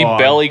behind So the he log.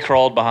 belly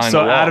crawled behind the So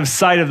log. out of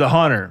sight of the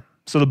hunter.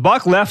 So the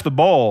buck left the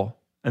bowl,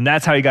 and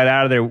that's how he got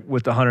out of there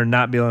with the hunter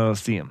not being able to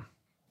see him.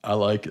 I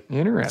like it.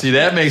 Interesting. See,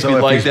 that makes So me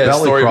if like he's that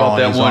belly story about crawling,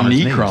 that he's one on his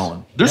knee knees.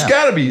 crawling. There's Yeah.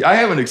 got to be. I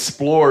haven't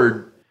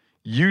explored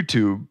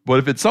YouTube, but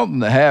if it's something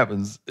that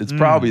happens, it's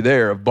probably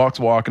there of bucks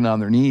walking on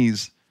their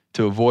knees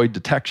to avoid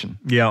detection.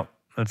 Yeah,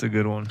 that's a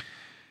good one.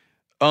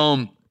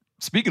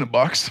 Speaking of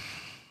bucks,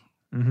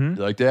 you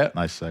like that?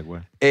 Nice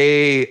segue.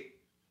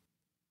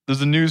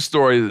 There's a news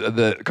story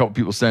that a couple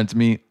people sent to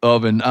me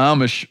of an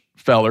Amish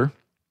feller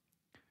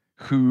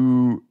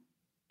who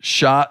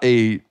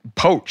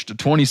poached a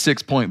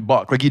 26-point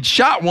buck. Like he'd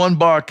shot one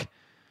buck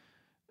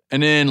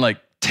and then like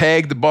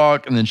tagged the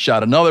buck and then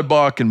shot another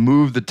buck and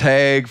moved the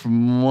tag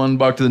from one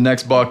buck to the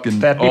next buck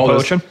and That'd be all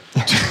this. poaching.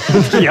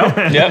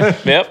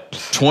 Yep.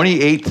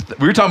 28.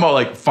 We were talking about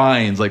like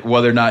fines, like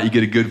whether or not you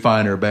get a good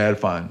fine or a bad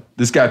fine.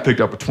 This guy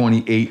picked up a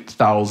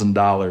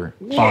 $28,000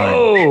 fine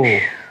Oh,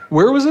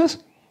 where was this?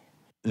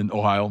 in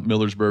Ohio,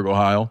 Millersburg,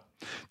 Ohio.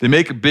 They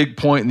make a big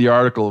point in the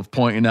article of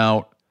pointing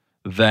out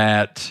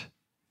that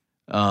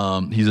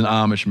he's an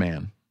Amish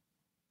man.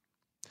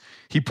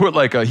 He put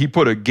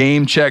a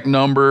game check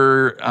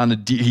number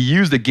on he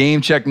used a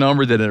game check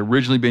number that had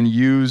originally been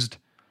used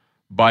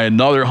by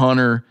another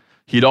hunter.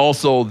 He'd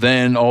also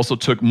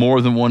took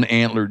more than one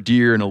antlered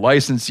deer in a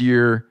license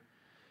year,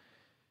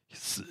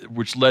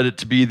 which led it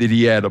to be that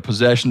he had a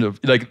possession of,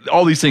 like,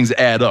 all these things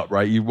add up,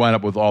 right? You wind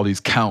up with all these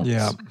counts,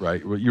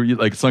 right? You're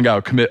like, some guy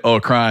will commit a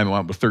crime and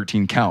wind up with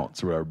 13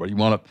 counts or whatever, but you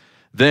want to,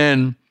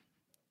 then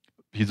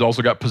he's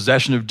also got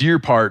possession of deer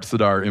parts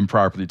that are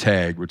improperly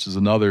tagged, which is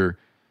another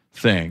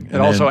thing.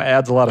 It also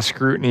adds a lot of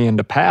scrutiny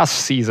into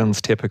past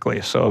seasons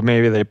typically. So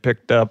maybe they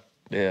picked up.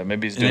 Yeah,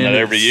 maybe he's doing that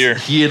every year.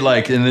 He had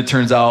and it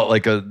turns out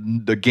like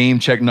the game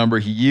check number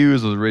he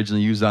used was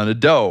originally used on a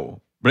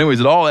doe. But anyways,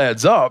 it all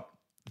adds up.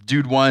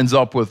 Dude winds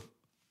up with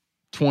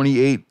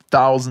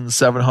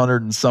 $28,700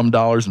 and some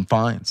dollars in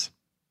fines.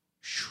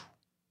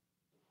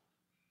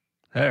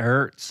 That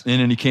hurts. And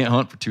then he can't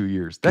hunt for 2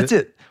 years. That's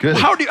it. Good.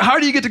 How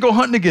do you get to go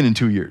hunting again in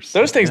 2 years?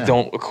 Those things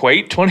don't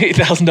equate.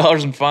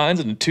 $28,000 in fines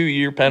and a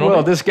 2-year penalty.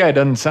 Well, this guy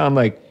doesn't sound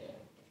like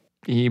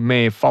he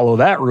may follow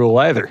that rule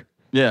either.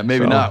 Yeah,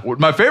 maybe not.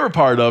 My favorite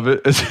part of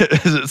it is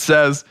it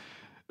says,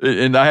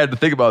 and I had to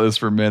think about this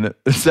for a minute.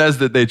 It says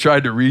that they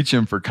tried to reach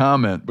him for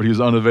comment, but he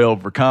was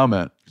unavailable for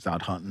comment. He's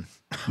out hunting.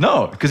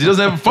 No, because he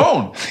doesn't have a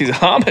phone. He's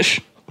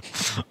Amish.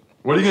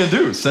 What are you going to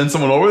do? Send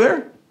someone over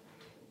there?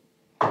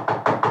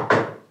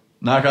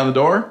 Knock on the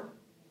door?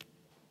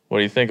 What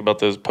do you think about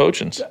those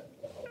poachings?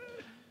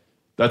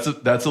 That's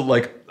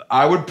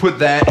I would put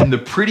that in the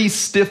pretty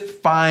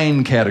stiff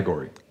fine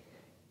category.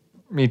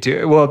 Me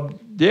too. Well,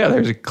 yeah,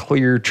 there's a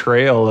clear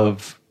trail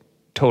of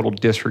total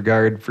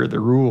disregard for the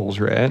rules,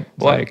 right?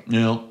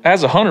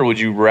 As a hunter, would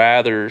you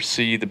rather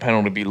see the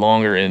penalty be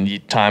longer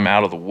and time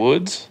out of the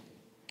woods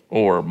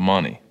or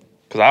money?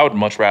 Because I would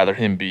much rather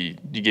you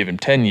give him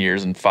 10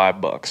 years and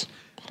 $5.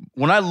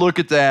 When I look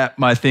at that,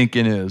 my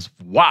thinking is,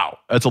 wow,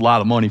 that's a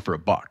lot of money for a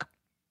buck.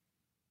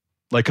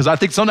 Like, because I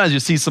think sometimes you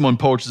see someone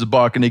poaches a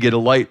buck and they get a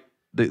light,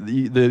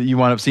 you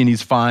wind up seeing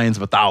these fines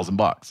of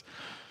 $1,000.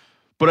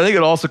 But I think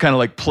it also kind of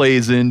like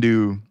plays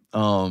into,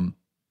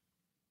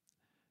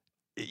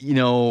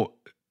 you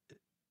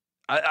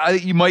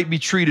might be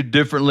treated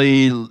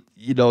differently.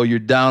 You're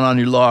down on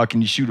your luck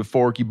and you shoot a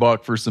forky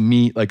buck for some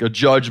meat. Like, a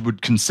judge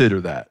would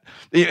consider that.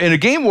 And a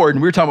game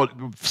warden, we were talking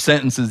about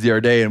sentences the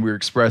other day, and we were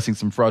expressing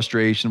some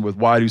frustration with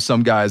why do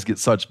some guys get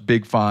such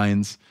big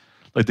fines?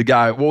 Like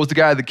what was the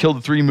guy that killed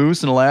the 3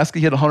 moose in Alaska?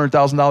 He had a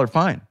 $100,000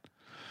 fine.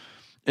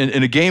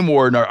 And a game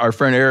warden, our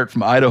friend Eric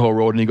from Idaho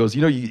wrote, and he goes,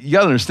 you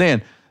got to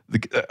understand,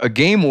 a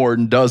game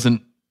warden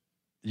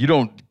you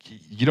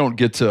don't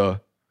get to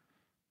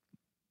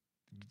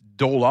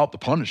dole out the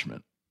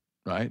punishment,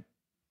 right?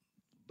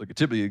 Like,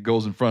 typically it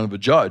goes in front of a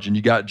judge, and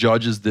you got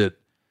judges that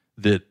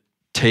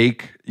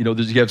take, you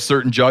have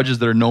certain judges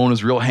that are known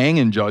as real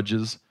hanging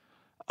judges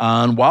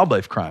on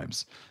wildlife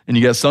crimes. And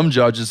you got some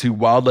judges who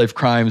wildlife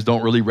crimes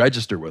don't really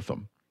register with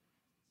them.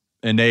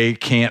 And they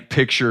can't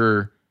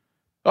picture,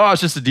 oh,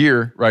 it's just a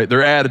deer, right?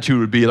 Their attitude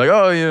would be like,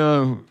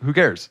 oh, who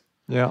cares?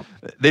 Yeah.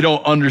 They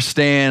don't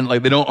understand,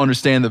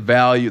 the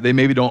value. They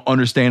maybe don't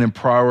understand and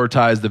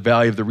prioritize the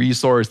value of the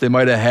resource. They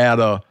might have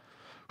had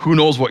who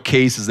knows what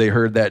cases they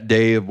heard that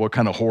day of what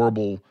kind of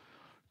horrible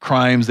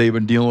crimes they've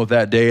been dealing with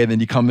that day. And then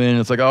you come in and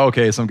it's like, oh,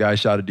 okay, some guy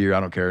shot a deer, I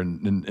don't care,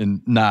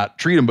 and not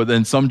treat him. But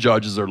then some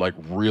judges are like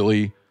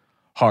really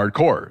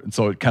hardcore. And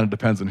so it kind of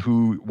depends on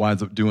who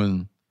winds up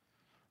doing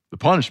the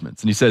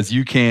punishments. And he says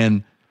you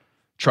can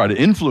try to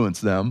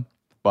influence them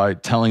by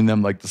telling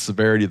them like the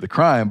severity of the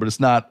crime, but it's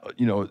not,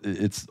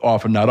 it's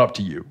often not up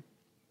to you.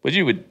 But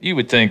you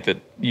would think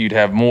that you'd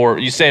have more,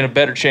 you stand a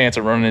better chance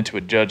of running into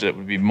a judge that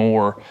would be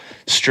more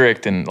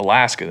strict in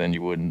Alaska than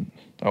you would in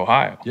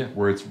Ohio. Yeah,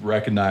 where it's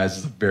recognized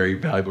as a very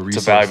valuable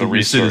resource. It's a valuable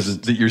resource.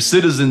 That your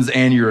citizens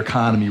and your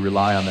economy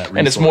rely on that resource.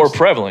 And it's more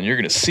prevalent. You're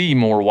going to see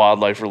more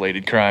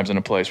wildlife-related crimes in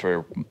a place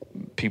where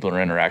people are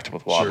interacting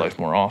with wildlife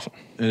more often.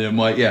 And it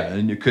might,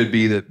 and it could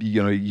be that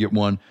you get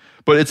one,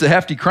 but it's a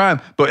hefty crime.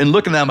 But in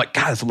looking at it, I'm like,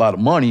 God, it's a lot of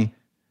money.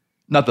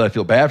 Not that I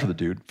feel bad for the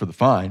dude for the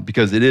fine,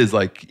 because it is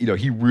like,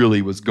 he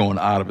really was going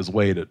out of his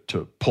way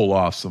to pull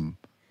off some,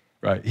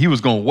 right? He was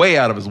going way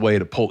out of his way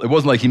to pull. It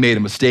wasn't like he made a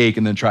mistake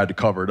and then tried to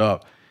cover it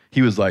up.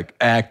 He was like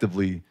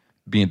actively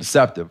being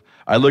deceptive.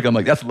 I'm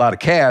like, that's a lot of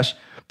cash.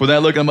 But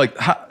then I'm like,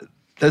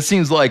 that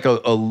seems like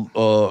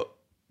a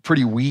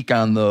pretty weak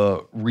on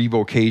the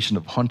revocation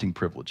of hunting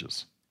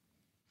privileges.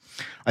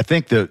 I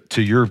think that,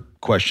 to your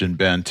question,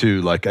 Ben,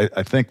 too, like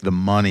I think the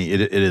money,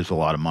 it is a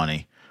lot of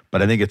money,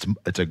 but I think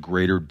it's a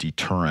greater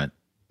deterrent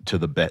to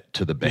the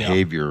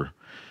behavior,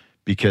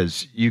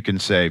 because you can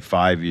say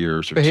 5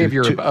 years or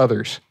behavior of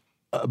others.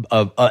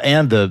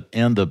 And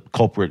the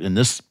culprit in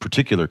this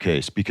particular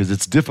case, because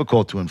it's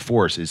difficult to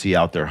enforce. Is he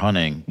out there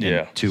hunting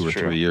in 2 or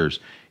 3 years?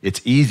 It's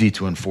easy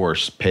to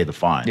enforce, pay the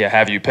fine. Yeah,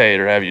 have you paid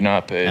or have you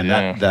not paid? And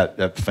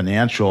that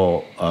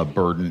financial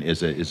burden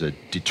is a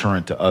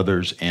deterrent to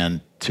others and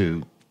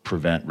to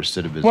prevent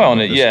recidivism. Well,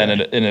 and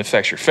it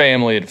affects your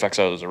family. It affects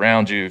others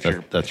around you.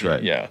 That's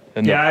right. Yeah.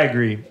 I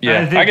agree.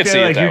 Yeah, I think I can see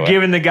it that you're way.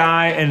 giving the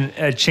guy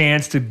a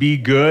chance to be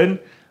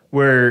good,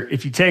 Where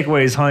if you take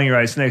away his hunting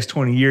rights the next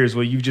 20 years,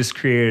 well, you've just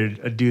created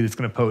a dude that's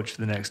going to poach for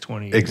the next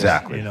 20 years.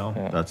 Exactly. You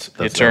know, That's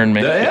It turned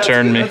me. It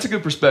turned me. That's a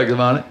good perspective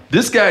on it.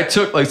 This guy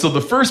took so the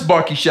first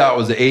buck he shot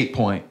was an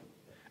 8-point,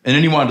 and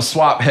then he wanted to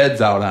swap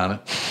heads out on it,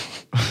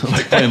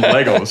 like playing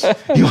Legos.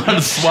 He wanted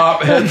to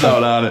swap heads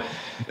out on it,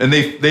 and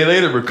they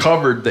later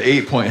recovered the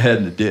 8-point head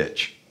in the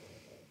ditch.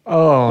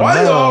 Oh,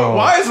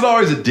 Why is it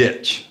always a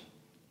ditch?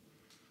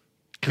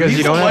 Because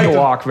you don't have to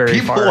walk very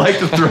people far. People like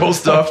to throw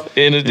stuff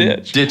In a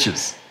ditch.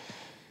 ditches.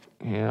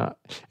 Yeah,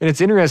 and it's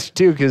interesting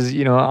too because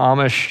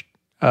Amish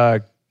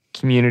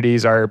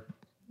communities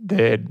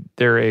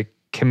they're a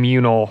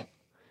communal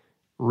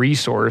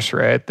resource,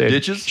 right? They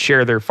Ditches?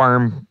 share their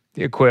farm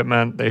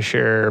equipment. They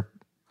share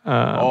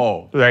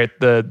right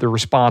the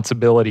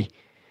responsibility,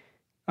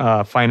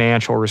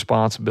 financial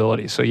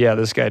responsibility. So yeah,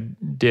 this guy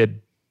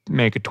did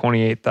make a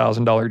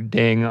 $28,000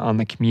 ding on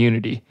the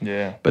community.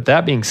 Yeah. But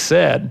that being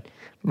said,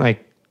 there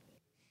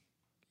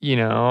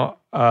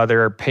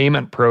are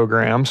payment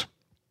programs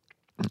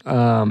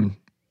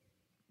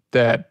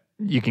that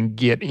you can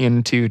get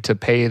into to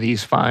pay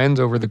these fines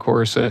over the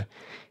course of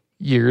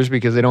years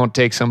because they don't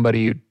take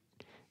somebody who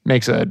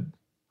makes $100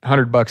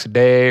 a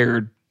day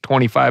or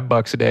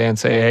 $25 a day and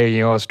say, hey,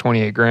 it's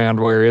 28 grand.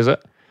 Where is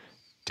it?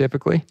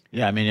 Typically.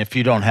 Yeah, I mean, if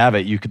you don't have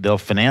it, they'll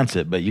finance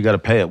it, but you got to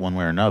pay it one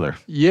way or another.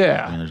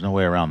 Yeah. I mean, there's no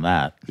way around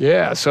that.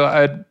 Yeah. So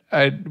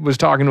I was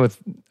talking with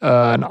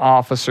an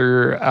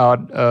officer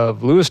out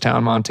of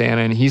Lewistown,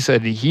 Montana, and he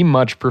said he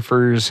much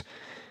prefers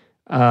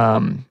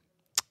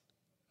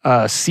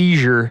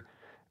seizure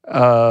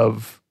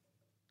of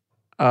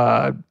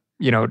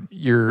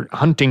your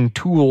hunting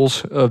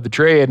tools of the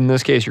trade, in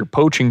this case your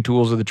poaching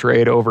tools of the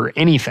trade, over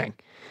anything,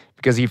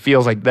 because he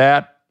feels like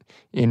that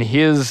in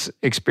his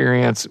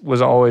experience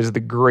was always the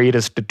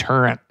greatest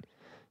deterrent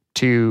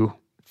to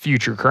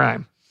future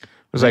crime. It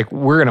was like,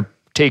 we're going to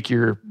take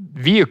your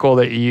vehicle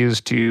that you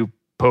use to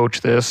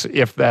poach this,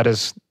 if that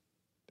is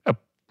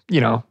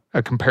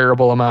a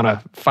comparable amount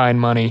of fine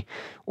money,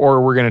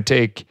 or we're going to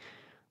take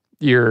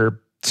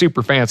your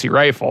super fancy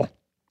rifle,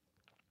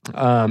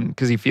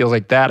 because he feels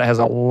like that has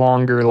a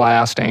longer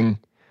lasting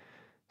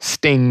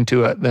sting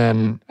to it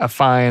than a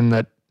fine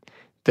that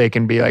they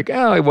can be like,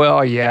 oh,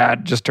 well, yeah,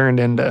 it just turned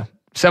into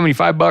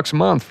 $75 a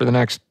month for the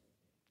next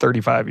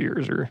 35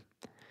 years or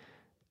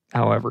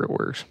however it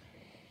works.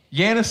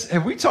 Yanis,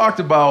 have we talked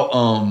about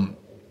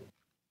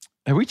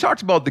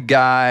the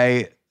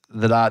guy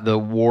the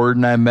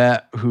warden I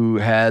met who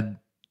had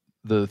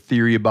the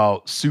theory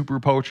about super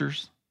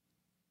poachers?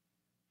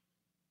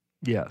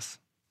 Yes.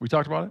 We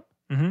talked about it?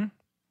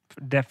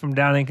 Mm-hmm. From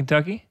down in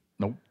Kentucky?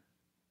 Nope.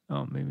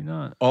 Oh, maybe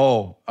not.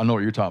 Oh, I know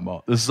what you're talking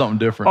about. This is something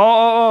different.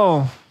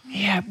 Oh.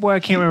 Yeah, boy, I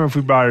can't remember if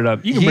we brought it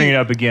up. You can bring it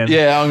up again.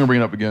 Yeah, I'm going to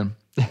bring it up again.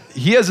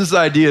 He has this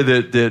idea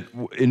that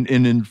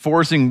in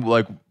enforcing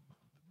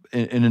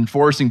in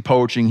enforcing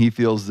poaching, he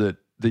feels that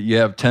you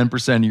have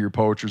 10% of your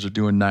poachers are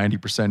doing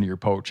 90% of your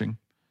poaching.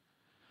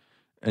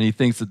 And he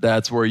thinks that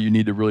that's where you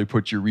need to really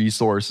put your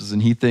resources.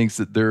 And he thinks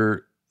that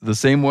they're the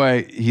same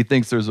way. He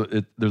thinks there's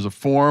a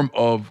form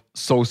of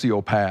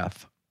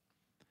sociopath,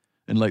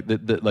 and like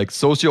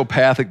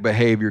sociopathic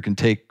behavior can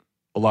take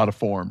a lot of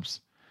forms.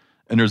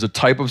 And there's a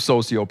type of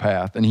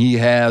sociopath, and he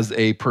has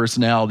a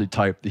personality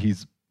type that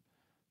he's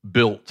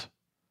built.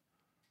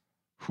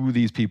 Who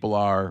these people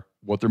are,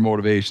 what their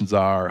motivations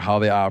are, how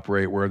they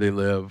operate, where they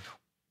live,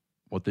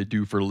 what they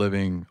do for a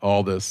living,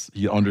 all this.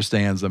 He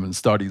understands them and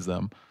studies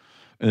them.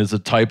 And it's a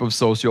type of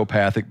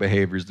sociopathic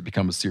behaviors to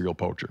become a serial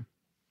poacher.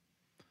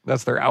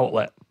 That's their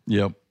outlet.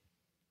 Yep.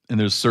 And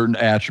there's certain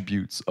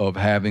attributes of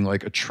having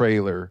like a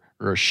trailer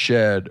or a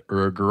shed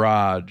or a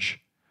garage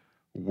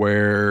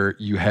where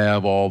you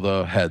have all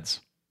the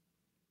heads.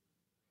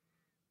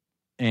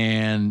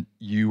 And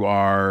you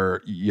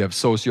have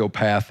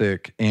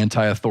sociopathic,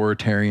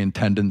 anti-authoritarian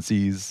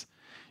tendencies.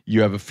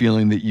 You have a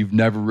feeling that you've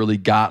never really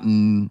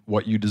gotten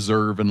what you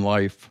deserve in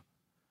life,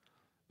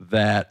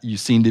 that you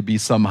seem to be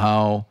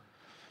somehow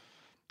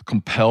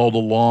compelled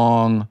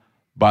along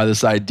by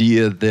this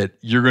idea that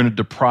you're going to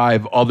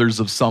deprive others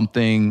of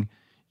something.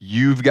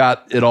 You've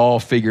got it all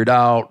figured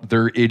out.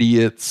 They're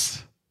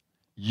idiots.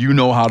 You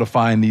know how to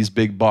find these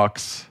big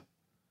bucks.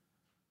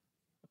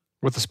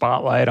 With the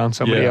spotlight on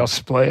somebody else's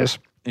plays.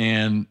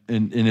 And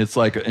it's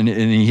like, and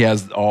he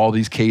has all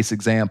these case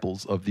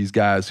examples of these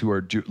guys who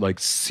are like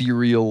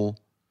serial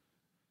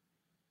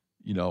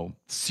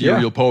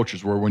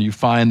poachers, where when you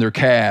find their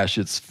cache,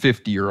 it's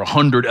 50 or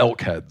 100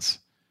 elk heads,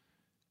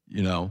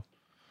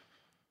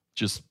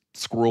 just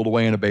squirreled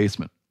away in a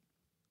basement.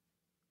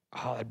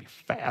 Oh, that'd be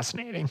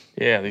fascinating.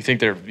 Yeah, they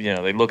think they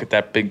look at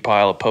that big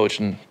pile of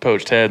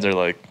poached heads, they're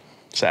like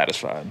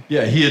satisfied.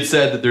 Yeah, he had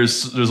said that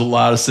there's a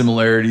lot of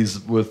similarities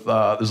with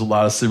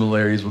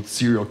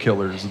serial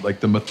killers, like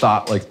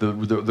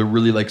the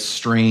really like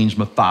strange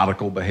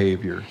methodical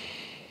behavior,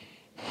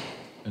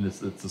 and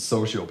it's a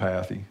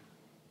sociopathy.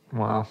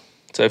 Wow.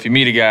 So if you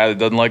meet a guy that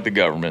doesn't like the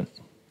government,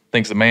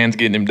 thinks the man's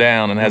getting him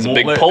down, and has a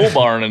big pole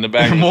barn in the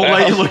back of his house, won't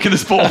let you look in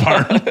his pole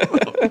barn.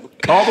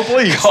 Call the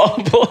police. Call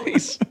the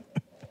police.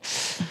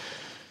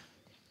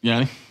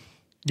 Yanni?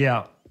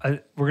 Yeah, we're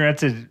gonna have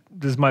to.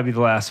 This might be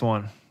the last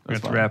one. We're gonna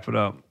have to fine. wrap it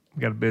up.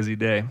 We got a busy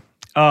day.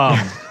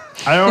 I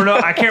don't know.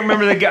 I can't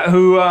remember the guy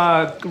who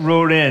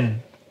wrote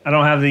in. I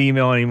don't have the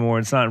email anymore.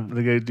 It's not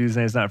the dude's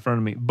name's not in front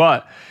of me,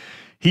 but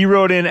he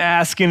wrote in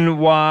asking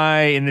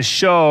why in the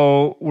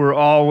show we're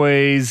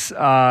always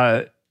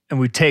and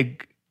we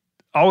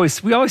always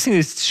see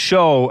this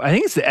show. I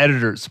think it's the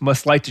editors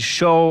must like to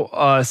show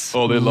us they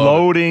love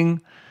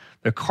loading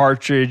the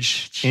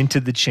cartridge into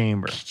the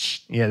chamber.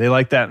 Yeah, they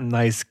like that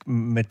nice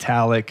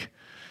metallic,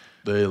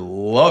 They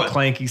love it.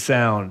 clanky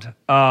sound.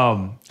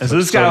 And so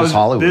this So guy does was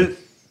Hollywood.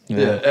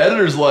 Yeah.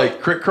 Editors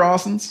like crick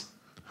crossings,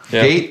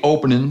 gate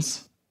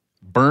openings,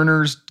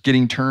 burners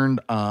getting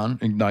turned on,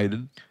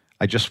 ignited,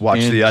 I just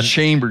watched and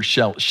chamber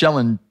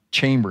shelling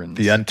chamberings.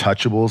 The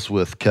Untouchables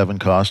with Kevin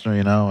Costner,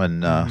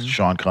 and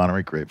Sean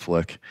Connery, great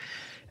flick.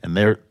 And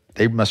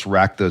they must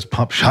rack those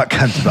pump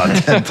shotguns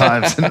about 10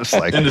 times. And it's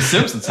like, In The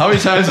Simpsons, how many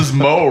times has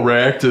Mo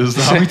racked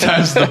how many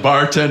times has the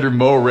bartender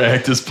Mo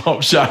racked his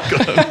pump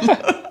shotgun?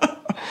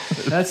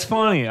 That's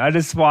funny. I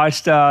just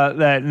watched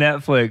that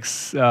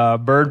Netflix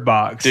Bird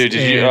Box. Dude,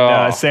 did you-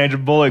 and, Sandra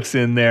Bullock's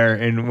in there,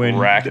 and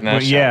Racking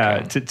that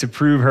shotgun. to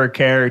prove her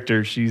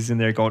character, she's in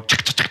there going.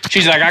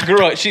 She's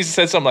like, she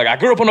said something like, I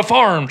grew up on a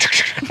farm.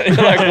 And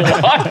you're like,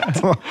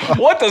 what?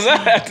 What does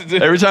that have to do?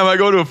 Every time I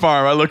go to a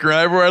farm, I look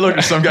around. Everywhere I look,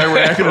 there's some guy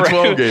racking a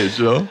 12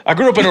 gauge, I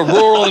grew up in a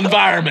rural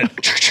environment.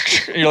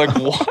 And you're like,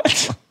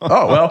 what?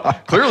 Oh, well,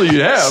 clearly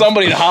you have.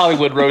 Somebody in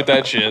Hollywood wrote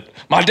that shit.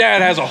 My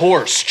dad has a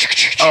horse.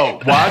 Oh,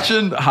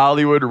 watching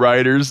Hollywood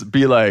writers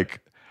be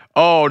like,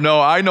 oh,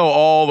 no, I know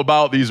all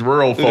about these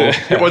rural folk.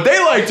 What they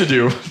like to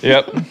do.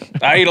 Yep.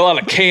 I eat a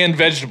lot of canned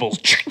vegetables.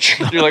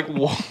 You're like,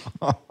 what?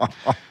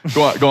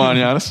 Go on,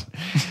 Giannis.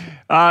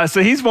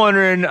 So he's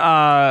wondering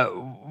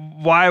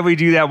why we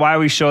do that, why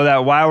we show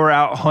that, why we're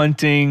out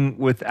hunting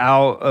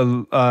without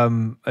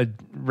a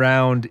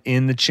round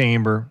in the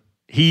chamber.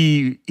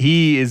 He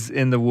is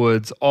in the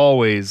woods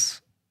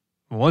always.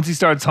 Once he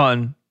starts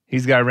hunting,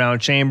 he's got a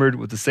round chambered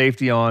with the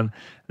safety on. And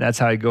that's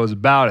how he goes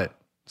about it.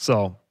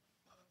 So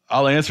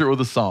I'll answer it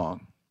with a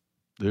song.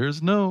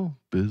 There's no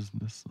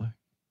business like.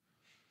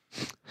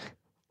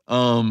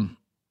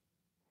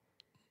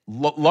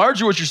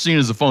 Largely what you're seeing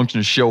is a function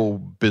of show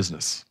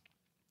business,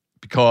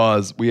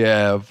 because we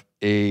have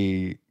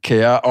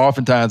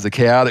oftentimes a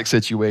chaotic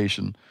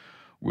situation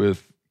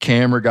with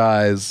camera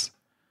guys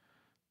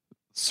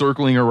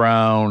circling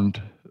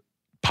around,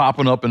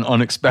 popping up in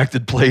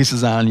unexpected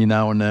places on you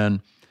now and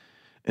then.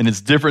 And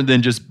it's different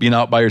than just being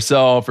out by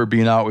yourself or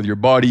being out with your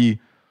buddy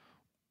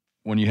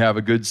when you have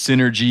a good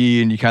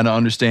synergy and you kind of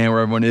understand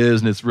where everyone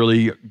is. And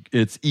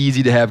it's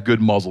easy to have good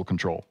muzzle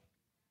control.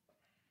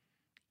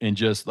 And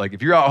just like,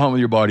 if you're out hunting with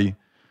your buddy,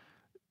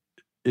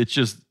 it's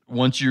just,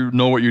 once you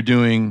know what you're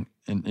doing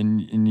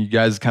and you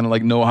guys kind of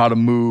like know how to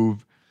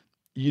move,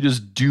 you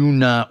just do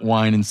not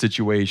whine in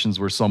situations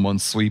where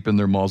someone's sweeping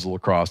their muzzle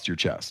across your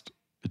chest.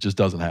 It just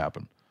doesn't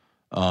happen.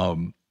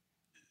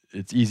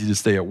 It's easy to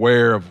stay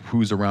aware of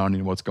who's around you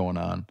and what's going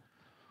on.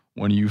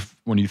 When you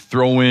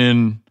throw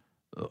in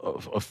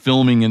a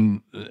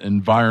filming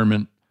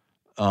environment,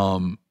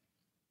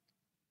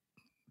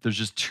 there's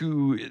just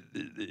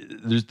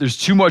there's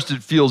too much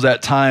that feels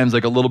at times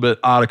like a little bit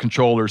out of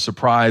control or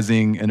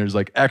surprising, and there's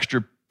like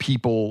extra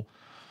people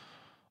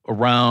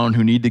around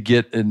who need to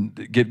get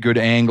good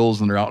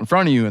angles, and they're out in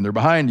front of you and they're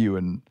behind you,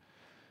 and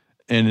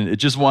it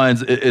just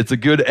winds. It's a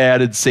good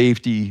added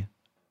safety.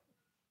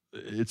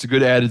 It's a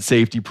good added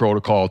safety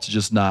protocol to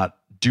just not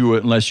do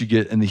it unless you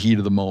get in the heat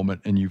of the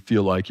moment and you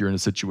feel like you're in a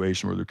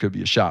situation where there could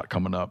be a shot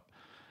coming up,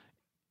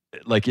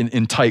 like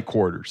in tight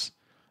quarters.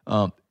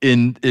 When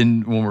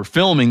we're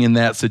filming in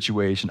that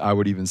situation, I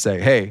would even say,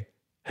 hey,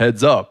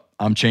 heads up,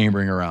 I'm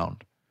chambering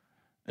around.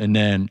 And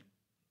then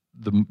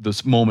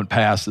this moment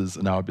passes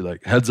and I would be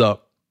like, heads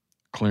up,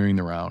 clearing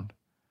the round.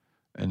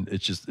 And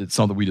it's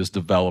something we just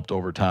developed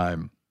over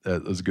time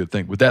as a good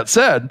thing. With that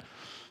said,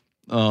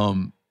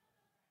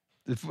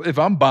 if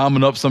I'm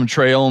bombing up some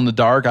trail in the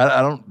dark,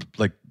 I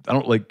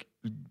don't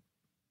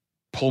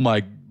pull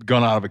my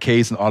gun out of a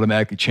case and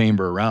automatically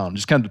chamber around. It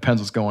just kind of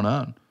depends what's going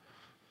on.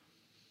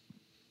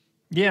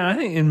 yeah, I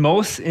think in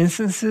most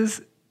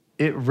instances,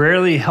 it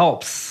rarely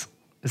helps.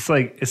 It's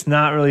like, it's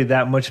not really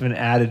that much of an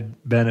added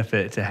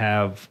benefit to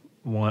have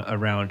a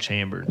round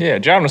chambered. Yeah,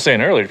 John was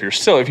saying earlier,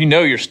 if you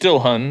know you're still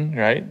hunting,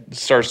 right? It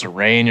starts to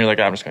rain, you're like,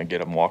 I'm just going to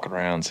get up and walk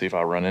around, see if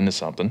I run into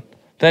something.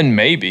 Then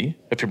maybe,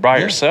 if you're by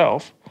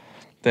yourself,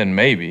 then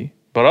maybe.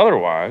 But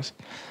otherwise,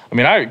 I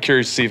mean, I'm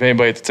curious to see if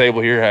anybody at the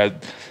table here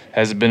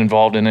has been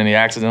involved in any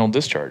accidental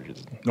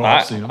discharges. No,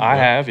 I've seen them. I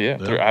have, yeah.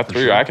 Sure.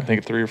 I can think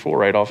of 3 or 4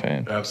 right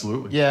offhand.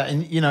 Absolutely. Yeah,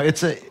 and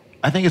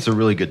I think it's a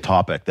really good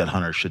topic that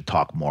hunters should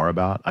talk more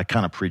about. I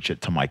kind of preach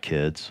it to my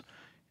kids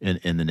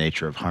in the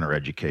nature of hunter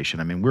education.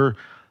 I mean,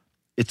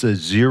 it's a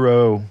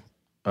zero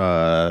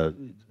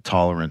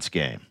tolerance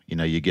game.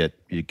 You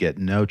get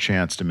no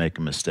chance to make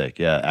a mistake.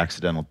 Yeah,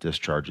 accidental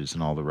discharges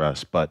and all the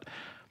rest. But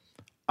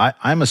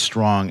I'm a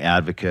strong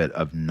advocate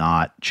of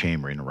not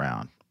chambering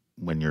around.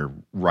 you're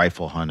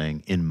rifle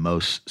hunting in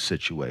most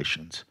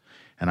situations.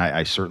 And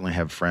I certainly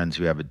have friends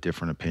who have a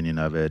different opinion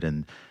of it,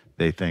 and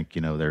they think,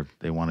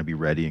 they want to be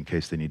ready in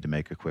case they need to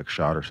make a quick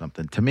shot or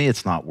something. To me,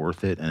 it's not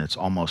worth it, and it's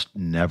almost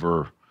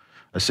never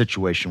a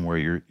situation where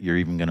you're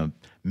even going to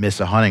miss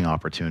a hunting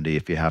opportunity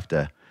if you have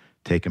to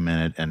take a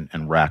minute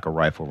and rack a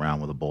rifle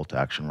round with a bolt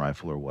action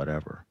rifle or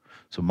whatever.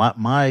 So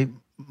my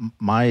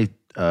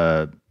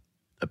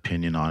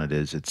opinion on it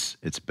is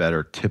it's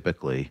better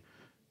typically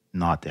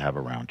not to have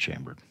a round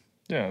chambered.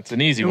 Yeah, it's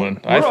an easy one.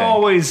 We're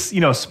always,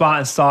 spot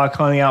and stock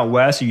hunting out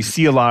west. So you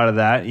see a lot of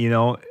that,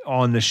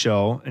 on the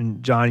show.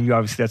 And John, you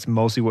obviously, that's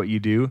mostly what you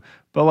do.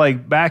 But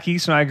like back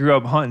east when I grew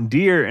up hunting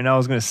deer and I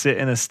was going to sit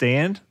in a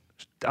stand,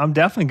 I'm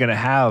definitely going to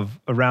have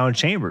a round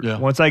chambered. Yeah.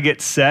 Once I get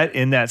set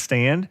in that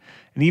stand,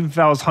 and even if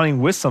I was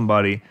hunting with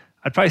somebody,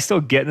 I'd probably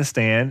still get in a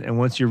stand. And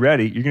once you're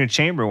ready, you're going to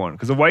chamber one.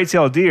 Because a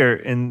whitetail deer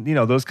in,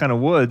 those kind of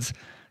woods,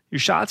 your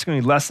shot's going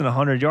to be less than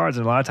 100 yards.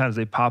 And a lot of times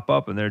they pop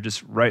up and they're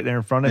just right there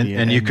in front of you.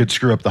 And you could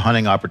screw up the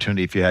hunting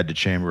opportunity if you had to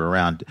chamber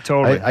around.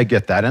 Totally. I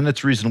get that. And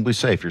it's reasonably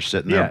safe. You're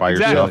sitting there by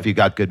yourself. You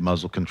got good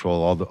muzzle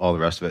control, all the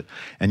rest of it.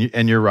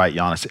 And you're right,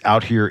 Giannis.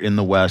 Out here in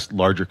the West,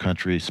 larger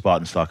country, spot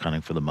and stock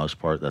hunting for the most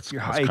part. That's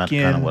kind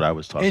of what I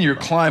was talking about. And you're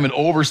climbing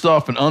over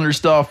stuff and under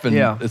stuff. And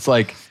it's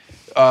like,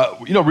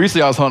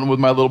 recently I was hunting with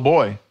my little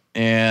boy.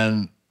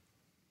 And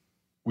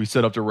we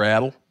set up to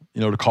rattle,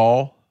 to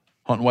call,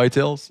 hunting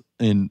whitetails.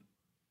 And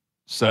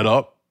set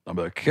up. I'm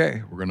like,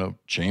 okay, we're going to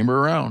chamber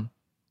around.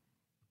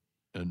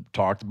 And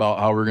talked about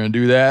how we're going to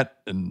do that,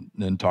 and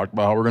then talked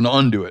about how we're going to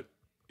undo it,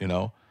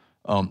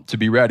 to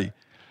be ready.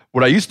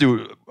 What I used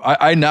to do,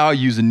 I now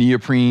use a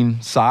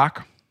neoprene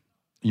sock,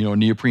 a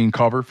neoprene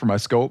cover for my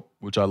scope,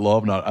 which I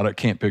love, and I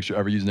can't picture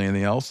ever using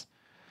anything else.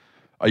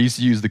 I used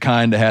to use the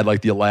kind that had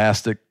like the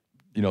elastic,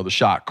 the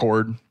shot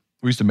cord.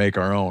 We used to make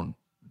our own.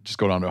 Just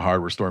go down to a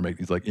hardware store and make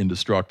these like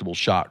indestructible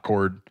shot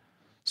cord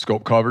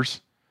scope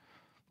covers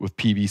with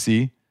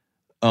PVC.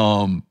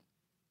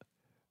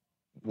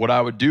 What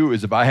I would do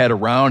is if I had a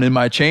round in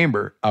my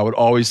chamber, I would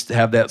always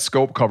have that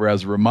scope cover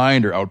as a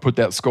reminder. I would put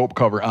that scope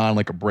cover on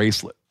like a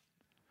bracelet.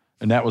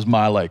 And that was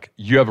my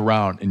you have a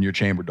round in your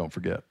chamber, don't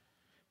forget.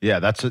 Yeah,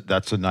 that's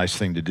a nice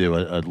thing to do,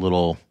 a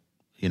little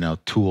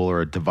tool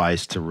or a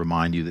device to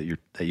remind you that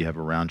you have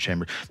a round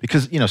chamber,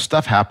 because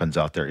stuff happens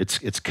out there.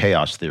 It's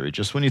chaos theory.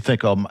 Just when you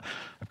think, oh,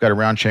 I've got a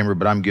round chamber,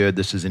 but I'm good.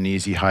 This is an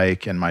easy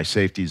hike and my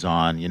safety's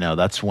on.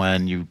 That's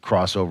when you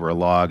cross over a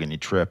log and you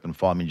trip and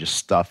fall. I mean, just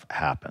stuff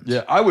happens.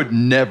 Yeah, I would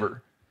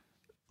never.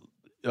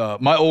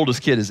 My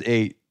oldest kid is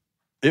 8.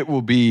 It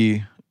will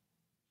be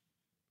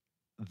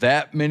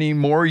that many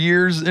more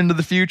years into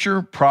the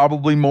future,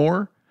 probably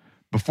more,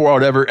 before I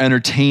would ever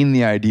entertain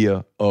the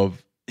idea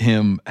of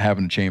him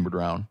having a chambered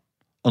round,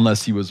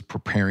 unless he was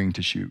preparing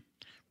to shoot.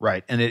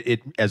 Right. And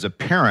it as a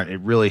parent, it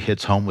really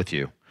hits home with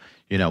you.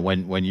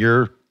 When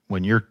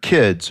your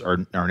kids are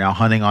now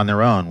hunting on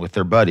their own with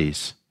their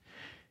buddies,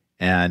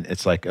 and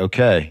it's like,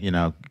 okay,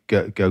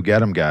 go get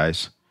them,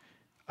 guys.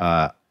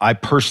 I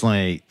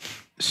personally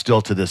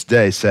still to this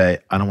day say,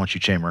 I don't want you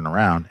chambering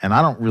around, and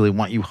I don't really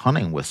want you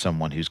hunting with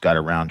someone who's got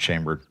a round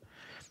chambered.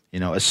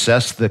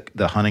 Assess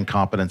the hunting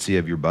competency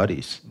of your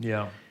buddies.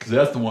 Yeah. Because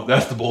that's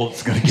the bullet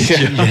that's going to get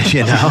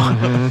you.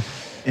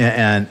 Mm-hmm.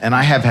 And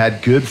I have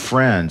had good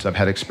friends. I've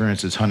had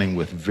experiences hunting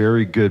with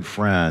very good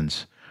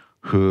friends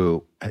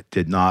who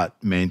did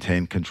not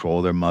maintain control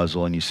of their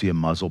muzzle, and you see a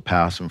muzzle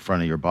pass in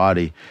front of your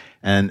body.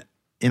 And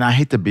I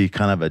hate to be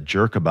kind of a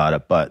jerk about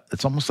it, but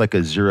it's almost like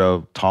a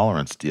zero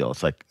tolerance deal.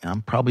 It's like,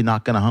 I'm probably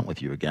not going to hunt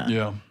with you again.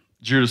 Yeah.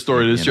 Did you hear the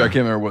story this year? I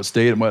can't remember what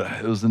state it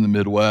was in the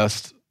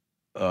Midwest.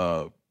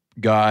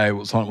 Guy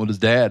was hunting with his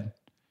dad,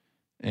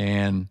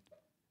 and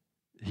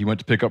he went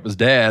to pick up his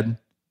dad,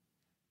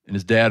 and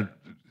his dad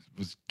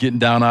was getting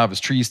down out of his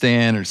tree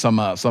stand, or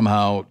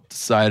somehow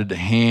decided to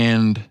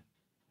hand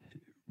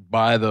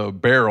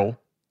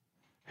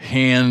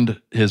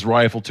his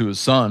rifle to his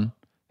son.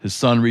 His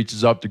son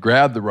reaches up to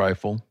grab the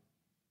rifle.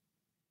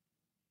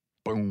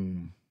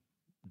 Boom.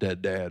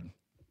 Dead dad.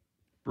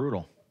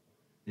 Brutal.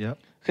 Yep.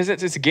 Because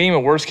it's a game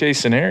of worst case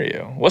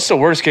scenario. What's the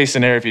worst case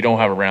scenario if you don't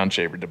have a round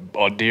chamber?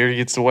 A deer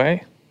gets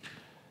away?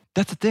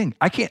 That's the thing.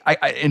 I can't.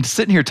 And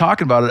sitting here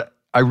talking about it,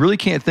 I really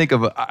can't think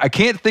of a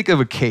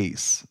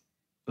case,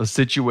 a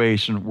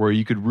situation where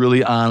you could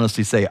really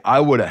honestly say I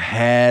would have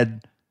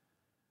had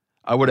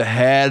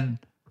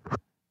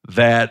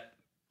that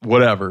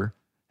whatever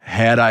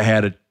had I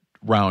had a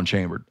round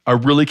chambered. I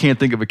really can't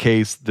think of a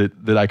case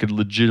that I could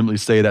legitimately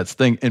say that's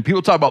the thing. And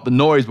people talk about the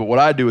noise, but what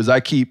I do is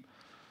I'll keep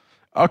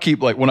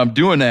like when I'm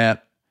doing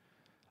that,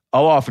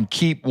 I'll often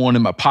keep one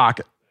in my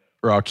pocket,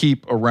 or I'll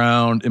keep a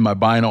round in my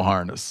bino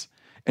harness.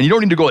 And you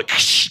don't need to go like,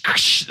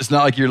 it's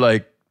not like you're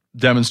like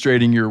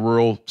demonstrating your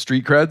rural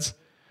street creds,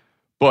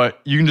 but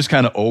you can just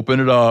kind of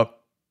open it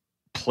up,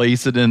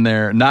 place it in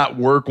there, not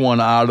working one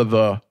out of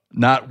the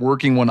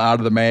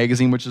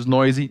magazine, which is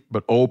noisy,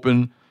 but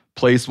open,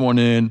 place one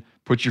in,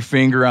 put your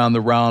finger on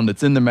the round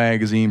that's in the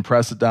magazine,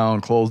 press it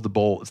down, close the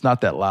bolt. It's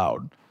not that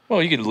loud.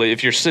 Well, you could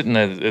if you're sitting,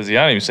 as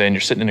Yanni was saying, you're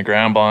sitting in a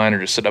ground blind or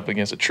just sit up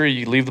against a tree,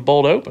 you leave the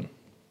bolt open.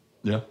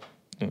 Yeah.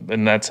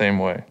 In that same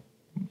way.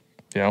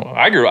 You know,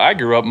 I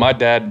grew up, my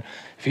dad,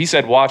 if he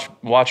said watch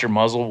your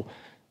muzzle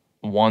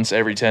once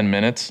every 10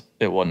 minutes,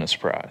 it wasn't a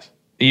surprise.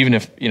 Even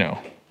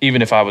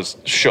if I was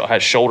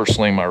had shoulder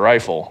sling my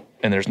rifle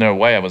and there's no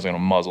way I was going to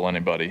muzzle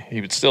anybody,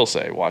 he would still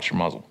say, watch your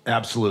muzzle.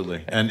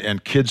 Absolutely.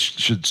 And kids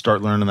should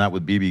start learning that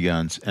with BB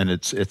guns. And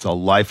it's a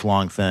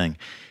lifelong thing.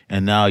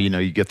 And now,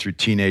 you get through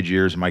teenage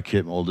years. My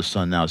oldest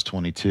son now is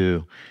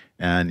 22.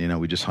 And,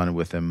 we just hunted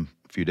with him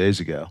a few days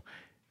ago.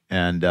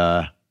 And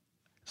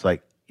it's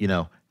like,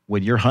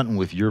 when you're hunting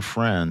with your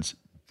friends,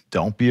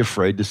 don't be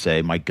afraid to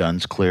say, my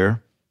gun's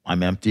clear,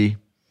 I'm empty,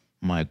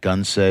 my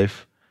gun's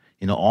safe.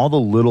 All the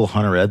little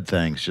hunter ed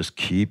things, just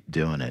keep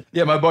doing it.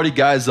 Yeah, my buddy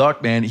Guy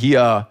Zuck, man, he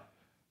when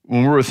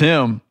we're with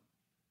him,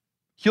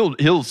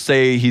 he'll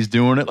say he's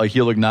doing it, like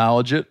he'll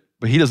acknowledge it,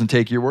 but he doesn't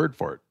take your word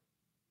for it.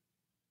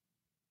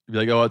 He'll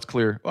be like, oh, it's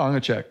clear. Oh, I'm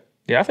gonna check.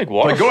 Yeah, I think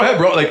water. Like, go ahead,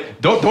 bro.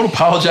 Like, don't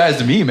apologize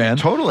to me, man.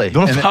 Totally.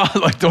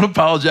 Don't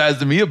apologize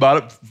to me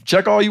about it.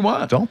 Check all you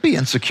want. Don't be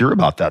insecure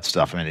about that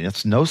stuff. I mean,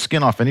 it's no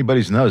skin off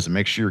anybody's nose to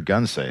make sure your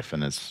gun's safe,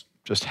 and it's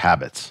just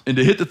habits. And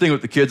to hit the thing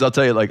with the kids, I'll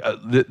tell you, like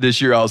this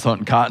year I was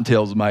hunting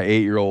cottontails with my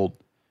 8-year-old,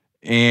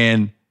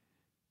 and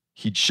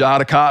he'd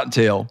shot a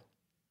cottontail,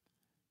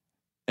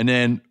 and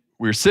then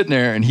we were sitting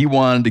there, and he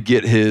wanted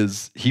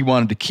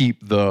to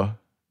keep the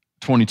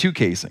 22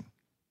 casing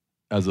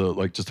as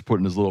just to put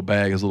in his little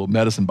bag, his little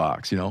medicine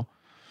box,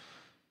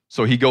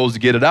 So he goes to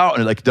get it out,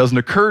 and it doesn't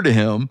occur to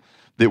him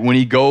that when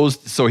he goes,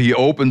 so he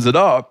opens it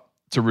up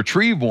to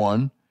retrieve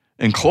one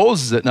and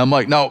closes it. And I'm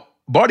like, now,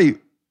 buddy,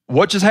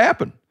 what just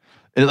happened?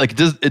 And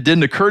it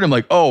didn't occur to him,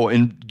 like, oh,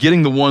 in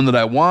getting the one that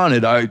I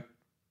wanted, I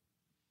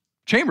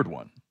chambered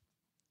one.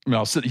 I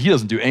mean, he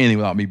doesn't do anything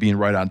without me being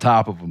right on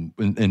top of him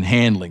and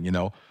handling,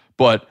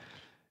 But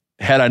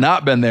had I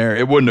not been there,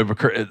 it wouldn't have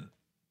occurred.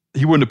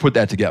 He wouldn't have put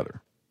that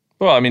together.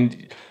 Well, I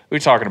mean, we're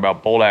talking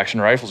about bolt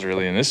action rifles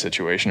really in this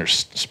situation, or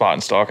spot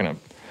and stalking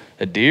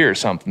a deer or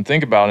something.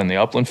 Think about in the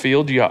upland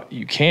field,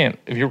 you can't,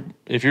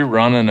 if you're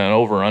running an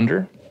over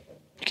under,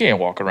 you can't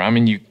walk around. I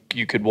mean,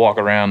 you could walk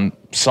around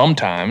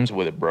sometimes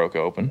with it broke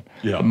open.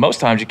 Yeah. But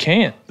most times you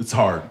can't. It's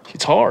hard.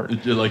 It's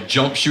hard. You're like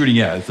jump shooting.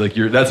 Yeah. It's like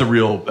that's a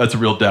real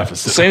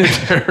deficit. Same.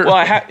 Well,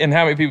 and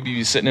how many people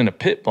be sitting in a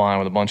pit blind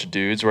with a bunch of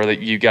dudes where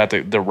you got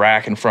the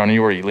rack in front of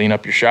you where you lean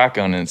up your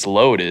shotgun and it's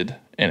loaded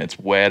and it's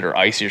wet or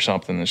icy or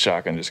something, and the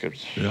shotgun just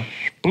goes,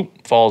 boop,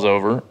 falls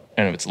over.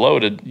 And if it's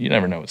loaded, you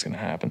never know what's going to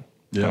happen.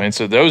 Yeah. I mean,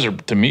 so those are,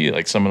 to me,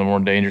 like some of the more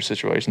dangerous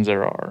situations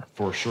there are.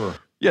 For sure.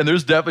 Yeah,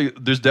 there's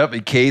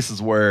definitely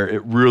cases where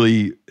it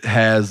really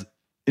has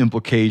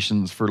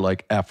implications for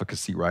like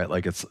efficacy, right?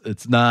 Like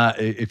it's not,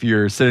 if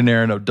you're sitting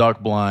there in a duck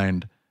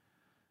blind,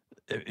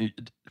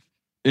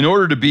 in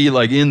order to be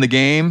like in the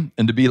game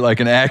and to be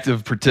like an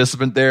active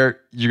participant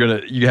there,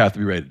 you have to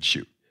be ready to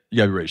shoot. You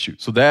got to be ready to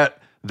shoot. So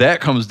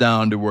that comes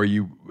down to where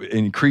you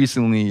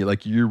increasingly,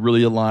 like, you're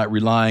really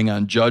relying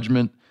on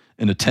judgment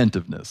and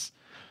attentiveness.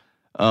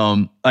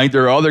 I think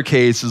there are other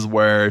cases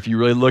where if you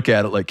really look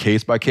at it like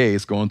case by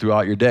case going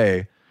throughout your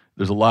day,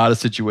 there's a lot of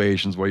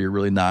situations where you're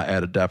really not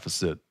at a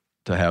deficit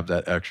to have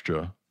that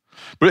extra.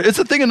 But it's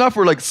a thing enough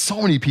where like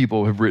so many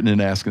people have written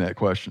in asking that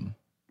question.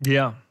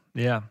 Yeah.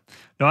 Yeah.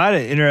 No, I had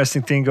an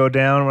interesting thing go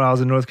down when I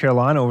was in North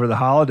Carolina over the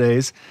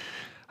holidays.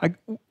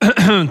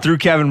 Through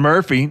Kevin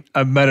Murphy,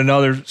 I met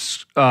another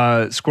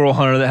squirrel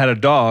hunter that had a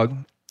dog.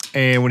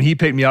 And when he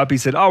picked me up, he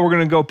said, oh, we're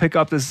going to go pick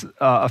up this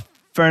a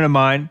friend of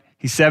mine.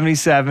 He's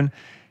 77.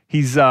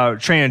 He's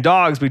training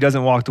dogs, but he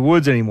doesn't walk the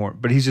woods anymore.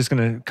 But he's just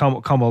going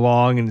to come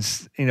along and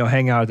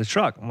hang out at the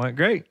truck. I'm like,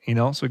 great.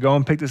 So we go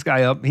and pick this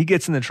guy up. He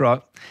gets in the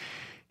truck.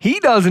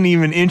 He doesn't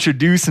even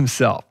introduce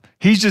himself.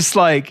 He's just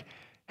like,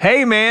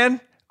 hey,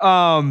 man,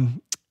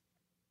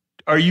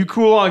 are you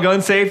cool on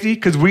gun safety?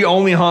 Because we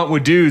only hunt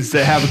with dudes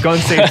that have gun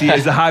safety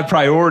as a high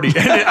priority.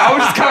 And I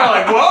was just kind of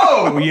like,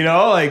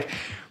 whoa,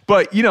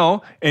 But,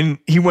 and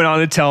he went on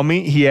to tell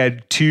me he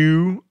had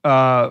two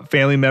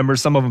family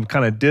members, some of them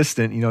kind of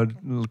distant,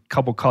 a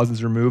couple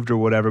cousins removed or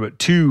whatever, but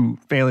two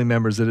family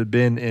members that had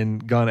been in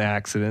gun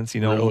accidents.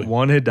 Really?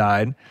 One had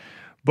died.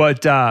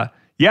 But,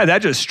 yeah,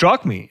 that just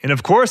struck me. And,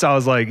 of course, I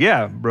was like,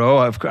 yeah,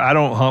 bro, I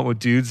don't hunt with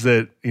dudes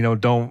that,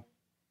 don't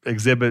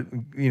exhibit,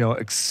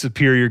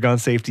 superior gun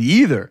safety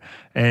either.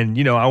 And,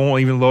 I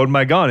won't even load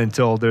my gun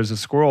until there's a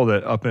squirrel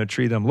up in a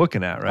tree that I'm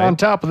looking at, right? On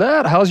top of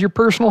that, how's your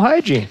personal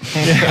hygiene?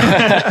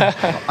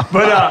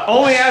 But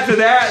only after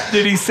that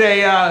did he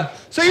say,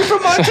 so you're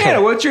from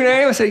Montana, what's your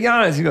name? I said,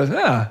 Giannis. He goes,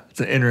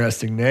 it's an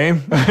interesting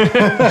name.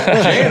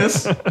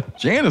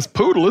 Janice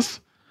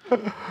Poodless.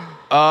 Quick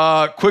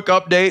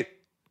update.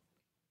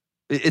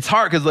 It's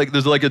hard because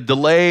there's a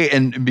delay,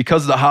 and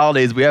because of the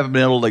holidays, we haven't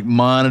been able to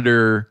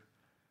monitor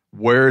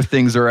where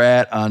things are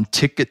at on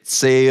ticket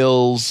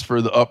sales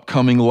for the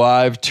upcoming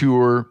live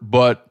tour,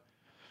 but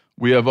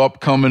we have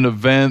upcoming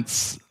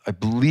events. I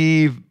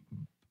believe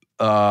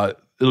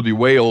it'll be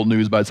way old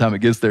news by the time it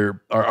gets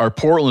there. Our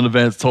Portland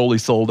event's totally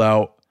sold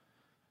out.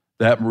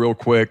 That happened real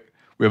quick.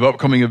 We have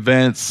upcoming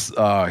events,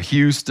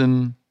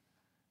 Houston,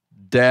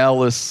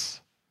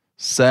 Dallas,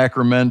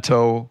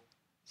 Sacramento,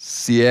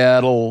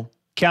 Seattle,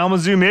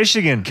 Kalamazoo,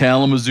 Michigan.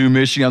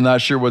 I'm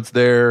not sure what's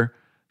there.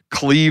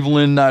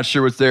 Cleveland, not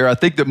sure what's there. I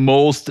think that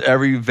most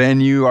every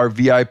venue, our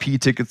VIP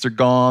tickets are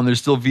gone.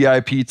 There's still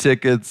VIP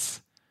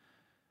tickets.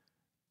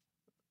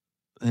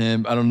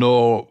 And I don't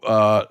know.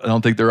 I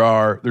don't think there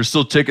are. There's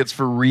still tickets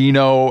for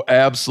Reno.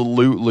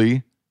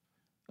 Absolutely.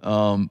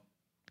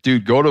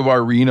 Dude, go to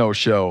our Reno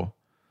show.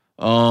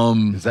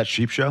 Is that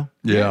Sheep Show?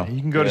 Yeah.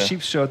 You can go to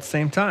Sheep's Show at the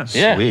same time.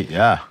 Yeah. Sweet,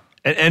 yeah.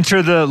 And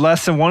enter the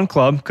Less Than One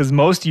Club, because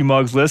most of you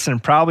mugs listen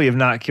and probably have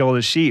not killed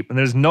a sheep. And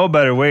there's no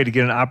better way to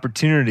get an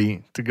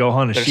opportunity to go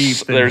hunt a sheep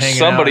than there's hanging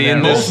somebody out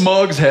in there. this- Most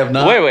mugs have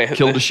not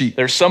killed a sheep.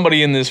 There's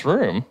somebody in this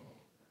room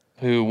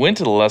who went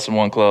to the Lesson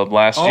One Club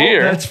last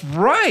year. That's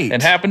right.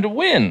 And happened to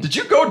win. Did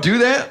you go do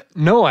that?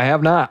 No, I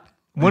have not.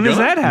 When does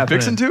that happen?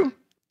 Fixing to?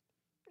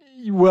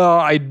 Well,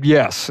 I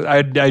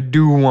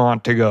do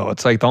want to go.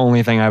 It's like the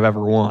only thing I've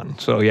ever won.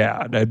 So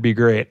yeah, that'd be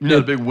great. You're not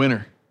a big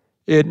winner.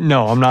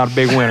 No, I'm not a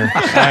big winner.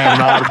 I am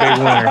not a big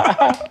winner.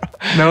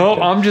 No,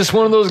 I'm just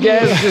one of those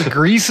guys that just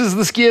greases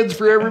the skids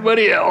for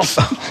everybody else.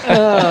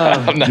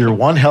 You're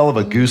one hell of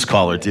a goose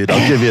caller, dude.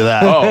 I'll give you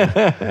that. Oh,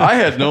 I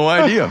had no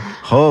idea.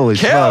 Holy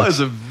Cal smokes.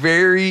 is a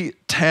very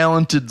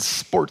talented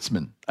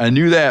sportsman. I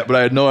knew that, but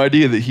I had no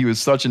idea that he was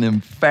such an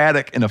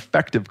emphatic and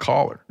effective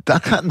caller.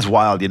 Duck hunting's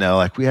wild,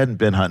 like we hadn't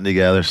been hunting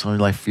together, so we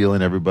like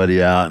feeling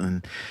everybody out,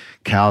 and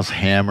Cal's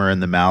hammering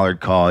the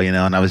mallard call, and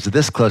I was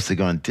this close to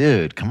going,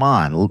 dude, come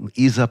on,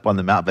 ease up on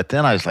the mount. But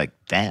then I was like,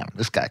 damn,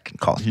 this guy can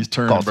call some, He's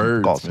turning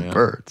birds. Call some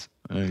birds.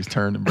 Yeah, he's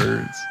turning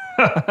birds.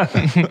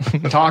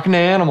 Talking to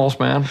animals,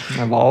 man.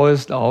 I've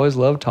always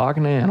loved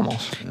talking to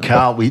animals.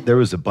 Cal, there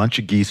was a bunch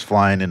of geese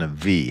flying in a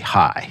V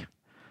high.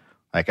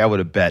 Like I would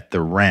have bet the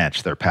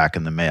ranch they're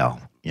packing the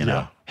mail,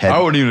 I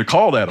wouldn't even have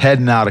called at him.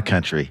 heading out of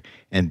country.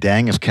 And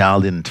dang if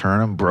Cal didn't turn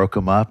them, broke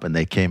them up, and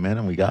they came in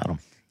and we got them.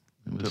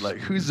 They're like,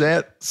 who's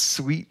that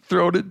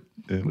sweet-throated,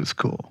 It was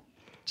cool.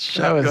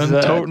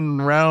 shotgun-toting,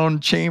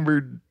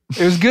 round-chambered?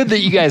 It was good that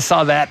you guys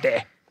saw that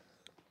day,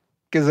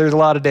 because there's a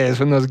lot of days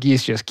when those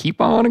geese just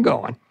keep on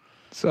going.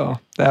 So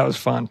that was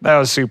fun. That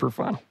was super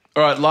fun.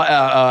 All right,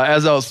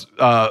 as I was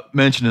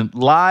mentioning,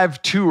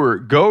 live tour,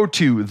 go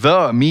to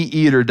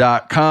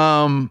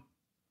themeateater.com,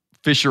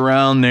 fish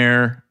around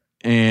there,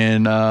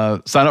 and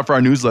sign up for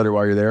our newsletter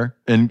while you're there,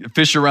 and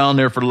fish around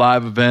there for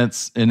live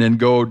events, and then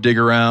go dig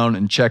around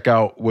and check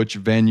out which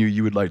venue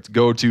you would like to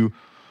go to.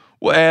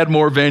 We'll add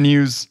more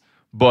venues,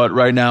 but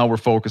right now we're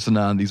focusing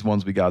on these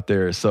ones we got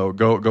there. So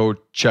go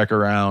check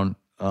around.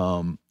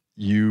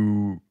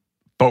 You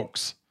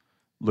folks,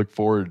 look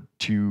forward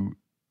to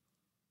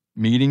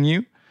meeting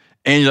you.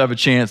 And you'll have a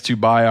chance to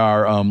buy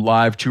our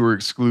live tour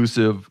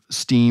exclusive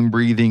steam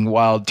breathing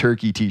wild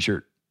turkey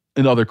t-shirt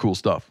and other cool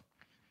stuff.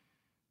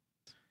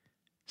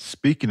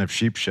 Speaking of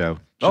Sheep Show.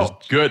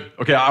 Good.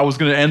 Okay, I was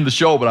going to end the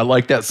show, but I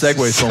like that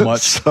segue so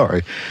much.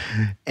 Sorry.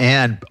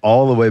 And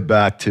all the way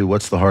back to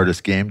what's the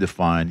hardest game to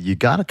find, you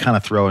got to kind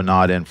of throw a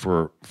knot in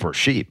for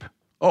sheep.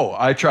 Oh,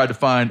 I tried to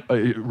find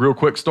a real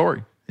quick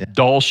story. Yeah.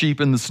 Dull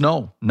sheep in the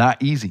snow.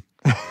 Not easy.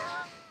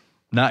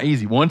 Not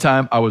easy. One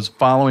time I was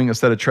following a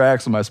set of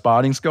tracks on my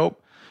spotting scope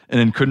and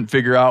then couldn't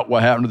figure out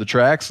what happened to the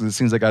tracks. It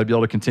seems like I'd be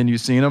able to continue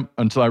seeing them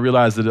until I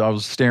realized that I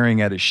was staring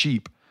at a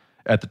sheep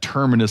at the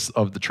terminus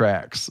of the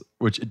tracks,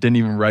 which it didn't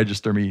even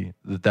register me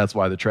that's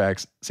why the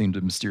tracks seemed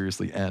to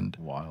mysteriously end.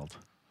 Wild.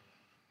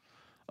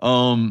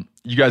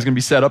 You guys gonna be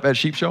set up at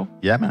Sheep Show?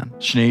 Yeah, man.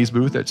 Schnee's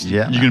booth?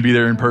 Yeah. You gonna be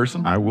there in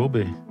person? I will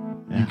be.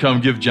 Yeah. You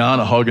come give John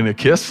a hug and a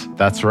kiss?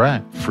 That's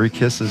right. Free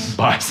kisses.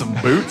 Buy some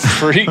boots?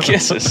 Free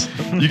kisses.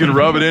 You can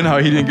rub it in how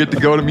he didn't get to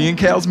go to me and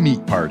Cal's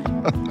meat party.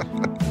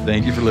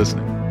 Thank you for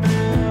listening.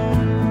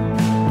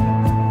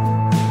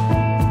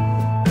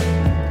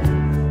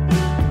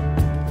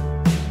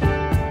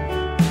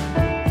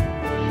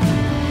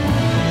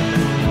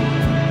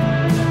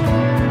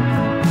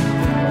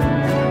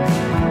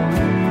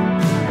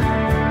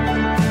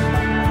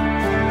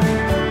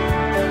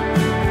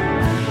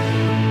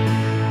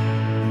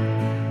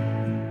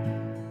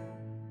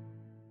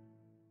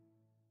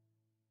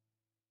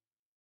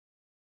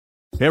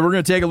 Hey, we're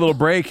going to take a little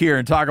break here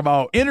and talk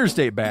about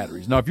interstate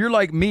batteries. Now, if you're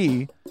like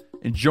me,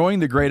 enjoying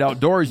the great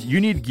outdoors, you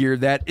need gear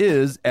that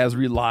is as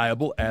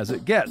reliable as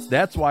it gets.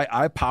 That's why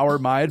I power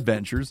my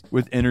adventures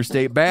with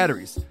interstate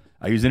batteries.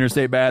 I use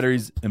interstate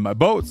batteries in my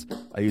boats.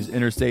 I use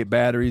interstate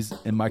batteries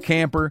in my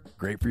camper.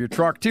 Great for your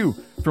truck, too.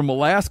 From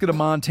Alaska to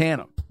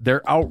Montana,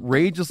 they're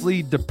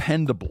outrageously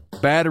dependable.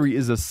 Battery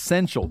is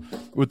essential.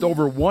 With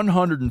over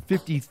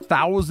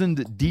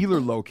 150,000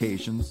 dealer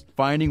locations,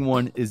 finding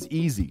one is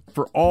easy.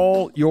 For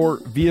all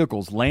your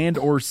vehicles, land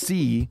or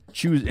sea,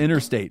 choose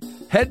Interstate.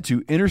 Head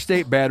to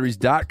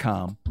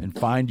interstatebatteries.com and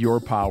find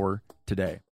your power today.